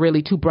group were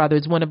really 2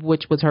 brothers, one of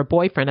which was her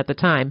boyfriend at the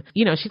time.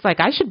 She's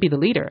like, I should be the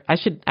leader. I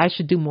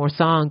should do more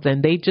songs.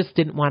 And they just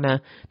didn't want to.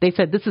 They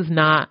said, this is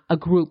not a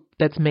group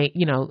that's made,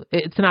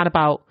 it's not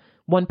about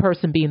one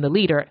person being the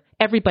leader.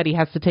 Everybody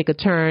has to take a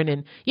turn.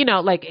 And,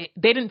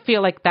 they didn't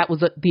feel like that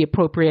was the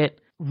appropriate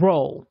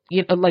role,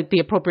 like the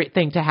appropriate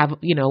thing to have,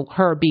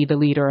 her be the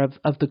leader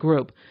of the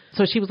group.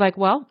 So she was like,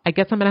 well, I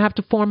guess I'm going to have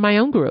to form my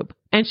own group.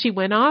 And she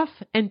went off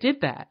and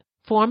did that.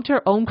 Formed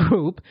her own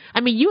group.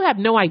 I mean, you have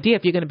no idea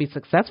if you're going to be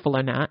successful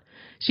or not.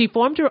 She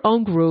formed her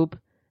own group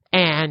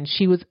and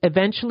she was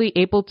eventually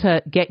able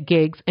to get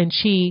gigs, and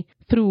she,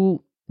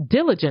 through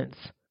diligence,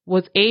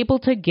 was able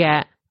to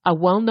get a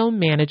well-known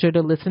manager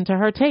to listen to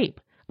her tape.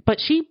 But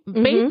she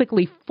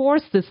basically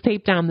forced this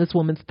tape down this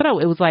woman's throat.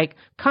 It was like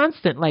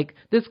constant. Like,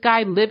 this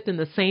guy lived in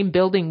the same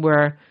building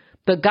where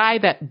the guy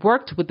that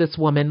worked with this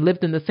woman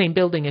lived in the same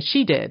building as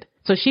she did.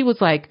 So she was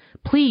like,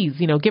 please,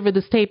 give her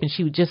this tape. And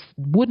she just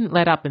wouldn't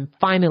let up. And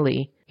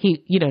finally,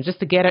 he,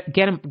 just to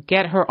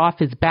get her off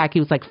his back, he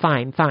was like,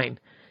 fine.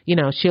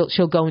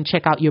 She'll go and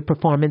check out your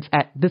performance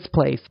at this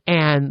place.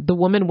 And the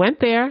woman went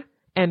there,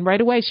 and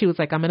right away she was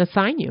like, I'm going to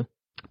sign you.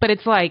 But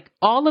it's like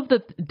all of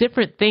the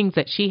different things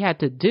that she had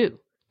to do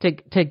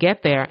to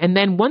get there. And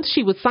then once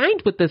she was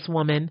signed with this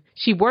woman,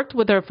 she worked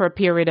with her for a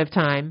period of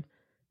time.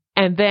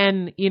 And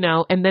then,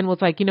 was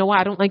like, what?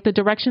 I don't like the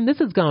direction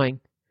this is going.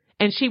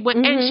 And she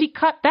went and she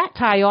cut that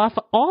tie off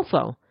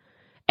also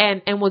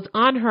and was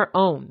on her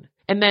own.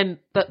 And then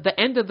the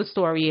end of the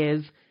story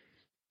is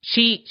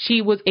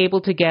she was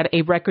able to get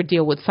a record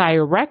deal with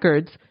Sire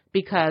Records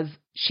because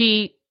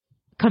she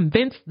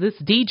convinced this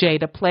DJ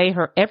to play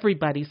her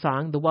Everybody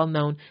song, the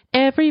well-known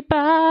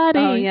Everybody.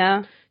 Oh,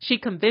 yeah. She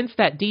convinced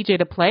that DJ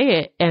to play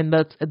it, and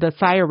the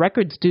Sire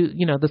Records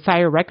the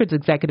Sire Records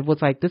executive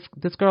was like,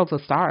 this girl's a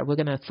star. We're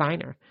going to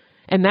sign her.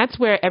 And that's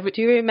where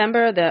Do you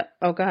remember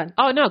oh, go ahead.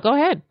 Oh, no, go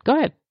ahead. Go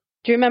ahead.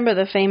 Do you remember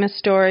the famous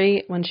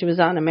story when she was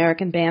on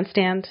American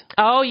Bandstand?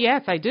 Oh,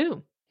 yes, I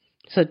do.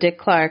 So Dick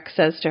Clark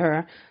says to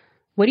her,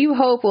 what do you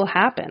hope will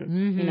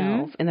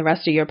happen, in the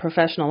rest of your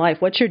professional life?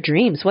 What's your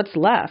dreams? What's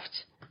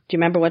left? Do you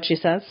remember what she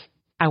says?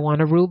 I want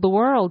to rule the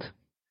world.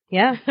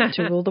 Yeah,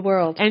 to rule the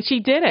world. And she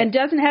did it. And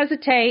doesn't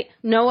hesitate.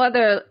 No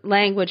other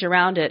language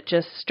around it,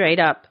 just straight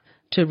up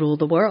to rule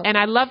the world. And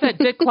I love that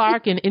Dick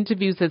Clark in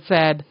interviews had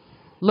said,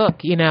 look,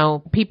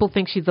 people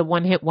think she's a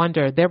one-hit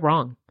wonder. They're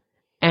wrong.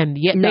 And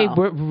yet they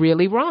were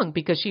really wrong,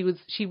 because she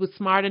was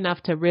smart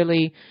enough to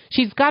really,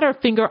 she's got her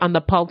finger on the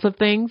pulse of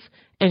things,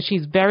 and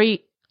she's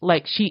very,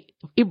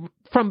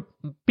 from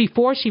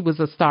before she was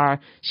a star,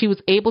 she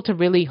was able to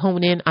really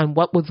hone in on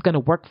what was going to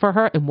work for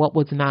her and what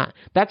was not.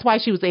 That's why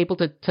she was able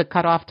to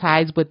cut off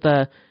ties with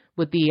the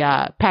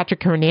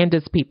Patrick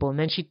Hernandez people, and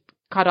then she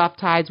cut off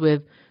ties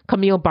with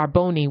Camille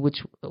Barboni,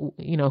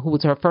 who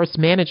was her first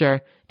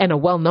manager and a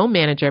well-known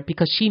manager,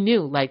 because she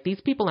knew, these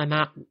people are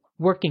not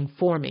working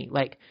for me.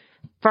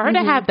 For her to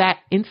have that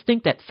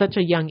instinct at such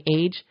a young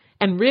age,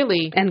 and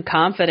really... And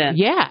confident.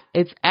 Yeah,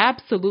 it's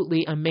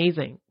absolutely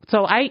amazing.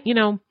 So I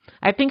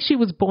think she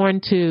was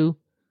born to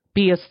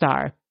be a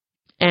star.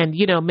 And,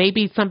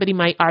 maybe somebody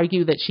might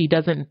argue that she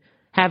doesn't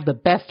have the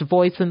best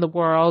voice in the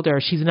world, or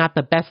she's not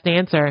the best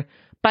dancer,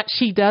 but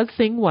she does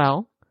sing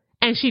well,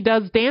 and she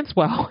does dance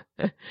well,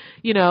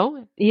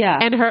 Yeah.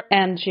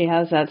 And she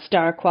has that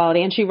star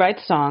quality, and she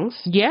writes songs.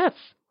 Yes.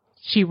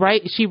 She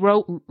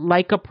wrote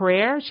Like a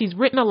Prayer. She's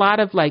written a lot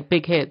of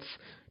big hits.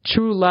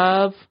 True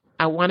Love.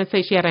 I want to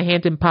say she had a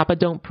hand in Papa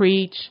Don't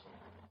Preach.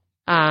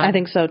 I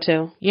think so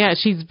too. Yeah,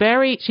 she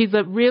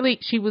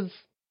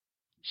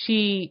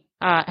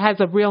has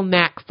a real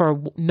knack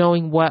for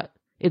knowing what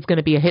is going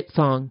to be a hit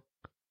song.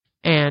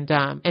 And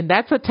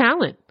that's a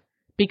talent,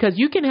 because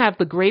you can have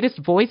the greatest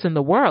voice in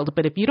the world,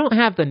 but if you don't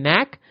have the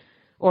knack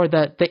or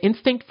the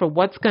instinct for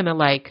what's going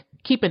to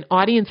keep an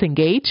audience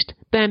engaged,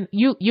 then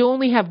you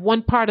only have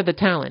one part of the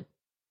talent.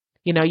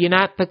 You're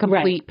not the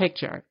complete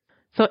picture.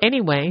 So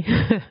anyway,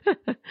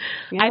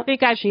 I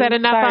think I've said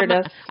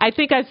enough. I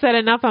think I've said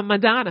enough on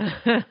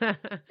Madonna.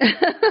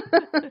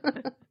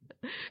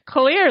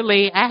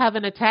 Clearly, I have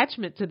an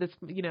attachment to this,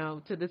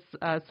 to this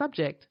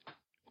subject.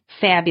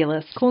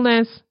 Fabulous.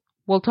 Coolness.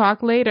 We'll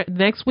talk later.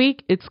 Next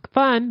week, it's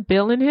fun.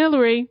 Bill and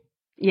Hillary.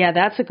 Yeah,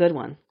 that's a good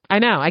one. I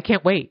know. I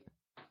can't wait.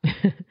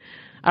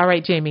 All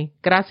right, Jamie.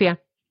 Gracias.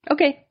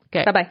 Okay.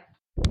 Bye-bye.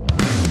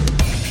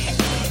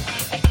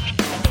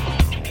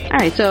 All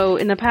right. So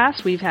in the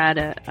past, we've had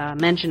a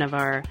mention of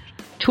our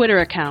Twitter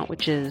account,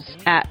 which is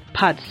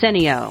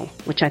 @Podsenio,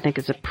 which I think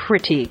is a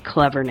pretty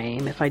clever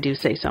name, if I do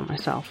say so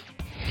myself.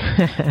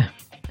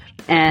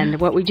 And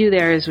what we do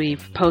there is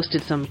we've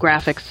posted some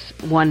graphics,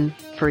 one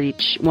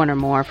or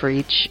more for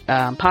each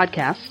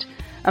podcast,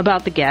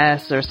 about the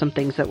guests or some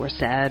things that were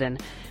said.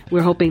 And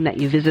we're hoping that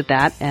you visit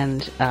that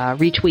and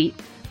retweet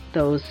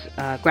those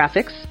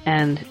graphics.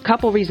 And a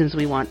couple reasons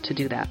we want to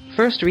do that.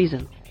 First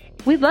reason,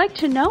 we'd like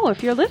to know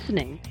if you're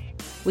listening.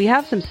 We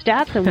have some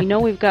stats, and we know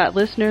we've got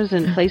listeners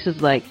in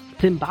places like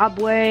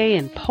Zimbabwe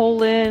and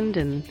Poland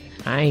and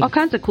all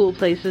kinds of cool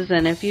places.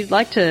 And if you'd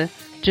like to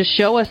just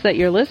show us that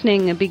you're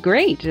listening, it'd be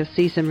great to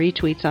see some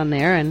retweets on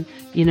there. And,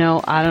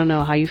 I don't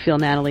know how you feel,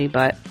 Natalie,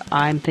 but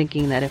I'm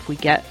thinking that if we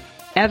get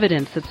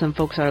evidence that some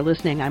folks are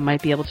listening, I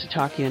might be able to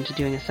talk you into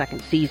doing a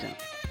second season.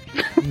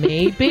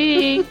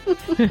 Maybe.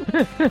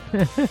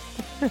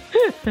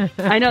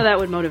 I know that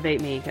would motivate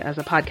me as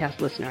a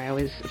podcast listener.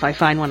 If I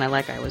find one I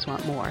like, I always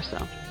want more.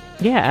 So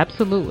yeah,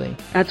 absolutely.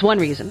 That's one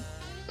reason.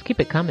 Let's keep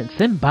it coming.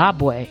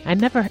 Zimbabwe.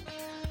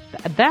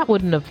 That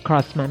wouldn't have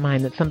crossed my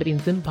mind that somebody in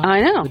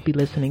Zimbabwe would be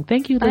listening.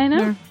 Thank you, listener. I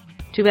know.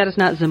 Too bad it's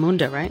not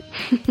Zamunda, right?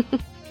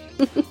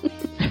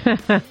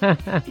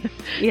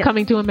 Yeah.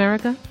 Coming to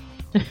America.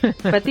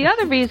 But the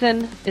other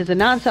reason is a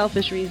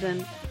non-selfish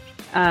reason.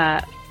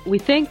 We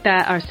think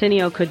that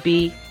Arsenio could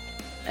be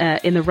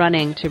in the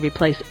running to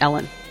replace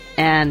Ellen.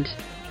 And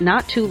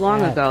not too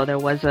long ago, there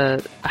was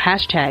a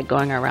hashtag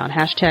going around,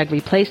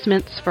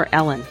 #replacements for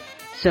Ellen.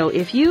 So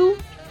if you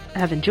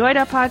have enjoyed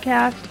our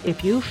podcast,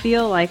 if you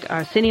feel like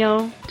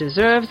Arsenio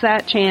deserves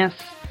that chance,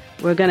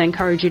 we're going to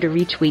encourage you to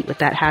retweet with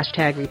that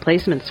hashtag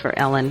replacements for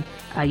Ellen.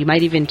 You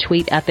might even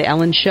tweet at The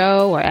Ellen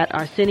Show or at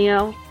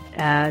Arsenio,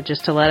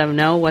 just to let them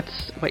know what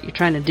you're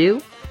trying to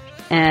do.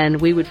 And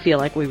we would feel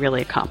like we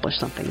really accomplished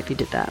something if you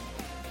did that.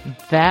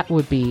 That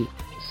would be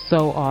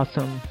so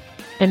awesome.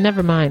 And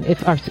never mind,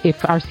 if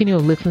Arsenio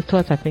listens to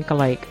us, I think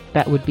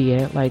that would be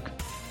it.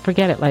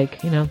 Forget it.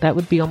 That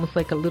would be almost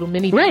like a little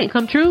mini dream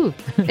come true.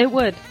 It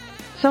would.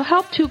 So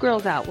help two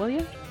girls out, will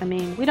you? I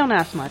mean, we don't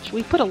ask much.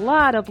 We put a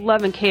lot of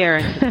love and care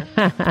into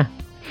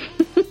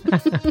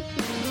this.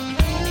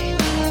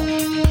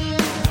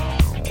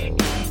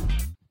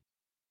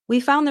 We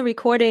found the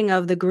recording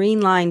of the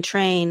Green Line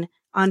train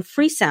on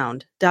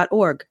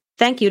freesound.org.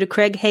 Thank you to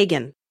Craig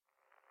Hagan.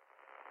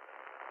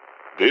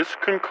 This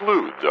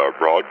concludes our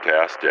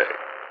broadcast day.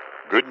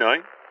 Good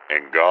night,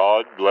 and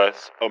God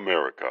bless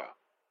America.